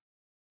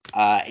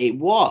 it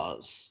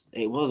was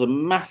a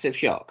massive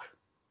shock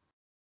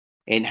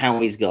in how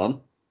he's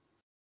gone.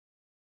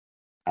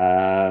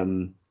 I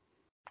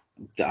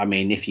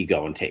mean, if you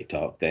go on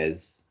TikTok,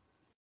 there's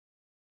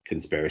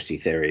conspiracy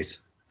theories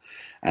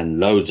and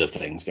loads of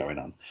things going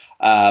on.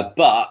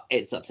 But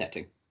it's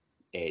upsetting.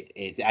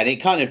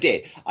 It kind of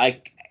did.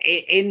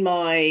 In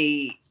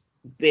my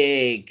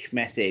big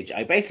message,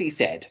 I basically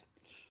said,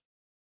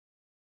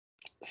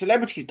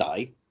 celebrities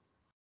die,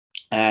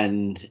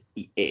 and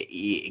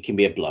it can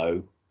be a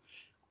blow,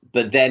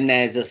 but then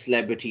there's a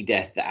celebrity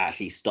death that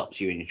actually stops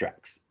you in your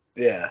tracks.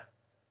 Yeah.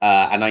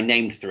 And I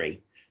named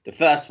 3. The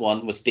first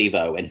one was Steve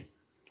Irwin,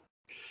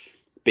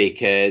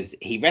 because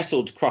he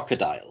wrestled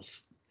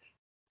crocodiles,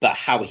 but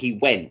how he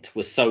went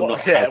was so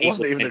not. Yeah, it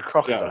wasn't even a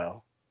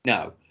crocodile.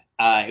 No,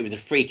 it was a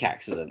freak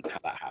accident how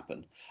that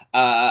happened.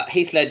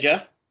 Heath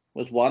Ledger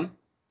was one,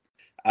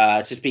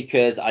 just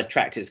because I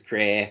tracked his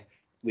career.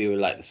 We were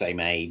like the same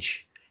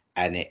age,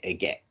 and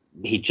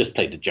he just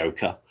played the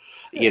Joker.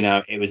 Yeah. You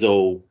know, it was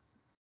all.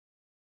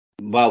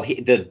 Well,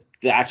 the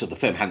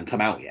film hadn't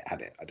come out yet,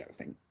 had it? I don't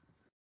think.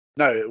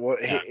 No,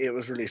 it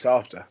was released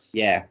after.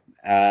 Yeah,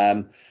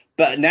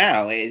 but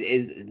now it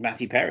is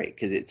Matthew Perry,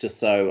 because it's just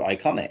so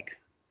iconic.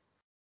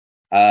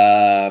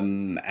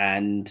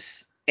 And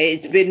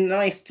it's been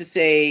nice to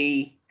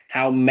see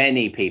how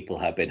many people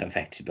have been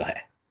affected by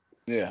it.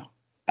 Yeah.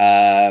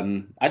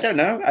 I don't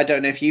know. I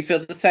don't know if you feel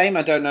the same.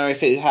 I don't know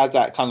if it had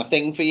that kind of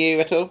thing for you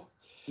at all.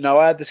 No,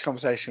 I had this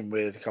conversation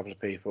with a couple of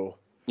people.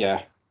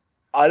 Yeah.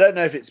 I don't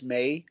know if it's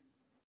me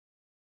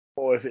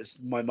or if it's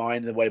my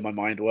mind, the way my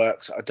mind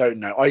works. I don't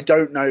know. I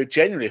don't know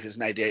genuinely if it's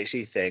an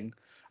ADHD thing.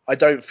 I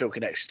don't feel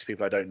connection to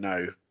people I don't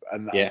know.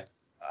 And yeah.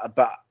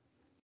 But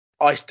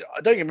I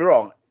don't get me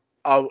wrong.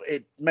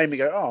 It made me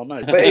go, oh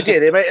no, but it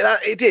did.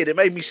 It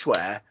made me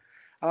swear.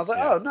 And I was like,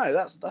 oh no,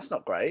 that's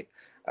not great.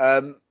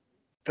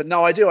 But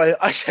no, I do.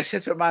 I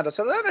said to Amanda, I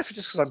said, I don't know if it's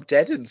just because I'm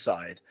dead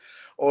inside,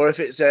 or if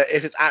it's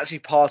actually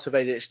part of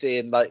ADHD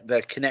and like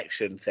the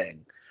connection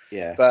thing.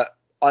 Yeah. But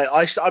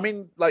I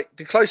mean, like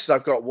the closest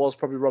I've got was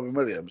probably Robin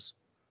Williams.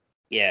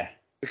 Yeah.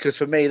 Because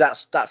for me,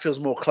 that feels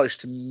more close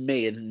to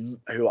me and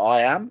who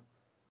I am.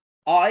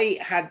 I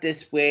had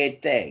this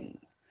weird thing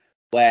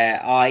where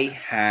I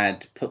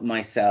had put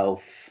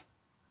myself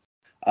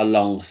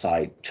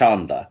alongside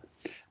Chandler,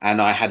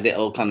 and I had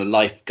little kind of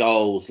life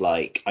goals.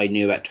 Like, I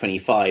knew at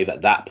 25,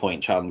 at that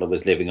point, Chandler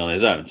was living on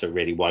his own. So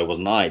really, why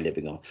wasn't I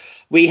living on?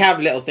 We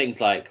have little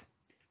things like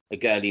a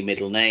girly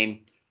middle name.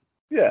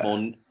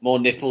 Yeah. More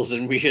nipples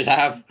than we should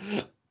have.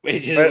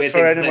 Which is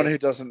for anyone who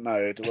doesn't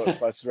know,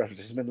 what's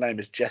reference? His middle name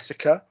is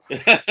Jessica.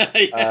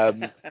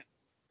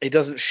 He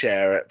doesn't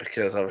share it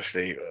because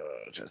obviously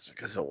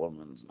Jessica's a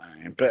woman's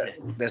name, but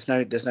there's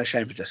no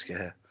shame for Jessica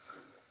here.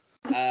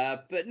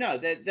 But no,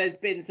 there's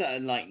been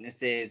certain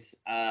likenesses.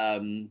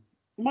 My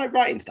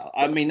writing style.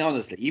 I mean,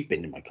 honestly, you've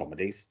been in my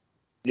comedies.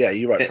 Yeah,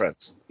 you write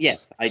Friends.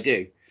 Yes, I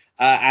do.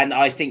 And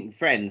I think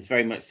Friends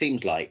very much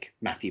seems like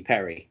Matthew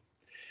Perry.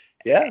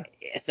 Yeah.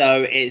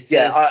 So it's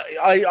just...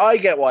 I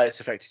get why it's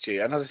affected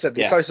you. And as I said,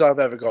 the closest I've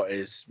ever got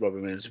is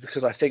Robin Williams,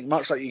 because I think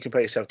much like you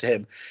compare yourself to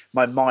him,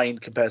 my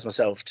mind compares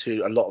myself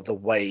to a lot of the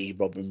way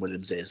Robin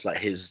Williams is, like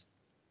his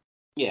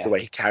the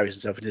way he carries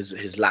himself and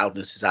his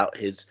loudness is out,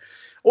 his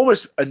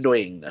almost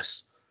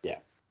annoyingness. Yeah.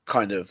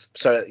 Kind of.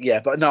 So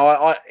yeah, but no,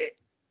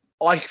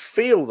 I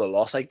feel the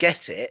loss. I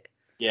get it.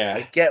 Yeah.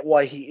 I get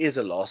why he is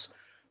a loss,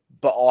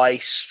 but I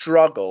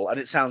struggle, and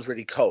it sounds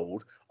really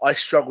cold. I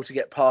struggle to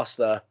get past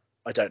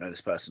I don't know this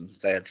person.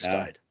 They have just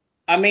died.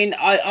 I mean,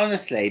 I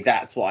honestly,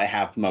 that's what I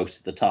have most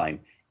of the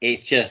time.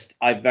 It's just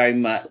I very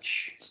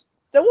much.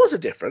 There was a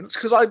difference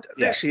because I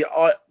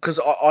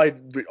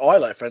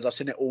like Friends. I've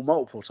seen it all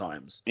multiple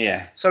times.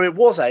 Yeah. So it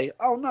was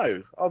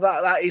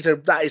that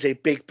is a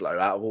big blow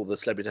out of all the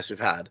celebrity deaths we've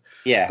had.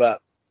 Yeah.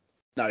 But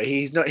no,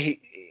 he's not.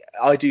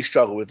 I do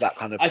struggle with that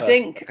kind of. I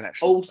think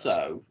connection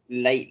also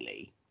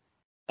lately,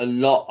 a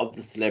lot of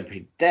the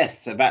celebrity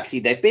deaths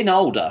they've been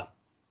older.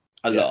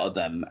 A lot of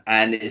them,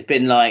 and it's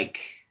been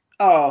like,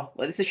 oh,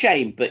 well, it's a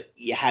shame, but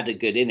you had a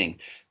good innings.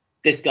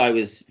 This guy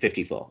was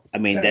 54. I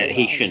mean,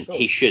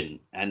 he shouldn't,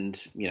 and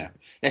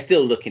they're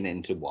still looking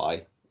into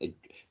why.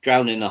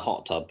 Drowning in a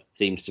hot tub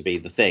seems to be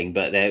the thing,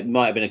 but there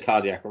might have been a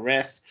cardiac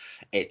arrest.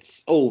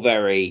 It's all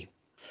very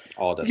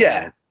odd.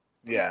 Yeah.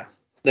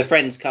 The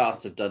Friends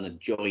cast have done a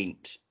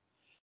joint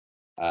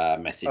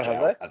message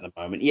out at the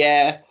moment.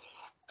 Yeah,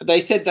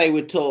 they said they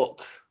would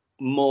talk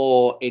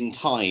more in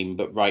time,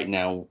 but right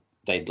now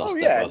they'd lost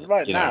their brother.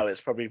 Right now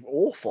it's probably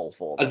awful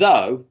for them.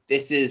 Although,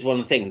 this is one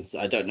of the things,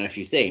 I don't know if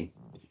you've seen,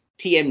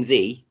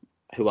 TMZ,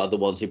 who are the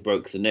ones who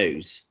broke the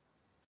news,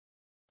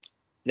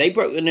 they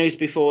broke the news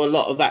before a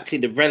lot of actually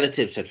the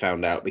relatives had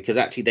found out, because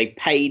actually they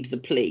paid the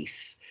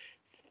police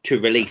to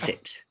release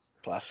it.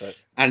 Classic.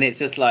 And it's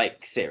just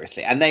like,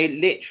 seriously. And they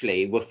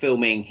literally were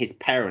filming his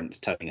parents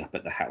turning up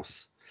at the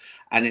house.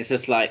 And it's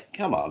just like,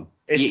 come on.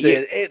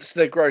 It's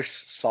the gross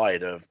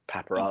side of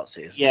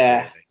paparazzi, isn't it?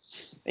 Really?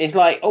 It's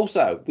like,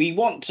 also, we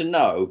want to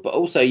know, but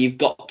also you've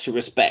got to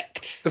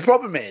respect. The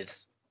problem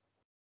is,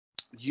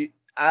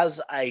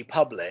 as a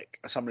public,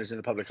 somebody who's in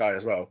the public eye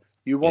as well,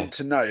 you want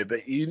to know,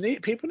 but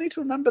people need to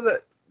remember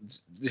that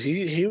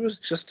he was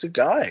just a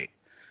guy.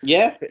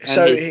 Yeah.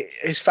 So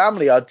his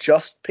family are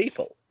just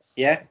people.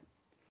 Yeah.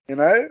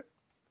 Who've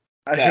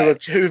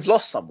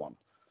lost someone.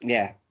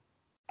 Yeah.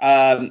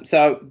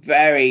 So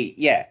very,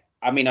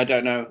 I mean, I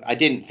don't know. I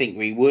didn't think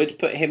we would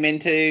put him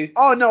into.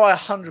 Oh no, I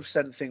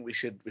 100% think we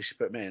should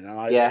put him in.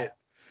 And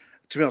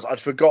to be honest, I'd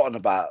forgotten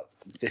about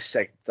this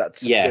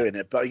that's doing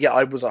it. But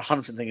I was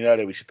 100% thinking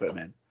earlier we should put him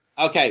in.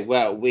 Okay,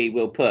 well, we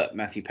will put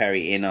Matthew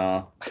Perry in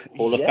our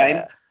Hall of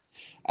Fame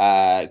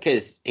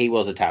because he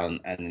was a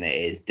talent, and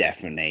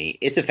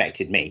it's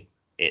affected me.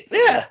 So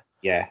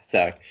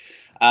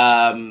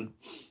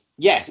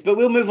yes, but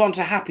we'll move on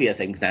to happier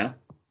things now.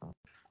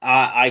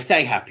 I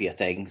say happier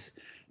things.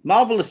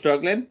 Marvel are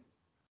struggling.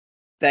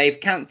 They've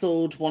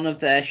cancelled one of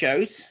their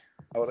shows.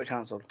 Oh, what they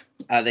cancelled?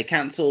 They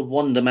cancelled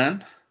Wonder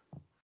Man.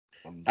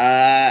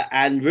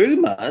 And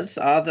rumours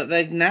are that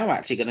they're now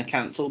actually going to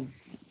cancel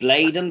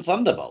Blade and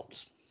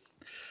Thunderbolts.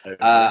 Okay.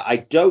 I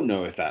don't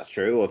know if that's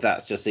true or if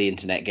that's just the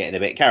internet getting a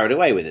bit carried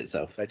away with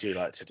itself. They do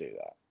like to do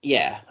that.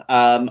 Yeah.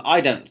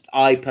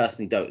 I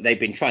personally don't. They've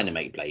been trying to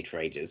make Blade for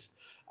ages.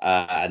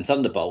 And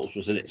Thunderbolts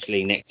was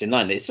literally next in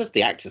line. It's just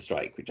the actor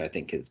strike, which I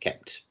think has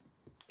kept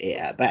it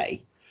at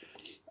bay.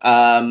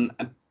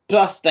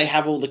 Plus, they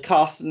have all the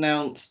cast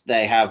announced.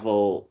 They have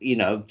all,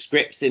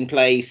 scripts in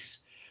place.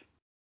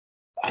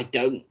 I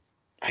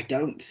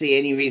don't see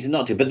any reason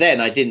not to. But then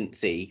I didn't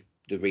see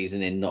the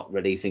reason in not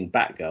releasing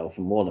Batgirl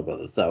from Warner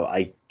Brothers. So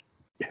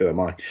who am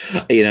I?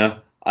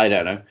 I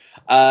don't know.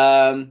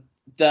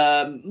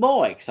 The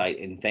more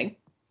exciting thing,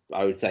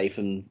 I would say,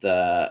 from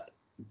the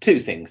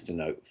two things to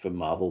note from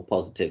Marvel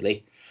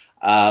positively.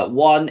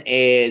 One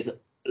is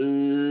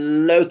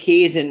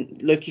Loki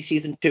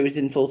season 2 is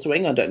in full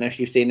swing. I don't know if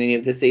you've seen any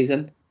of this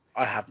season.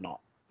 I have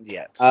not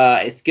yet.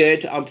 It's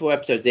good. I'm 4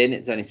 episodes in.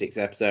 It's only 6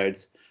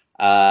 episodes.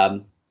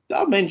 I'm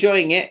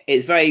enjoying it.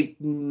 It's very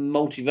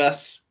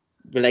multiverse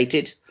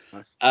related.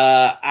 Nice.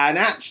 And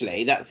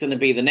actually, that's going to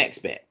be the next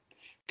bit.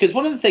 Because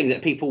one of the things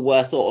that people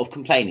were sort of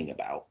complaining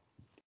about,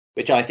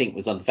 which I think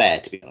was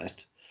unfair, to be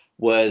honest,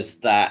 was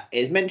that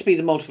it's meant to be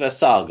the multiverse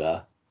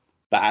saga,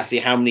 but actually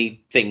how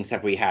many things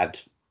have we had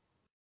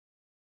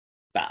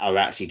that are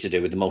actually to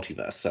do with the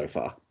multiverse so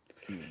far?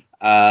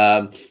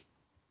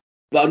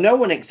 Well, no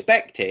one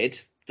expected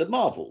the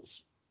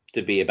Marvels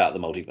to be about the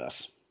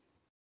multiverse.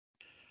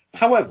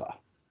 However,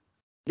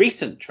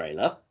 recent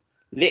trailer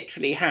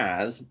literally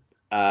has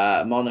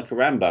Monica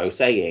Rambeau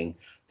saying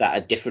that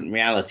a different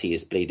reality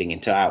is bleeding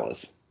into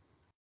ours.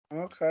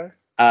 Okay.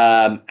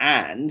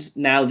 And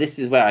now this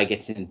is where I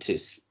get into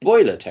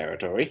spoiler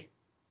territory.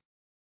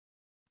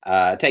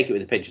 Take it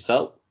with a pinch of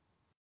salt.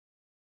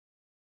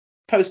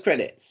 post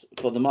credits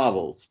for the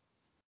Marvels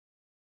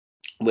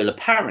will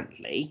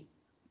apparently,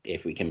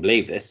 if we can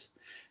believe this,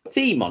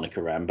 see Monica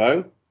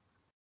Rambeau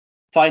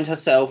find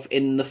herself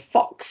in the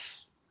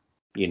Fox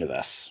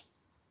universe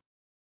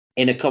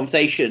in a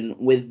conversation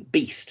with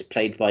Beast,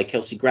 played by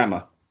Kelsey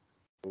Grammer.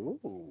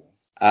 Ooh.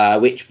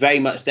 Which very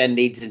much then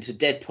leads into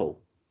Deadpool.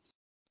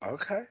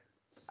 Okay.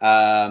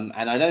 And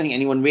I don't think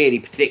anyone really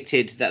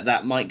predicted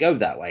that might go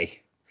that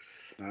way.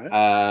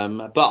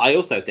 No. But I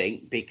also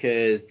think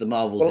because the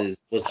Marvels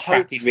was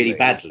tracking really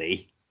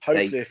badly.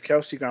 Hopefully, if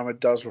Kelsey Grammer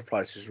does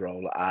reprise his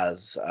role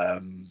as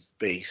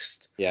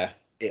Beast,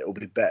 it will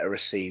be better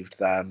received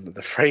than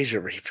the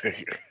Frasier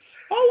reboot.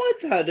 Oh,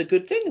 I'd heard a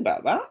good thing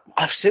about that.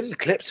 I've seen the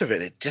clips of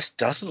it. It just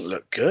doesn't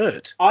look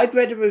good. I'd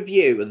read a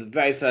review of the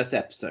very first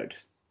episode.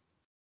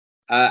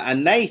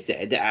 And they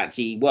said it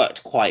actually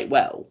worked quite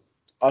well.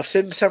 I've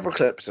seen several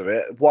clips of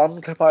it.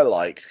 One clip I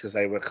liked because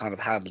they were kind of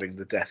handling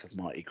the death of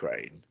Marty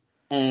Crane.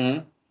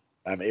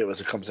 Mm-hmm. It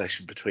was a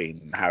conversation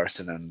between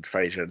Harrison and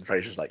Frasier, and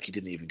Frasier's like, he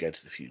didn't even go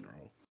to the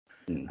funeral.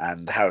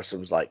 And Harrison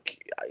was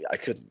like, I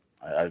couldn't.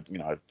 I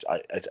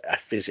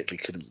physically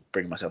couldn't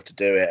bring myself to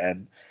do it.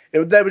 And they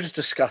were just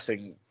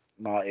discussing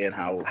Marty and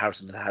how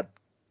Harrison had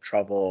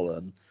trouble,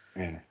 and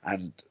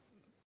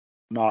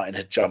Martin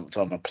had jumped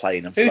on a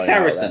plane and flown out. Who's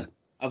Harrison?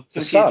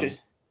 The son.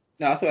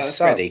 No, I thought it was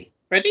Freddie.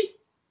 Freddie?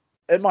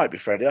 It might be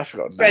Freddie. I've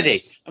forgotten.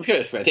 Freddie. I'm sure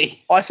it's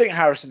Freddie. I think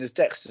Harrison is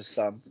Dexter's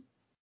son.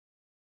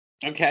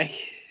 Okay.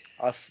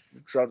 I've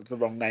drugged the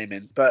wrong name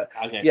in, but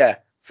okay. Yeah,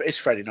 it's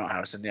Freddie, not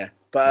Harrison. Yeah,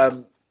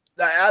 but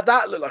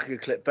that looked like a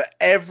good clip. But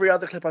every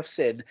other clip I've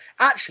seen,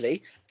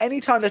 actually,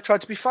 anytime they've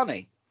tried to be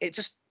funny, it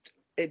just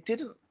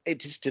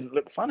didn't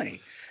look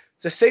funny.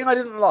 The thing I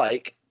didn't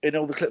like in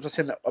all the clips I've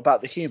seen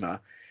about the humor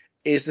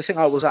is the thing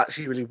I was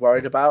actually really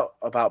worried about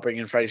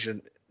bringing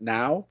Frasier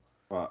now.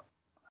 What?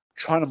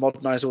 Trying to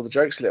modernize all the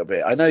jokes a little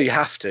bit. I know you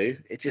have to.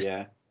 It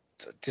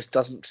just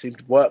doesn't seem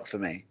to work for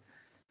me.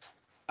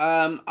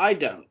 I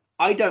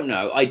don't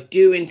know. I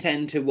do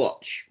intend to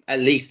watch at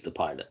least the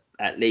pilot,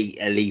 at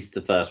least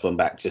the first one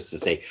back, just to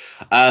see.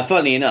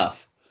 Funny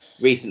enough,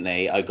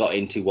 recently I got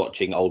into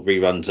watching old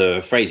reruns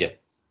of Frasier,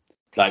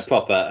 like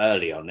proper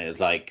early on. It was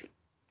like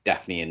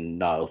Daphne and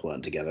Niles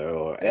weren't together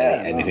or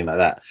anything like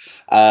that.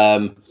 I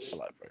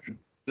like Frasier.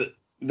 But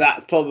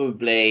that's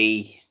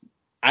probably.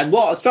 And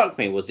what struck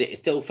me was it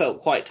still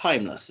felt quite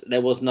timeless.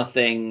 There was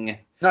nothing.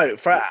 No,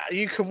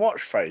 you can watch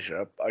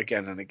Frasier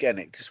again and again.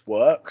 It just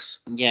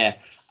works. Yeah.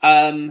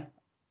 I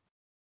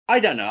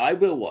don't know. I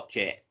will watch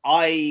it.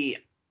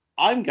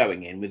 I'm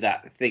going in with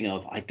that thing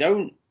of I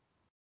don't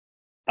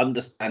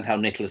understand how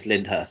Nicholas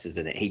Lyndhurst is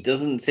in it. He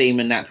doesn't seem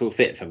a natural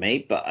fit for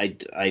me, but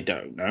I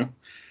don't know.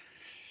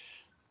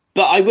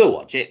 But I will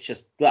watch it.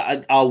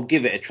 I'll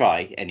give it a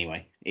try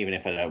anyway, even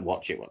if I don't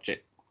watch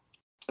it.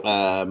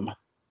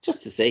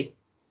 Just to see.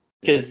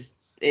 Because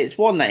it's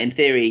one that in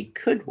theory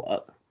could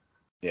work.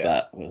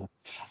 Yeah. But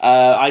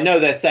I know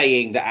they're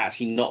saying that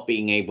actually not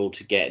being able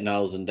to get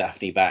Niles and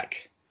Daphne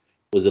back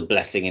was a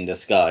blessing in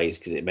disguise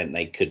because it meant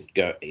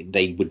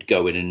they would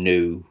go in a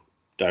new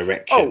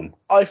direction.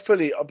 Oh,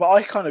 but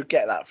I kind of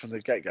get that from the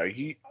get-go.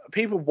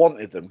 People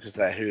wanted them because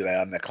they're who they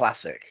are and they're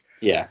classic.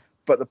 Yeah.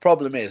 But the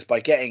problem is,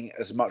 by getting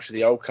as much of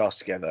the old cast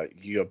together,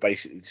 you're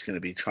basically just going to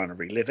be trying to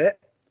relive it.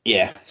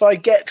 Yeah. So I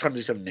get trying to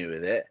do something new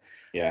with it.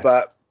 Yeah.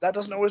 But that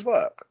doesn't always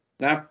work.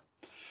 No.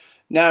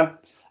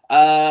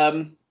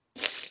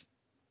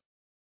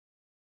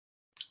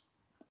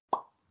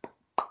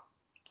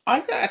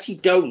 I actually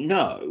don't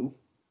know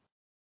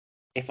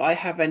if I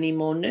have any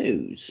more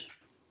news.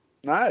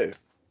 No,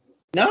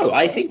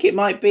 I think it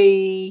might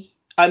be.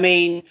 I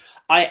mean,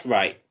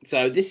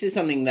 so this is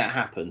something that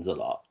happens a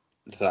lot.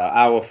 So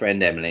our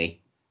friend Emily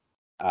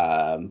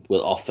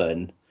will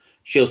often,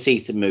 she'll see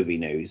some movie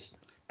news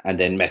and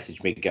then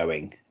message me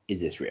going,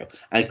 is this real?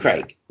 And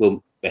Craig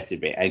will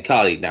message me, and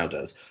Carly now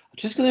does. I'm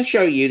just going to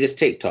show you this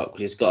TikTok,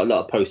 which has got a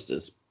lot of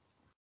posters.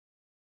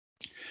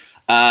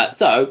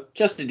 So,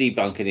 just to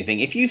debunk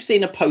anything, if you've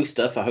seen a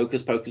poster for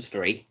Hocus Pocus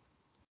 3,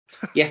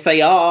 yes,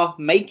 they are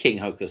making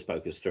Hocus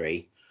Pocus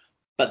 3,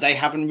 but they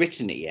haven't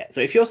written it yet.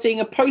 So if you're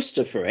seeing a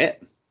poster for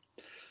it,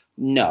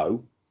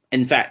 no.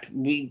 In fact,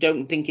 we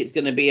don't think it's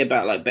going to be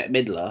about like Bette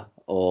Midler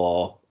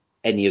or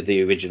any of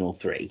the original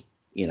 3,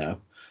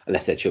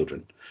 unless they're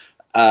children.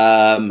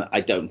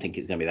 I don't think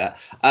it's going to be that.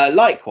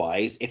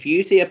 Likewise, if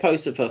you see a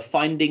poster for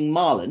Finding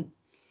Marlin,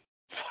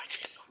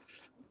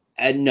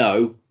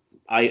 no.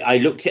 I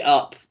looked it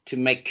up to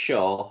make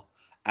sure,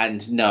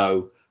 and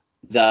no,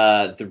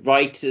 the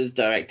writers,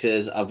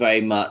 directors are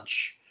very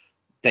much,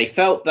 they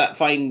felt that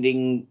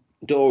Finding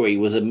Dory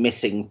was a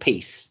missing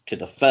piece to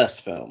the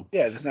first film.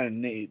 Yeah, there's no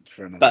need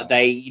for another. But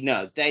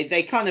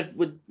they kind of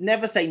would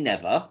never say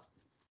never,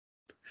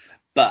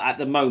 but at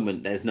the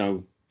moment there's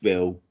no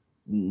real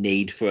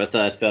need for a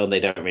third film.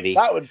 They don't really.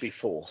 That would be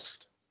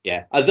forced.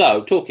 Yeah.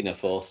 Although, talking of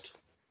forced,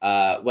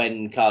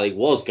 when Carly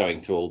was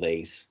going through all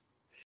these,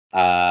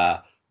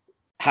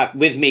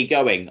 with me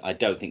going, I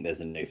don't think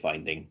there's a new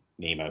Finding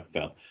Nemo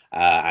film.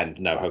 And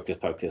no, Hocus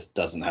Pocus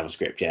doesn't have a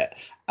script yet.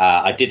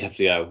 I did have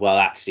to go, well,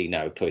 actually,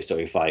 no, Toy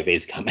Story 5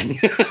 is coming.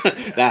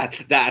 that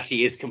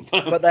actually is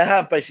confirmed. But they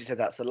have basically said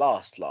that's the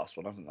last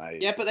one, haven't they?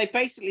 Yeah, but they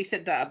basically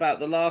said that about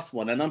the last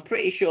one, and I'm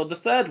pretty sure the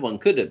third one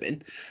could have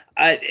been.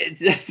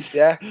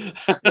 Yeah.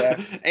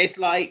 It's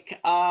like,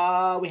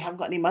 we haven't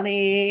got any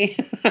money.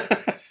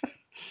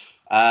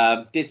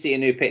 Did see a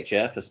new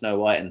picture for Snow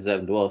White and the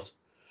Seven Dwarfs.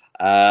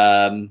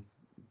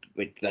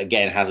 Which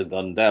again hasn't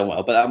gone down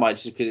well, but that might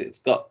just because it's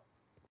got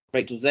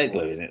Rachel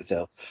Zegler in it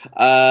still,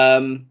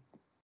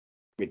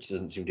 which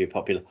doesn't seem to be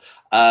popular.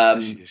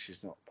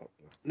 She's not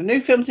popular. The new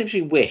film seems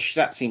to be Wish.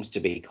 That seems to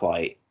be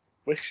quite.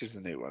 Wish is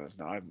the new one,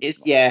 isn't it?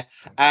 It's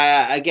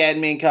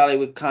again, me and Carly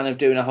were kind of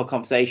doing a whole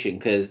conversation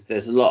because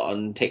there's a lot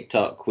on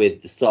TikTok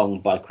with the song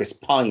by Chris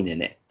Pine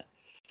in it.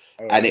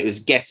 And it was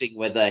guessing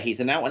whether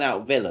he's an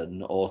out-and-out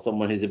villain or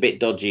someone who's a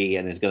bit dodgy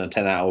and is going to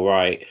turn out all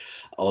right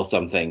or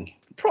something.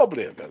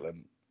 Probably a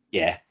villain.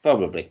 Yeah,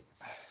 probably.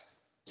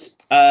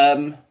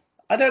 I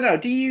don't know.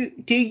 Do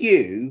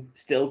you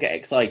still get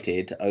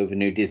excited over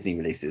new Disney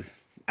releases,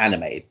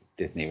 animated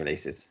Disney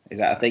releases? Is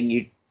that a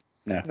thing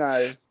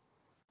No.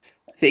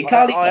 See,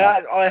 Carly,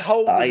 I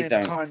hold them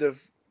in kind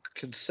of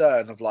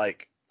concern of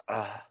like,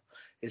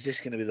 is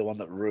this going to be the one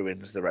that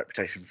ruins the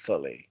reputation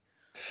fully?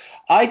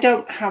 I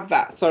don't have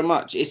that so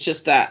much. It's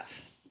just that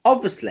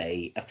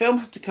obviously a film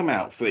has to come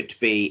out for it to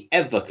be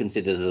ever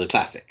considered as a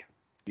classic.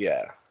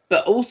 Yeah.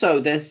 But also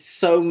there's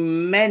so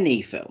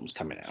many films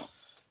coming out.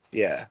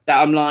 Yeah. That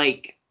I'm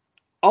like,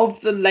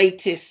 of the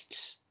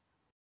latest,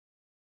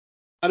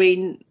 I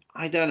mean,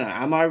 I don't know.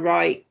 Am I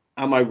right?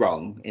 Am I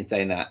wrong in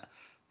saying that?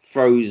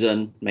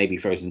 Frozen, maybe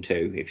Frozen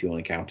 2, if you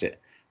want to count it.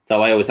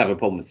 Though I always have a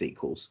problem with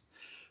sequels.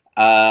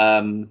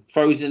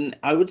 Frozen,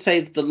 I would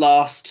say the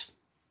last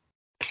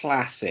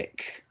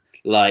classic,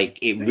 like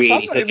it really.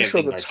 I'm not even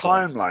sure the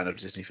timeline of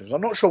Disney films.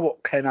 I'm not sure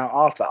what came out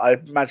after. I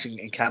imagine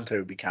Encanto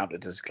would be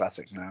counted as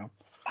classic now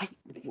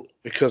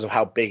because of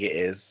how big it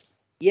is.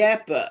 Yeah,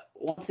 but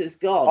once it's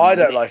gone, I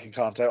don't like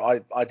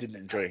Encanto. I didn't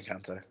enjoy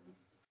Encanto.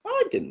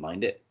 I didn't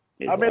mind it.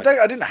 I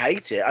didn't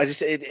hate it. I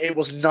just it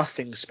was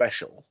nothing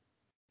special.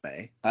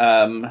 Me.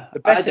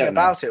 The best thing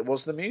about it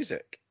was the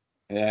music.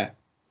 Yeah.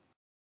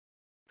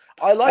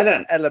 I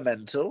liked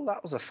Elemental.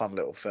 That was a fun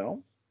little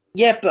film.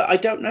 Yeah, but I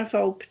don't know if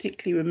I'll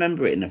particularly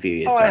remember it in a few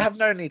years. I have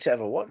no need to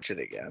ever watch it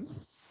again.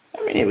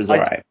 I mean, it was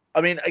alright. I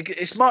mean,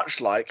 it's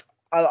much like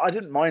I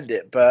didn't mind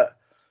it, but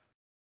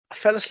I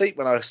fell asleep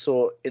when I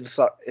saw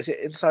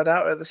Inside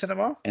Out at the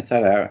cinema?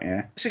 Inside Out,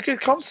 yeah. It's a good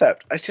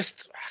concept. It's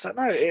just, I don't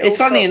know. It's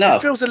funny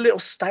enough. It feels a little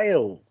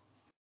stale.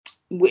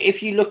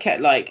 If you look at,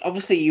 like,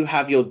 obviously you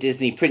have your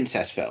Disney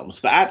princess films,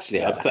 but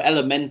actually I'd put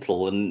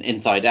Elemental and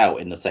Inside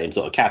Out in the same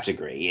sort of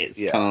category. It's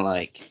kind of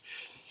like,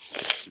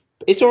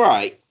 it's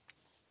alright.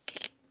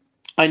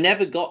 I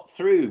never got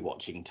through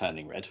watching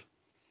Turning Red.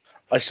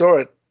 I saw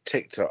a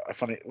TikTok,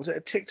 was it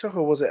a TikTok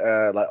or was it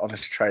like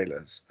Honest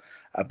Trailers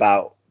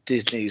about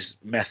Disney's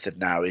method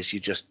now is you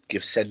just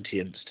give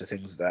sentience to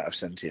things that have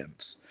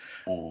sentience.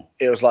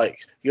 It was like,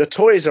 your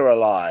toys are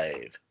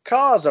alive,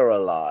 cars are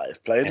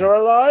alive, planes are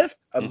alive,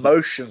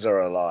 emotions are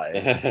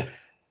alive,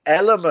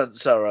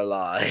 elements are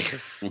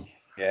alive.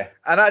 Yeah.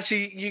 And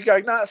actually you go,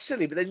 no, that's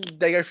silly, but then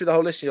they go through the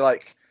whole list and you're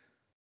like,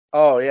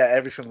 oh yeah,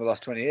 everything in the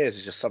last 20 years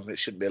is just something that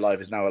shouldn't be alive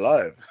is now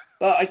alive.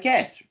 Well, I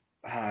guess,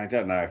 I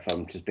don't know if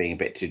I'm just being a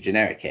bit too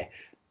generic here.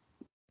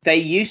 They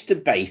used to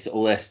base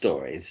all their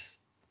stories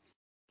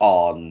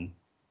on,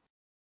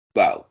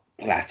 well,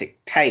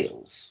 classic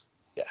tales.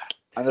 Yeah,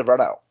 and they've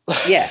run out.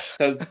 Yeah,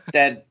 so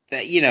they're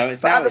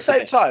but at the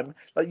same time,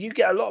 like you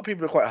get a lot of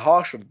people who are quite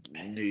harsh on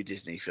new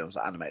Disney films,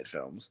 like animated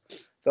films.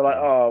 They're like,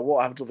 oh,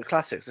 what happened to all the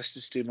classics? Let's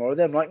just do more of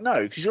them. Like,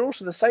 no, because you're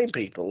also the same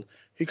people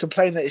who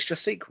complain that it's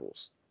just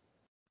sequels.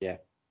 Yeah.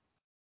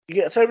 You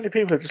get so many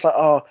people who are just like,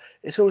 oh,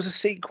 it's always a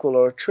sequel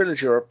or a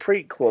trilogy or a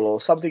prequel or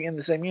something in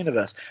the same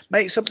universe.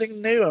 Make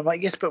something new. I'm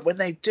like, yes, but when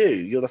they do,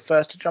 you're the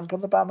first to jump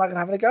on the bandwagon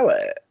having a go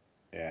at it.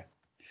 Yeah.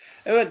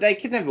 They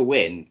can never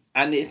win.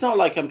 And it's not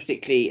like I'm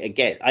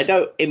particularly I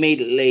don't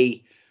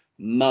immediately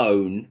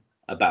moan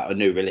about a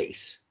new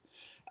release.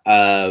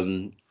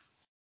 Again,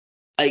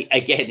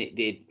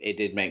 it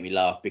did make me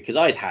laugh because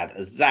I'd had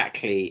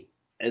exactly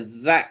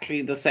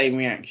the same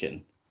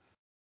reaction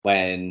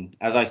when,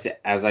 as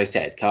I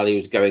said, Carly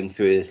was going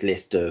through this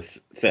list of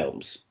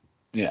films.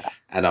 Yeah.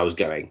 And I was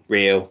going,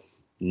 real,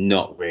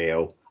 not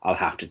real, I'll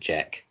have to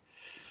check.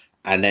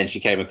 And then she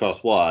came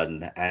across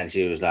one and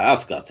she was like, oh,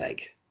 for God's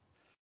sake.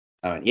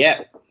 I went,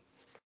 yeah.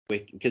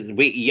 Because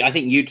I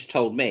think you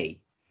told me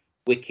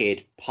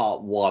Wicked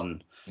Part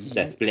 1,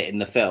 they're splitting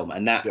the film.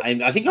 And that,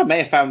 I think I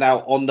may have found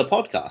out on the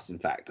podcast, in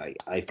fact.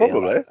 I feel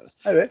probably.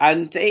 Like.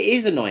 And it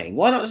is annoying.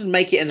 Why not just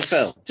make it in a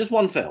film? Just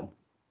one film.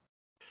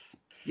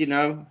 You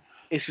know?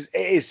 It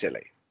is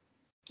silly.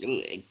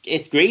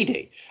 It's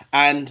greedy.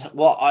 And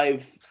what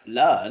I've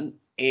learned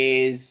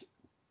is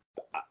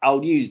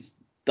I'll use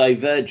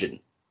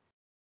Divergent.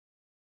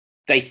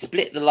 They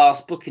split the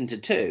last book into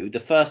two. The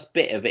first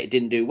bit of it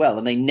didn't do well,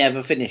 and they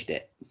never finished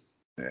it.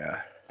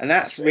 Yeah. And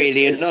that's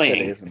really it's annoying.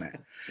 Silly, isn't it?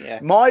 Yeah.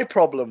 My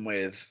problem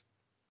with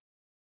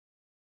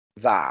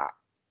that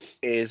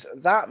is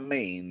that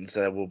means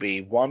there will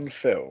be one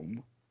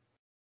film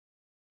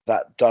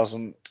that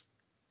doesn't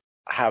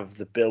have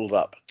the build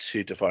up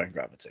to Defying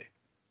Gravity,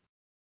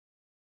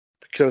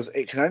 because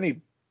it can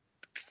only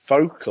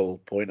focal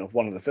point of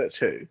one of the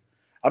two.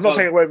 I'm not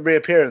saying it won't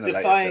reappear in the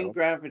later film. Defying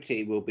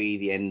Gravity will be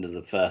the end of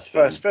the first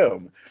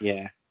film.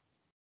 Yeah.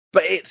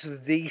 But it's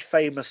the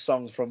famous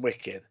song from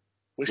Wicked,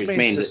 which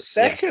means the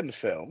second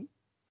film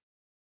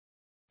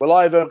will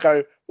either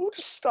go, we'll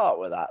just start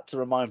with that to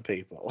remind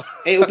people.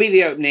 It'll be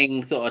the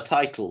opening sort of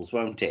titles,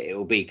 won't it?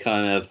 It'll be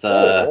kind of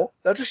Or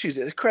they'll just use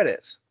it as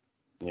credits.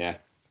 Yeah.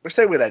 Which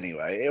they will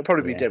anyway. It'll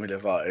probably be Demi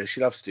Lovato.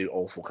 She loves to do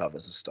awful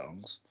covers of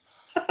songs.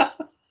 I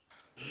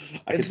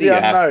can see the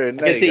unknown.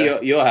 I can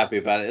see you're happy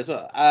about it as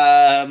well.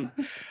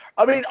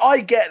 I mean, I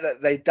get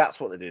that that's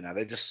what they do now.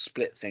 They just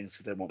split things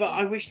because they want. But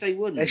I wish they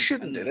wouldn't. They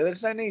shouldn't do.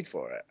 There's no need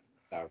for it.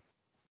 No.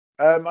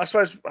 I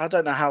suppose I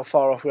don't know how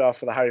far off we are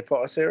for the Harry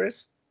Potter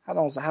series.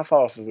 How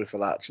far off are we for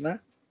that? Do you know?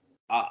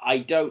 I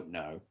don't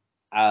know.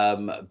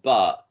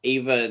 But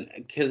even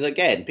because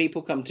again,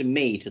 people come to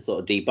me to sort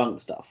of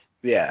debunk stuff.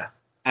 Yeah.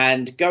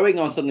 And going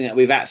on something that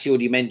we've actually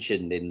already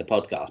mentioned in the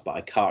podcast, but I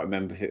can't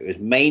remember if it was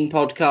main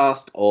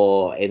podcast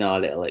or in our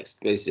little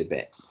exclusive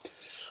bit.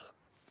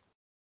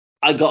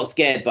 I got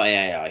scared by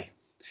AI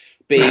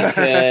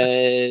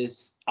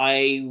because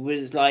I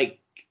was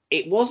like,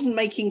 it wasn't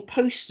making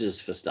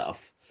posters for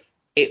stuff.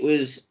 It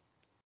was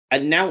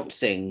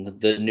announcing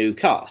the new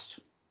cast.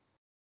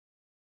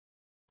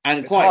 And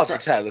it's hard to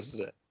tell,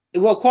 isn't it?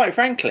 Well, quite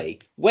frankly,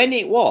 when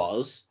it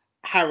was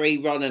Harry,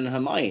 Ron, and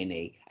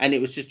Hermione, and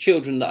it was just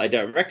children that I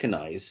don't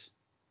recognise,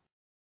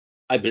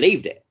 I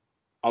believed it.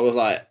 I was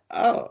like,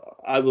 oh,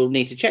 I will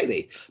need to check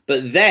these.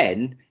 But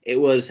then it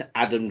was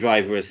Adam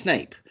Driver as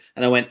Snape.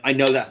 And I went, I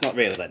know that's not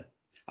real then.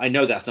 I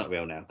know that's not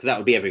real now, because that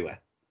would be everywhere.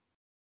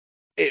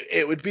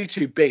 It would be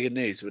too big a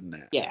news, wouldn't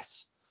it?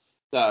 Yes.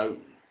 So,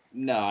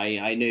 no,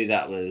 I knew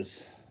that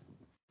was...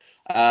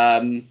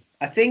 I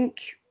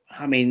think,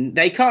 I mean,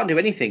 they can't do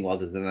anything while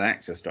there's an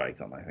actor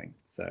strike on, I think.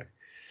 So...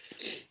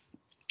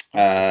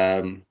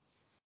 and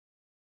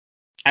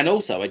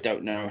also, I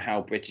don't know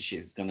how British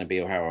it's going to be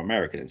or how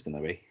American it's going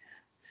to be.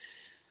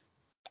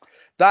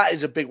 That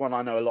is a big one.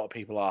 I know a lot of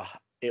people are.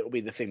 It'll be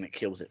the thing that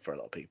kills it for a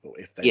lot of people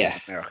if they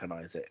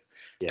Americanize it.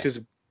 Because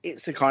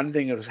it's the kind of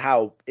thing of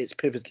how it's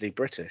pivotally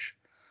British.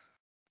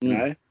 You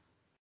know?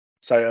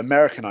 So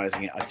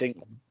Americanizing it, I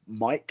think,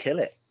 might kill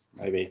it.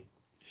 Maybe.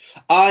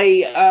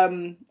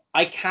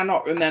 I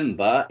cannot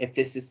remember if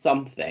this is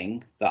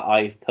something that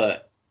I've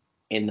put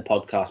in the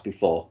podcast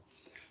before.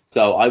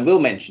 So I will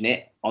mention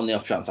it on the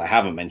off chance I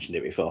haven't mentioned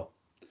it before.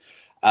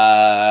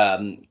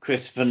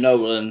 Christopher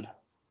Nolan,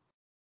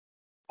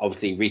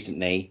 obviously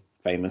recently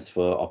famous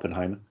for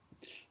Oppenheimer,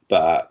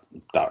 but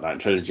Dark Knight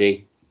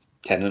trilogy,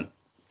 Tenet,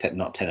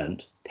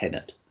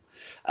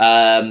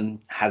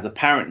 has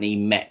apparently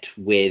met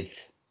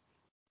with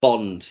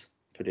Bond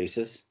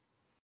producers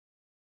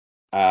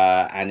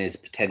and is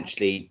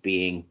potentially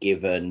being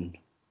given.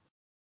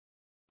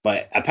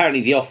 But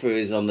apparently the offer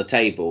is on the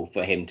table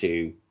for him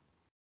to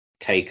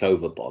take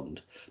over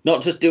Bond,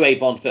 not just do a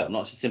Bond film,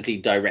 not just simply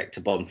direct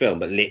a Bond film,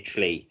 but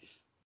literally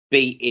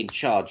be in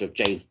charge of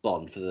James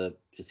Bond for the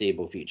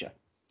foreseeable future.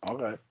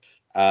 Okay.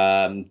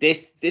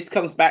 This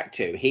comes back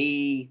to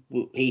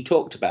he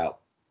talked about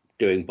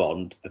doing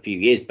Bond a few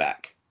years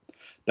back,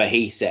 but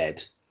he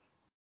said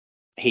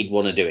he'd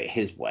want to do it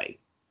his way.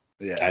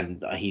 Yeah.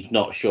 And he's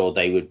not sure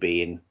they would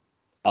be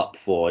up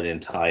for an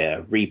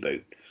entire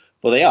reboot.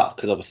 Well, they are,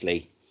 because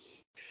obviously,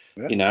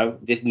 you know,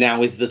 this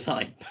now is the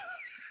time.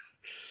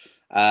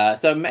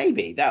 So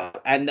maybe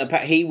that, and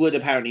he would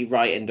apparently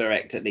write and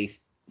direct at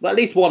least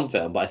one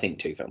film, but I think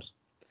 2 films.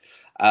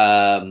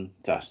 So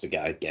to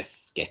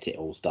get it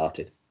all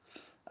started.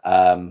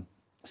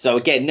 So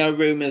again, no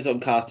rumors on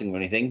casting or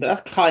anything, but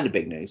that's kind of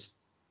big news.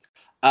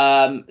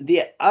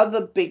 The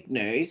other big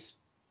news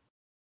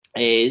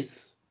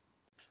is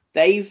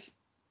they've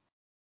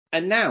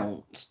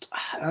announced,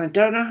 and I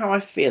don't know how I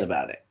feel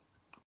about it,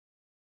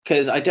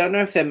 because I don't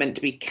know if they're meant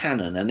to be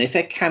canon, and if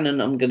they're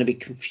canon, I'm going to be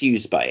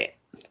confused by it.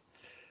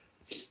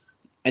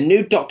 A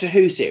new Doctor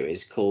Who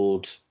series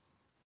called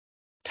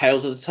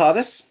Tales of the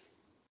TARDIS.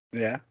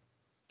 Yeah.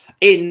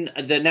 In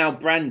the now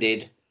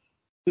branded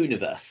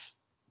Whoniverse.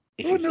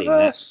 If you've seen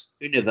that.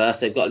 Whoniverse,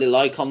 they've got a little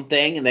icon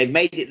thing, and they've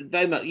made it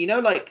very much, you know,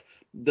 like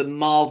the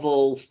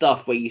Marvel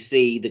stuff where you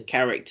see the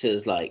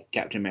characters like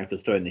Captain America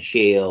throwing the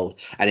shield,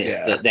 and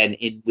it's then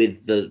in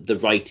with the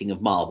writing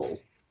of Marvel.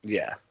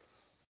 Yeah.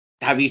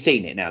 Have you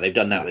seen it now? They've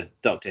done that with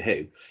Doctor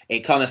Who.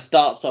 It kind of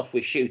starts off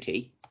with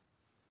Ncuti,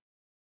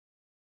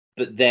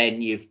 but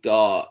then you've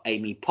got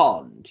Amy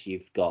Pond,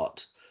 you've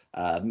got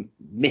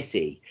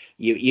Missy,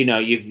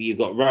 you've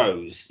got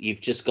Rose,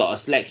 you've just got a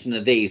selection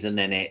of these, and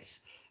then it's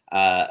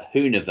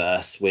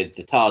Whoniverse with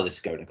the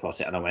TARDIS going across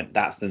it. And I went,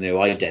 that's the new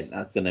ident.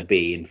 That's going to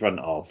be in front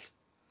of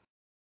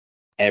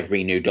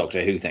every new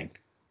Doctor Who thing.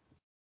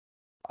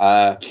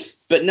 But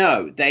But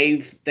no,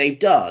 they've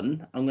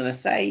done, I'm going to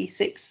say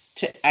 6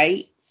 to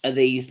 8 of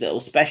these little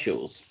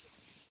specials.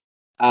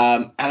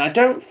 And I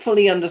don't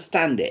fully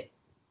understand it.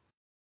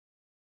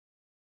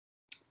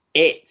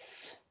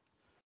 Each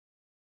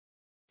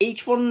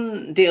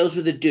one deals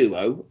with a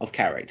duo of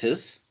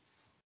characters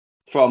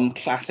from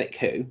classic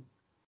Who.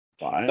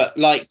 Right. But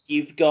like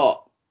you've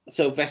got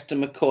Sylvester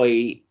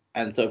McCoy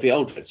and Sophie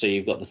Aldred, so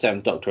you've got the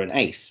Seventh Doctor and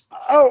Ace.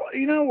 Oh,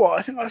 you know what?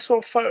 I think I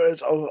saw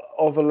photos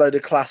of a load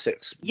of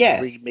classics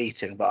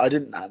re-meeting, but I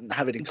didn't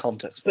have any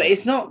context. But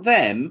it's not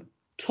them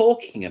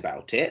talking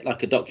about it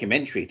like a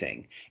documentary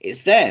thing.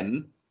 It's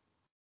them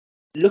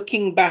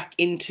looking back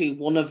into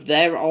one of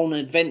their own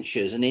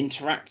adventures and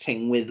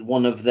interacting with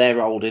one of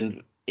their old,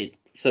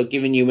 so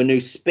giving you a new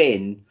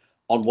spin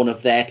on one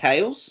of their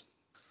tales.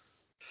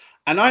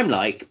 And I'm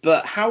like,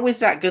 but how is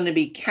that going to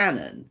be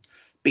canon?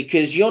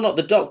 Because you're not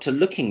the Doctor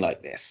looking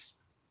like this.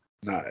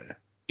 No.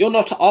 You're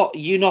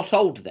not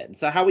old then.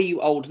 So how are you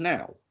old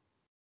now?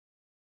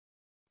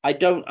 I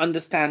don't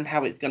understand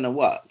how it's going to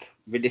work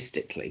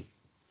realistically.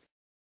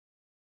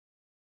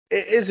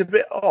 It is a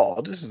bit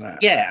odd, isn't it?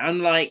 Yeah,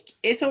 I'm like,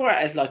 it's all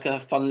right as like a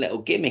fun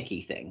little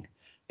gimmicky thing.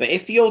 But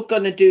if you're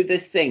going to do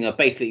this thing of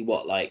basically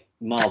what like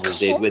Marvel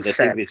did with the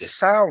TV series.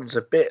 Sounds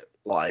a bit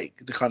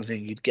like the kind of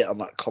thing you'd get on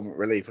like Comic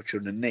Relief or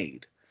Children in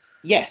Need.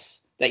 Yes,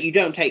 that you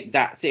don't take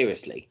that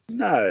seriously.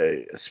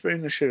 No, a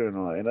spoon of sugar and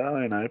all that,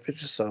 I know,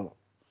 pinch of salt.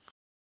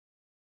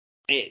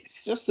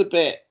 It's just a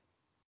bit,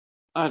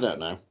 I don't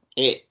know.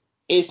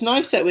 It's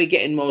nice that we're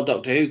getting more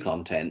Doctor Who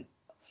content,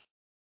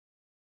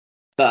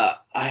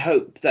 but I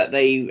hope that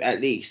they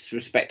at least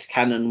respect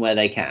canon where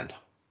they can.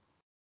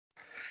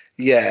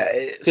 Yeah,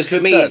 because for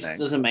me it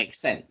doesn't make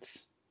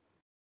sense.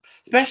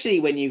 Especially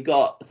when you've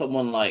got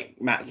someone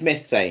like Matt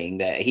Smith saying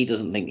that he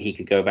doesn't think he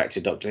could go back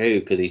to Doctor Who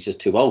because he's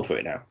just too old for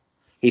it now.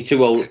 He's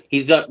too old.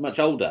 He's much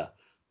older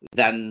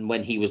than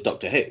when he was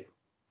Doctor Who.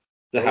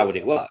 So how would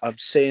it work? I'm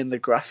seeing the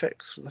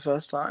graphics for the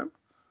first time.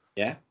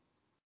 Yeah.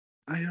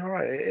 Oh, you're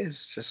right. It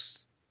is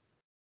just.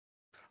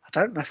 I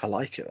don't know if I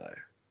like it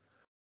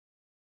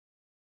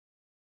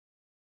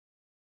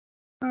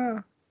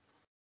though.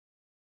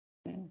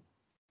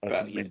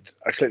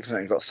 I clicked on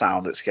it and got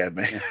sound. It scared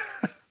me. Yeah.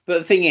 But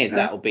the thing is,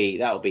 that'll be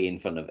in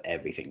front of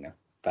everything now.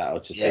 That'll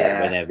just be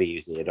whenever you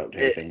see a Doctor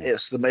Who thing.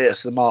 It's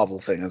the Marvel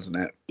thing, isn't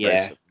it? Yeah.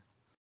 Basically.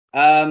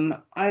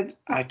 I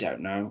don't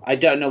know. I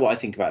don't know what I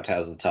think about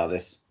Tales of the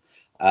TARDIS.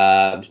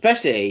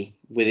 Especially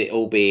with it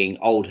all being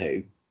old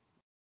Who.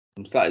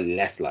 I'm slightly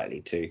less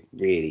likely to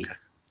really.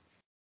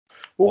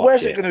 Well,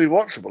 where's it going to be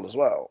watchable as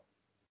well?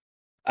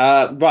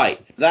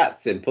 Right. So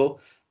that's simple.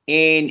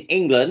 In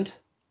England,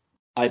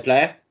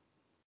 iPlayer,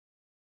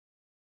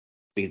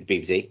 because it's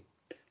BBC.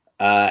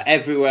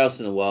 Everywhere else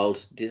in the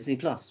world, Disney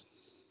Plus.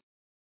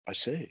 I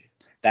see.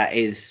 That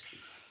is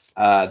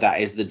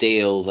the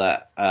deal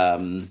that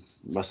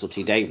Russell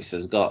T Davies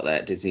has got.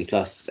 That Disney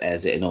Plus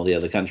airs it in all the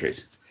other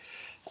countries.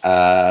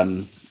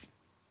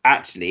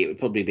 Actually, it would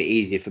probably be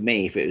easier for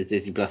me if it was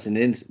Disney Plus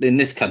in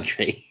this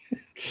country.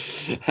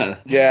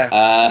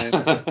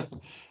 Yeah.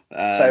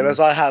 Same as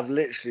I have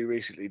literally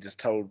recently just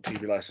told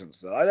TV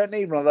License that I don't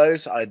need one of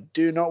those. I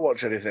do not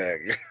watch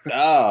anything.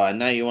 Oh, and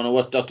now you want to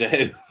watch Doctor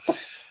Who.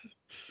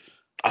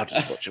 I'll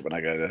just watch it when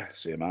I go to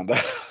see Amanda.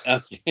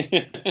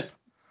 Okay.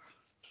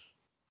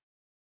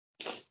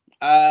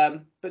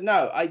 But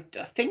no, I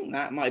think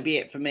that might be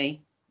it for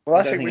me. Well,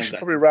 I think we should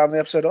probably round the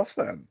episode off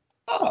then.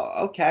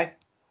 Oh, okay.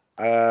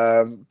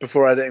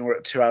 Before editing, we're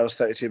at 2 hours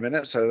 32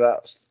 minutes, so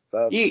that's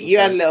you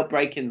had a little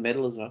break in the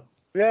middle as well.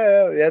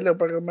 Yeah, a little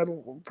break in the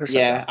middle.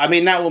 Yeah, I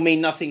mean that will mean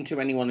nothing to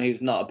anyone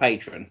who's not a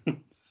patron.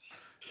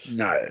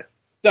 No.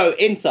 So,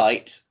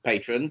 insight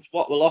patrons,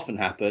 what will often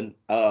happen?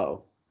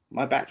 Oh,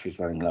 my battery's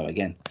running low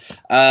again.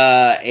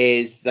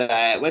 Is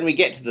that when we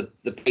get to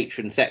the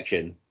patron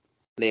section,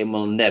 Liam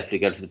will inevitably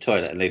go to the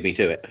toilet and leave me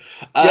to it.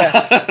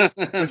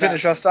 We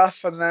finish our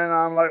stuff, and then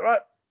I'm like,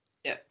 right.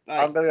 Yeah.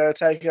 I'm gonna go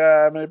take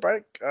a minute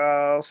break.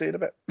 I'll see you in a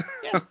bit.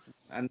 Yeah.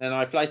 And then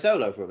I fly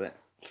solo for a bit.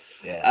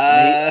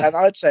 Yeah. And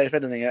I'd say, if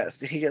anything,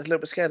 he gets a little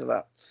bit scared of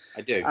that.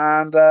 I do.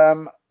 And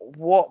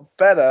what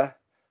better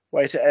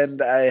way to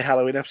end a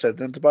Halloween episode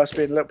than to buy us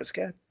being a little bit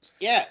scared?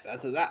 Yeah,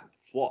 that's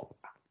what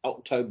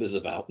October's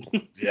about.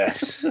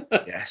 Yes.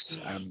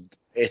 And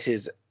it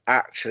is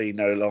actually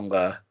no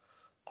longer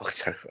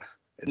October.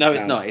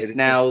 It's not. It's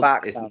now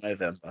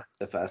November.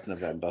 The 1st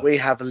November. We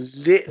have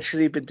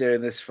literally been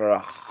doing this for a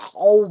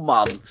whole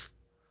month.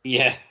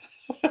 Yeah.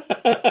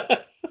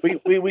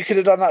 We could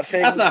have done that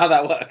thing. That's not how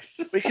that works.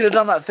 We could have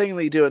done that thing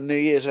that you do on New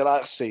Year's. We're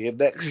like, see you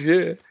next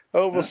year.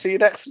 Oh, we'll see you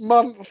next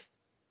month.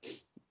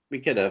 We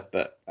could have,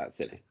 but that's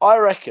silly. I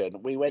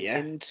reckon we went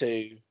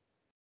into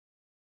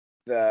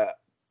the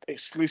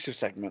exclusive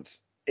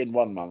segments in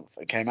 1 month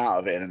and came out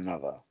of it in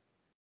another.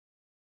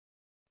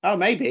 Oh,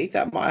 maybe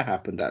that might have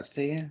happened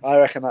actually. Yeah. I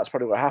reckon that's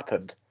probably what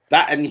happened.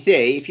 That, and you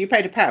see, if you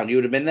paid £1, you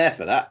would have been there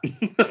for that.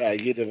 Yeah,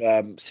 you'd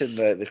have seen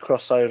the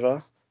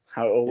crossover,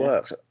 how it all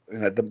works. You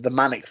know, the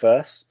Manic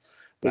verse.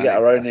 We get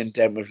our own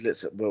indent with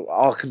little. Well,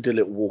 I can do a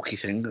little walkie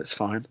thing. That's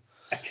fine.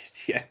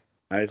 Yeah.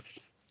 No,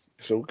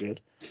 it's all good.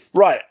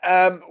 Right,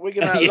 we're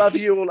going to love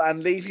you all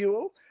and leave you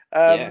all.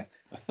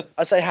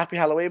 I'd say happy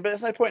Halloween, but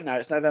there's no point now.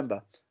 It's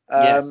November.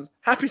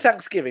 Happy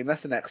Thanksgiving.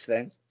 That's the next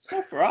thing.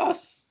 Well, for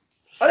us.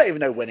 I don't even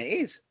know when it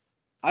is.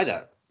 I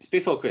don't. It's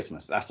before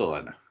Christmas. That's all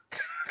I know.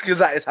 Because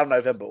that is how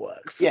November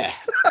works. Yeah.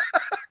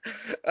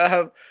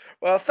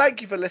 Well,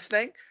 thank you for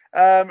listening.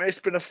 It's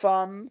been a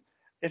fun,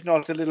 if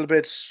not a little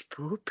bit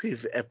spooky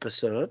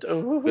episode.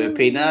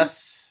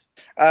 Spoopiness.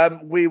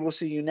 We will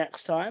see you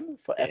next time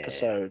for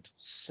episode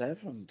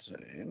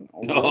 17.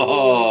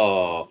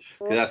 Oh,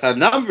 because that's how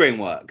numbering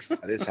works.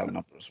 That is how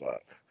numbers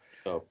work.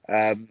 Oh.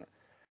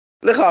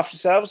 Look after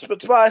yourselves, but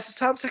Tobias, it's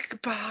time to say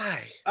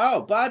goodbye.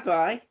 Oh,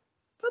 bye-bye.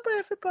 Bye-bye,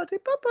 everybody.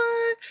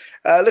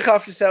 Bye-bye. Look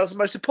after yourselves, and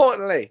most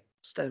importantly,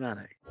 stay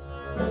manic.